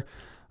fight there.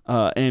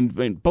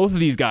 And both of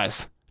these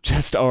guys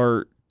just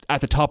are at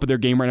the top of their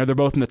game right now. They're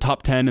both in the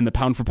top 10 in the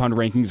pound-for-pound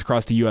rankings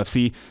across the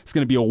UFC. It's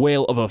going to be a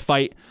whale of a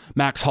fight.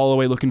 Max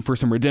Holloway looking for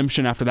some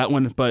redemption after that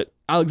one, but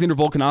Alexander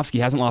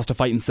Volkanovski hasn't lost a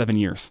fight in 7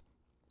 years.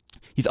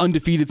 He's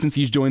undefeated since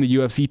he's joined the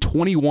UFC,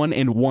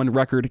 21-1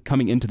 record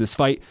coming into this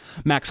fight.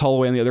 Max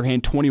Holloway, on the other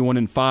hand,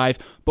 21-5.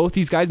 Both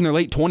these guys in their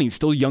late 20s,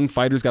 still young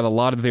fighters, got a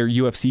lot of their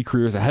UFC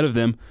careers ahead of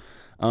them.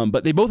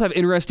 But they both have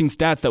interesting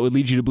stats that would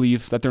lead you to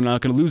believe that they're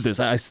not going to lose this.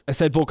 I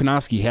said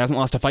Volkanovski hasn't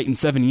lost a fight in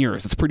 7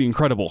 years. It's pretty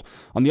incredible.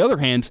 On the other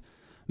hand,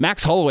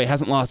 Max Holloway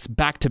hasn't lost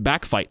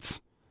back-to-back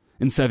fights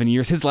in 7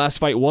 years. His last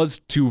fight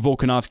was to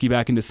Volkanovski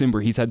back in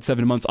December. He's had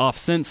 7 months off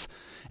since,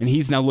 and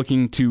he's now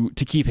looking to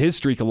keep his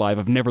streak alive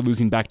of never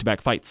losing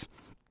back-to-back fights.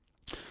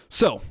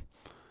 So,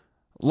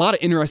 a lot of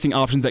interesting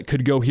options that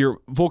could go here.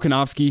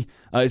 Volkanovski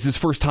is his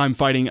first time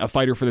fighting a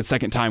fighter for the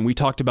second time. We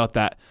talked about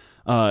that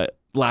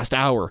last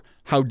hour,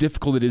 how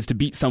difficult it is to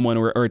beat someone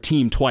or a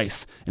team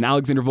twice. And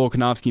Alexander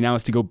Volkanovski now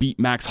has to go beat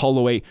Max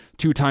Holloway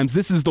 2 times.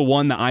 This is the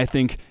one that I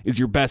think is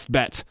your best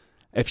bet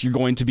if you're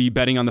going to be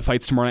betting on the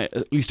fights tomorrow night,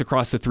 at least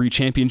across the 3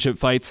 championship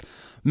fights.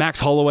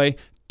 Max Holloway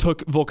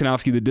took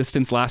Volkanovski the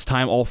distance last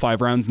time, all 5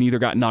 rounds. Neither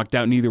got knocked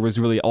out. Neither was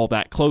really all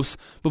that close.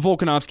 But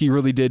Volkanovski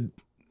really did.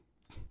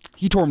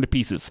 He tore him to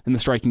pieces in the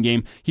striking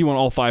game. He won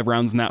all 5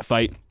 rounds in that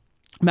fight.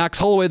 Max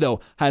Holloway, though,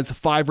 has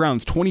 5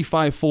 rounds,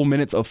 25 full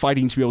minutes of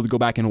fighting to be able to go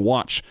back and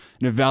watch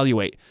and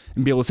evaluate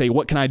and be able to say,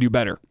 what can I do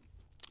better?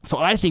 So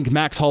I think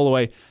Max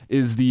Holloway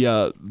is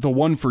the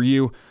one for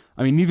you.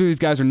 I mean, neither of these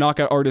guys are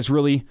knockout artists,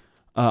 really.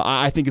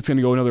 I think it's going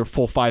to go another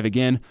full 5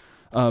 again.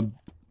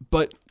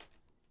 But,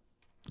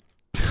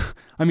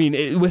 I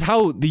mean, with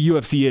how the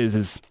UFC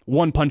is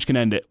one punch can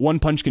end it. One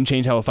punch can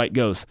change how a fight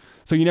goes.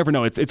 So you never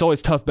know. It's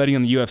always tough betting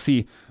on the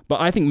UFC.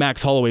 But I think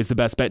Max Holloway is the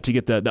best bet to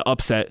get the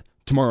upset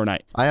tomorrow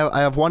night. I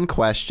have one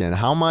question.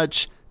 How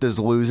much does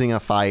losing a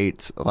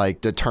fight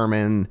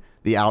determine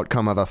the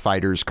outcome of a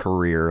fighter's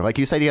career? Like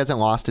you said, he hasn't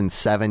lost in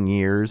 7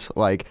 years.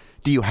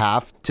 Do you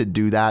have to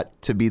do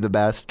that to be the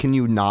best? Can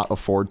you not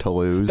afford to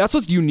lose? That's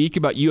what's unique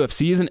about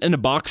UFC. Isn't in a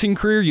boxing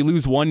career, you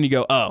lose one and you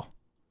go, oh,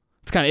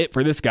 it's kind of it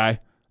for this guy.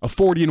 A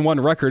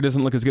 40-1 record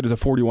doesn't look as good as a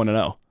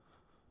 41-0.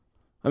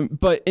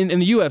 But in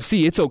the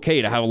UFC, it's okay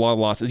to have a lot of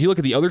losses. You look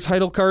at the other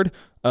title card,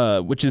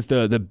 which is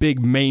the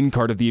big main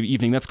card of the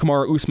evening. That's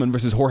Kamaru Usman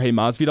versus Jorge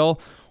Masvidal.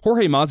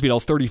 Jorge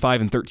Masvidal's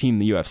 35-13 in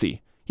the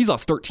UFC. He's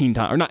lost 13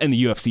 times, or not in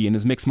the UFC, in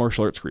his mixed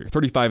martial arts career.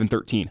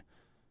 35-13.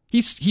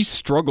 He's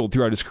struggled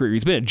throughout his career.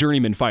 He's been a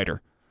journeyman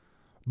fighter.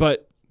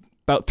 But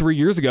about 4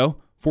 years ago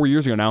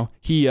now,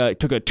 he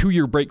took a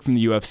 2-year break from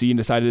the UFC and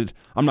decided,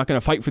 I'm not going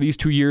to fight for these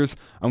 2 years.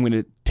 I'm going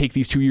to take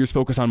these 2 years,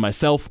 focus on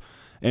myself,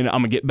 and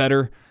I'm going to get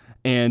better.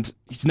 And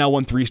he's now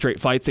won 3 straight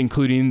fights,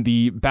 including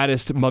the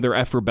baddest mother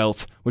effer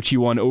belt, which he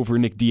won over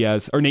Nate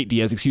Diaz, 2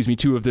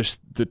 of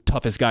the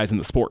toughest guys in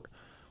the sport.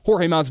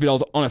 Jorge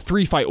Masvidal's on a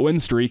 3-fight win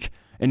streak,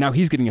 and now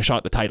he's getting a shot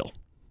at the title.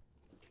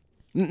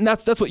 And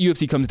that's what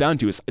UFC comes down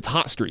to. It's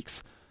hot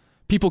streaks.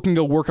 People can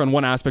go work on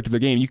one aspect of their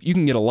game. You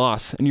can get a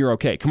loss, and you're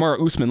okay.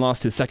 Kamaru Usman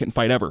lost his 2nd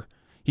fight ever.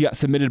 He got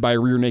submitted by a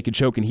rear naked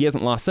choke, and he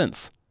hasn't lost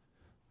since.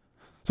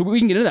 So we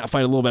can get into that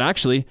fight a little bit,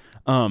 actually.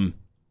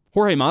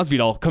 Jorge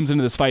Masvidal comes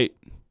into this fight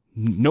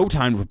no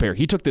time to prepare.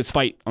 He took this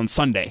fight on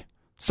Sunday.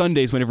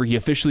 Sunday's whenever he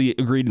officially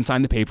agreed and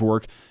signed the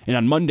paperwork. And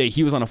on Monday,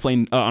 he was on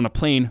a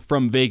plane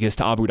from Vegas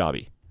to Abu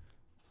Dhabi.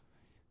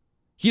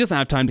 He doesn't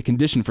have time to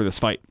condition for this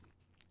fight.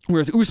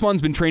 Whereas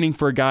Usman's been training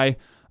for a guy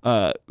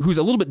who's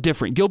a little bit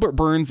different. Gilbert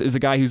Burns is a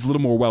guy who's a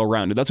little more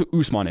well-rounded. That's what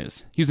Usman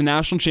is. He was a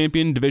national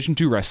champion Division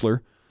II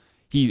wrestler.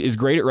 He is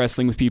great at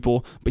wrestling with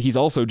people, but he's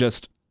also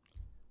just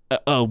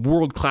a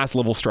world-class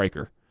level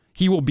striker.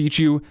 He will beat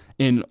you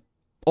in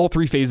all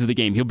three phases of the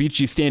game. He'll beat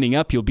you standing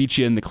up, he'll beat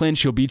you in the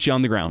clinch, he'll beat you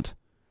on the ground.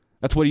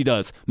 That's what he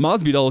does.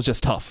 Masvidal is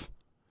just tough.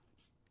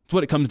 That's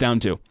what it comes down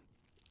to.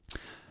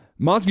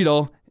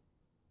 Masvidal,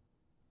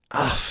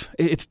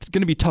 it's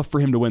going to be tough for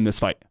him to win this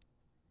fight.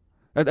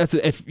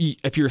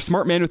 If you're a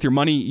smart man with your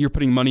money, you're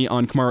putting money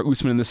on Kamaru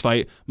Usman in this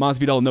fight.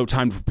 Masvidal, no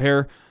time to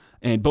prepare.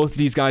 And both of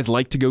these guys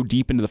like to go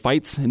deep into the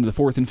fights, into the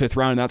 4th and 5th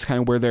round, and that's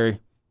kind of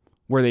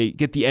where they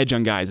get the edge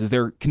on guys, is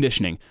their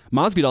conditioning.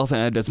 Masvidal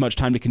hasn't had as much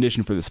time to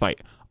condition for this fight.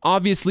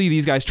 Obviously,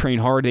 these guys train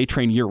hard. They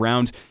train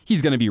year-round.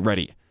 He's going to be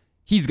ready.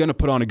 He's going to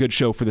put on a good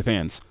show for the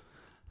fans.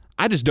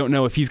 I just don't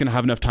know if he's going to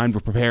have enough time to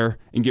prepare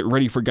and get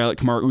ready for a guy like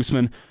Kamaru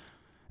Usman.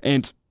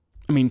 And,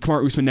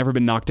 Kamaru Usman never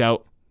been knocked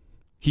out.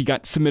 He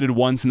got submitted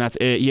once, and that's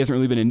it. He hasn't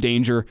really been in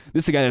danger.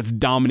 This is a guy that's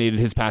dominated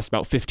his past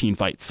about 15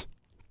 fights.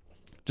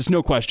 Just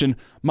no question.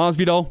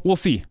 Masvidal, we'll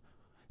see.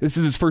 This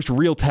is his first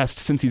real test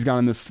since he's gone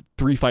on this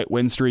 3-fight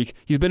win streak.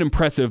 He's been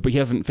impressive, but he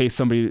hasn't faced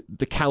somebody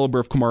the caliber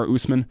of Kamaru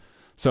Usman.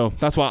 So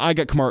that's why I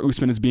got Kamaru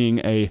Usman as being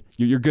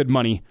your good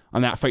money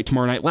on that fight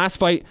tomorrow night. Last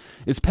fight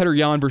is Petr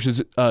Yan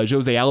versus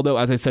Jose Aldo.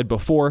 As I said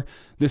before,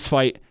 this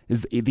fight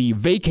is the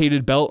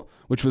vacated belt,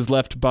 which was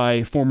left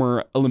by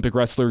former Olympic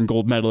wrestler and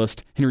gold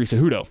medalist Henry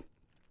Cejudo.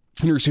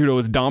 Henry Cejudo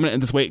is dominant in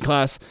this weight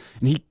class,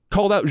 and he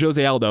called out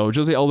Jose Aldo.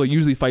 Jose Aldo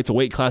usually fights a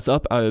weight class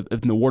up in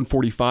the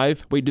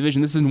 145 weight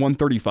division. This is in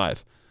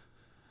 135.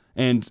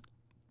 And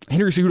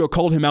Henry Cejudo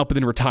called him out, but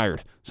then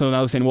retired. So now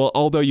they're saying, well,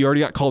 Aldo, you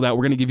already got called out.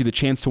 We're going to give you the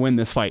chance to win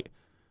this fight.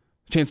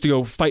 Chance to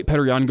go fight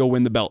Petr Yan and go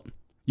win the belt.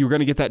 You were going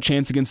to get that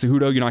chance against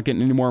Cejudo. You're not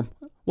getting any more.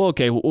 Well,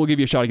 okay, we'll give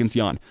you a shot against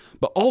Yan.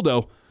 But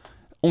Aldo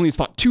only has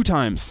fought 2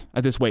 times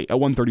at this weight, at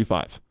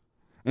 135.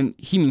 And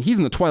he's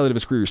in the twilight of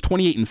his career. He's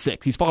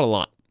 28-6. He's fought a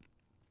lot.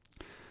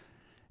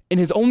 In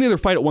his only other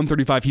fight at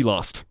 135, he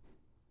lost.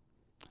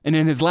 And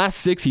in his last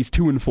 6, he's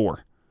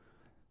 2-4.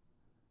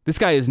 This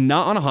guy is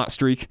not on a hot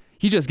streak.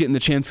 He's just getting the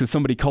chance because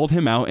somebody called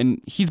him out,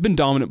 and he's been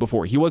dominant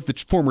before. He was the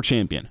former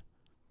champion.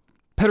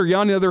 Petr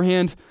Yan, on the other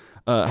hand,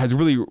 has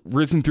really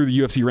risen through the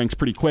UFC ranks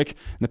pretty quick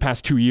in the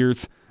past 2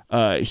 years.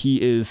 He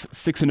is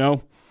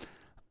 6-0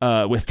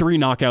 with 3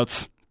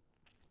 knockouts.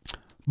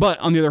 But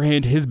on the other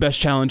hand, his best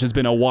challenge has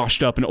been a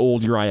washed-up and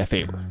old Uriah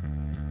Faber.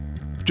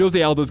 If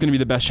Jose Aldo is going to be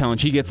the best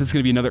challenge he gets, this is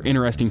going to be another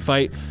interesting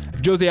fight.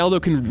 If Jose Aldo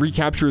can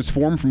recapture his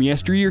form from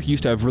yesteryear, he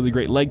used to have really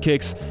great leg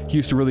kicks. He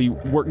used to really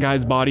work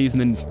guys' bodies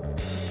and then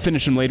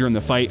finish them later in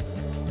the fight.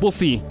 We'll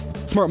see.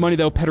 Smart money,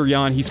 though. Petr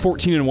Yan, he's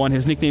 14-1.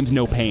 His nickname's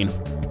No Pain.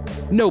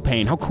 No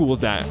Pain. How cool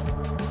is that?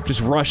 Just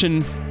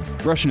Russian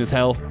as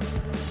hell.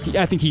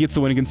 I think he gets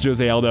the win against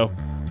Jose Aldo.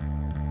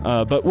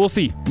 But we'll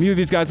see. Neither of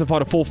these guys have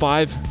fought a full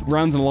 5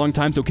 rounds in a long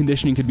time, so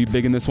conditioning could be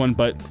big in this one,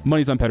 but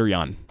money's on Petr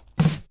Yan.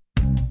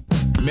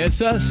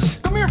 Miss us?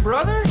 Come here,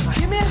 brother.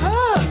 Give me a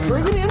hug.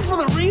 Bring it in for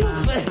the real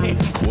thing.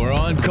 We're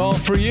on call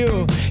for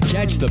you.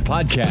 Catch the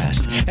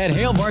podcast at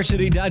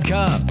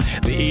HailVarsity.com,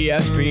 the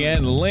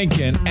ESPN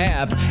Lincoln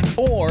app,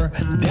 or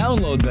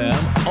download them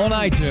on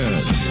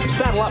iTunes.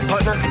 Saddle up,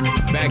 partner.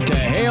 Back to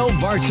Hail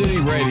Varsity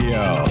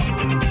Radio.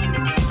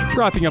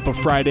 Wrapping up a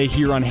Friday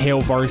here on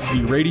Hail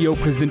Varsity Radio,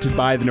 presented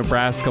by the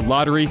Nebraska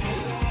Lottery.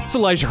 It's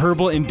Elijah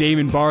Herbal and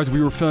Damon Bars. We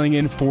were filling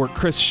in for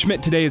Chris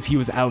Schmidt today as he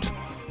was out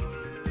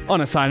on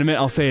assignment.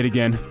 I'll say it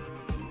again.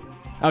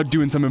 Out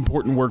doing some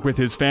important work with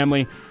his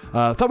family.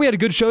 Thought we had a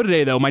good show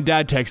today, though. My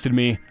dad texted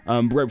me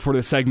right before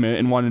the segment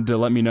and wanted to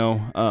let me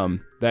know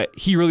that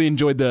he really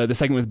enjoyed the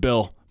segment with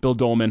Bill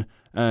Doleman.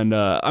 And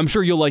I'm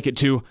sure you'll like it,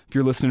 too, if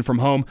you're listening from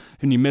home.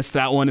 And you missed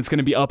that one, it's going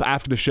to be up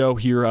after the show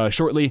here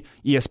shortly.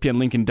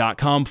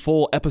 ESPNLincoln.com.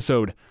 Full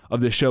episode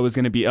of this show is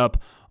going to be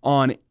up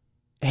on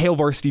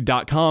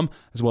HailVarsity.com,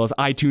 as well as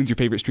iTunes, your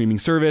favorite streaming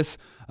service.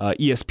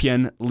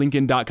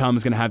 ESPNLincoln.com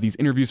is going to have these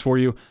interviews for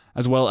you,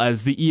 as well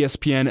as the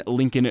ESPN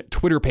Lincoln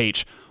Twitter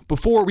page.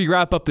 Before we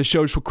wrap up the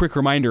show, just a quick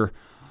reminder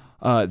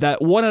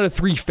that 1 out of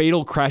 3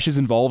 fatal crashes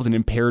involves an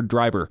impaired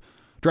driver.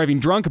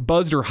 Driving drunk,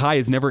 buzzed, or high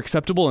is never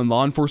acceptable, and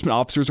law enforcement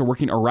officers are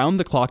working around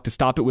the clock to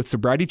stop it with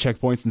sobriety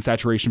checkpoints and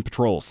saturation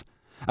patrols.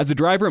 As a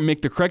driver,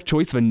 make the correct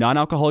choice of a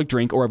non-alcoholic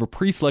drink or have a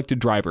pre-selected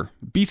driver.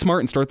 Be smart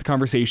and start the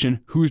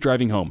conversation. Who's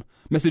driving home?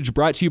 Message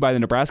brought to you by the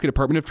Nebraska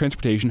Department of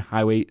Transportation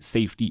Highway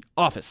Safety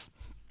Office.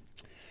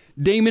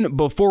 Damon,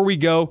 before we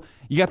go,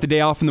 you got the day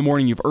off in the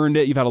morning. You've earned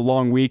it. You've had a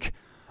long week.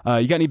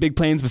 You got any big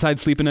plans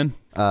besides sleeping in?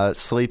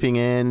 Sleeping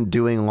in,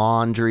 doing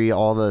laundry,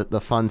 all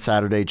the fun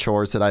Saturday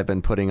chores that I've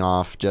been putting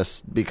off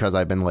just because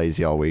I've been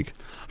lazy all week.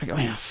 I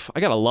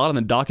got a lot on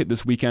the docket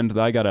this weekend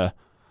that I'm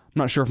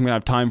not sure if I'm going to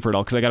have time for it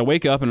all because I got to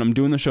wake up and I'm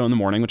doing the show in the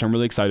morning, which I'm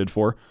really excited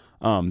for.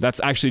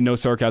 That's actually no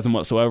sarcasm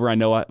whatsoever. I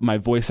know my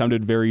voice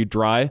sounded very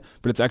dry,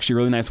 but it's actually a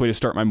really nice way to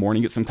start my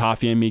morning. Get some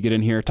coffee in me, get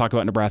in here, talk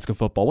about Nebraska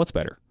football. What's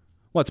better?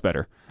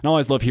 And I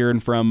always love hearing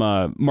from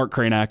Mark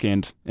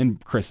Kranak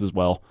and Chris as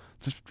well.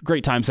 It's a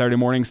great time Saturday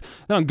mornings.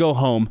 Then I'll go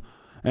home,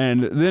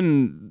 And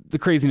then the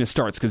craziness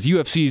starts because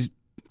UFC's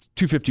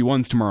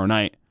 251's tomorrow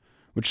night,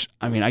 which,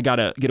 I mean, I got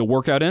to get a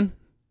workout in.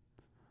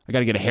 I got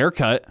to get a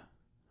haircut.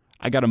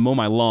 I got to mow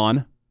my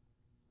lawn.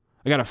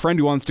 I got a friend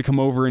who wants to come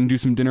over and do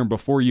some dinner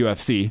before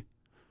UFC.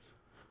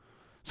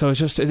 So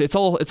it's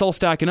all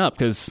stacking up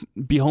because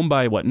be home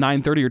by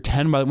 9:30 or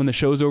 10 by when the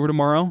show's over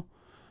tomorrow.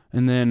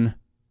 And then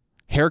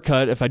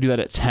haircut, if I do that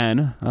at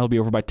 10, I'll be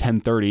over by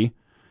 10:30.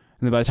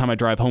 And then by the time I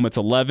drive home, it's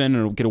 11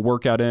 and I'll get a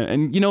workout in.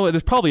 And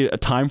there's probably a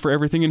time for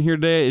everything in here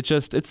today.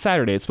 It's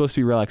Saturday. It's supposed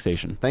to be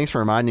relaxation. Thanks for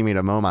reminding me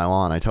to mow my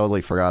lawn. I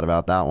totally forgot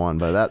about that one,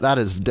 but that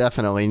is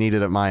definitely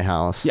needed at my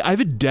house. Yeah, I have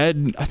a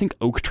dead, I think,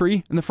 oak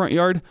tree in the front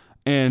yard.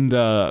 And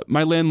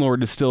my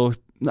landlord is still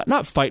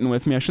not fighting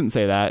with me. I shouldn't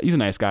say that. He's a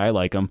nice guy. I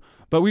like him.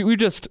 But we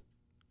just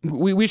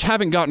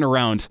haven't gotten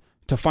around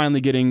to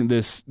finally getting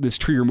this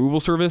tree removal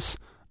service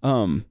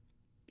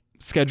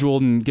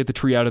scheduled and get the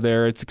tree out of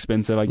there. It's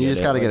expensive. You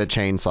just got to get a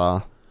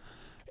chainsaw.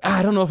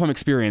 I don't know if I'm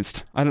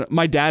experienced.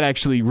 My dad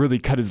actually really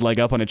cut his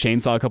leg up on a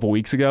chainsaw a couple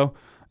weeks ago.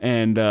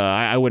 And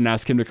I wouldn't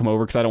ask him to come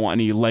over because I don't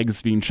want any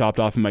legs being chopped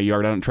off in my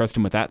yard. I don't trust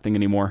him with that thing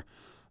anymore.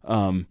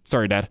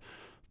 Sorry, Dad.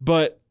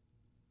 But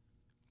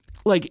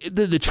like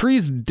the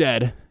tree's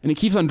dead and it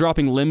keeps on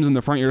dropping limbs in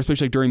the front yard,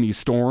 especially like during these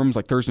storms.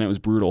 Like Thursday night was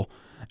brutal.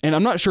 And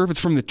I'm not sure if it's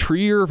from the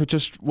tree or if it's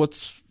just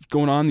what's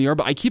going on in the yard,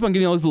 but I keep on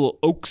getting all these little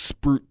oak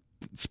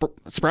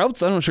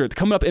sprouts. I'm not sure. It's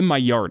coming up in my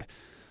yard.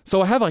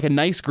 So I have like a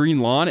nice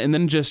green lawn and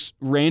then just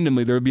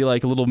randomly there would be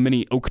like a little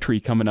mini oak tree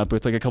coming up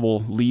with like a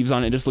couple leaves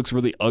on it. It just looks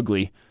really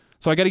ugly.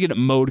 So I got to get it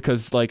mowed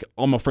because like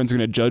all my friends are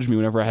going to judge me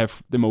whenever I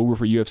have them over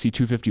for UFC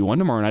 251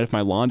 tomorrow night if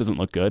my lawn doesn't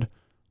look good.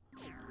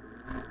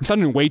 I'm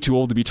sounding way too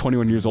old to be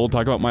 21 years old,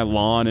 talking about my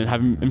lawn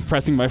and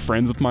impressing my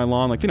friends with my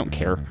lawn. Like, they don't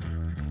care.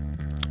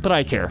 But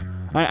I care.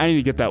 I need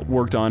to get that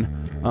worked on.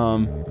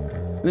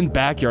 Then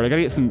backyard, I got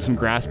to get some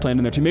grass planted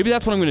in there too. Maybe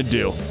that's what I'm going to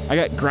do. I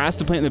got grass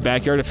to plant in the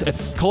backyard.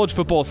 If college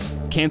football's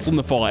canceled in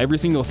the fall, every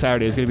single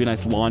Saturday is going to be a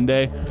nice lawn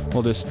day.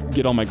 I'll just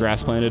get all my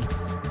grass planted.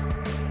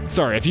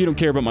 Sorry, if you don't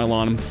care about my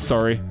lawn, I'm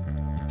sorry.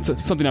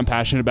 It's something I'm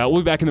passionate about.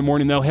 We'll be back in the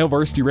morning, though. Hail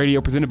Varsity Radio,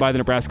 presented by the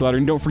Nebraska Lottery.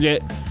 And don't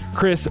forget,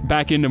 Chris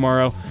back in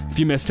tomorrow. If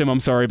you missed him,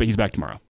 I'm sorry, but he's back tomorrow.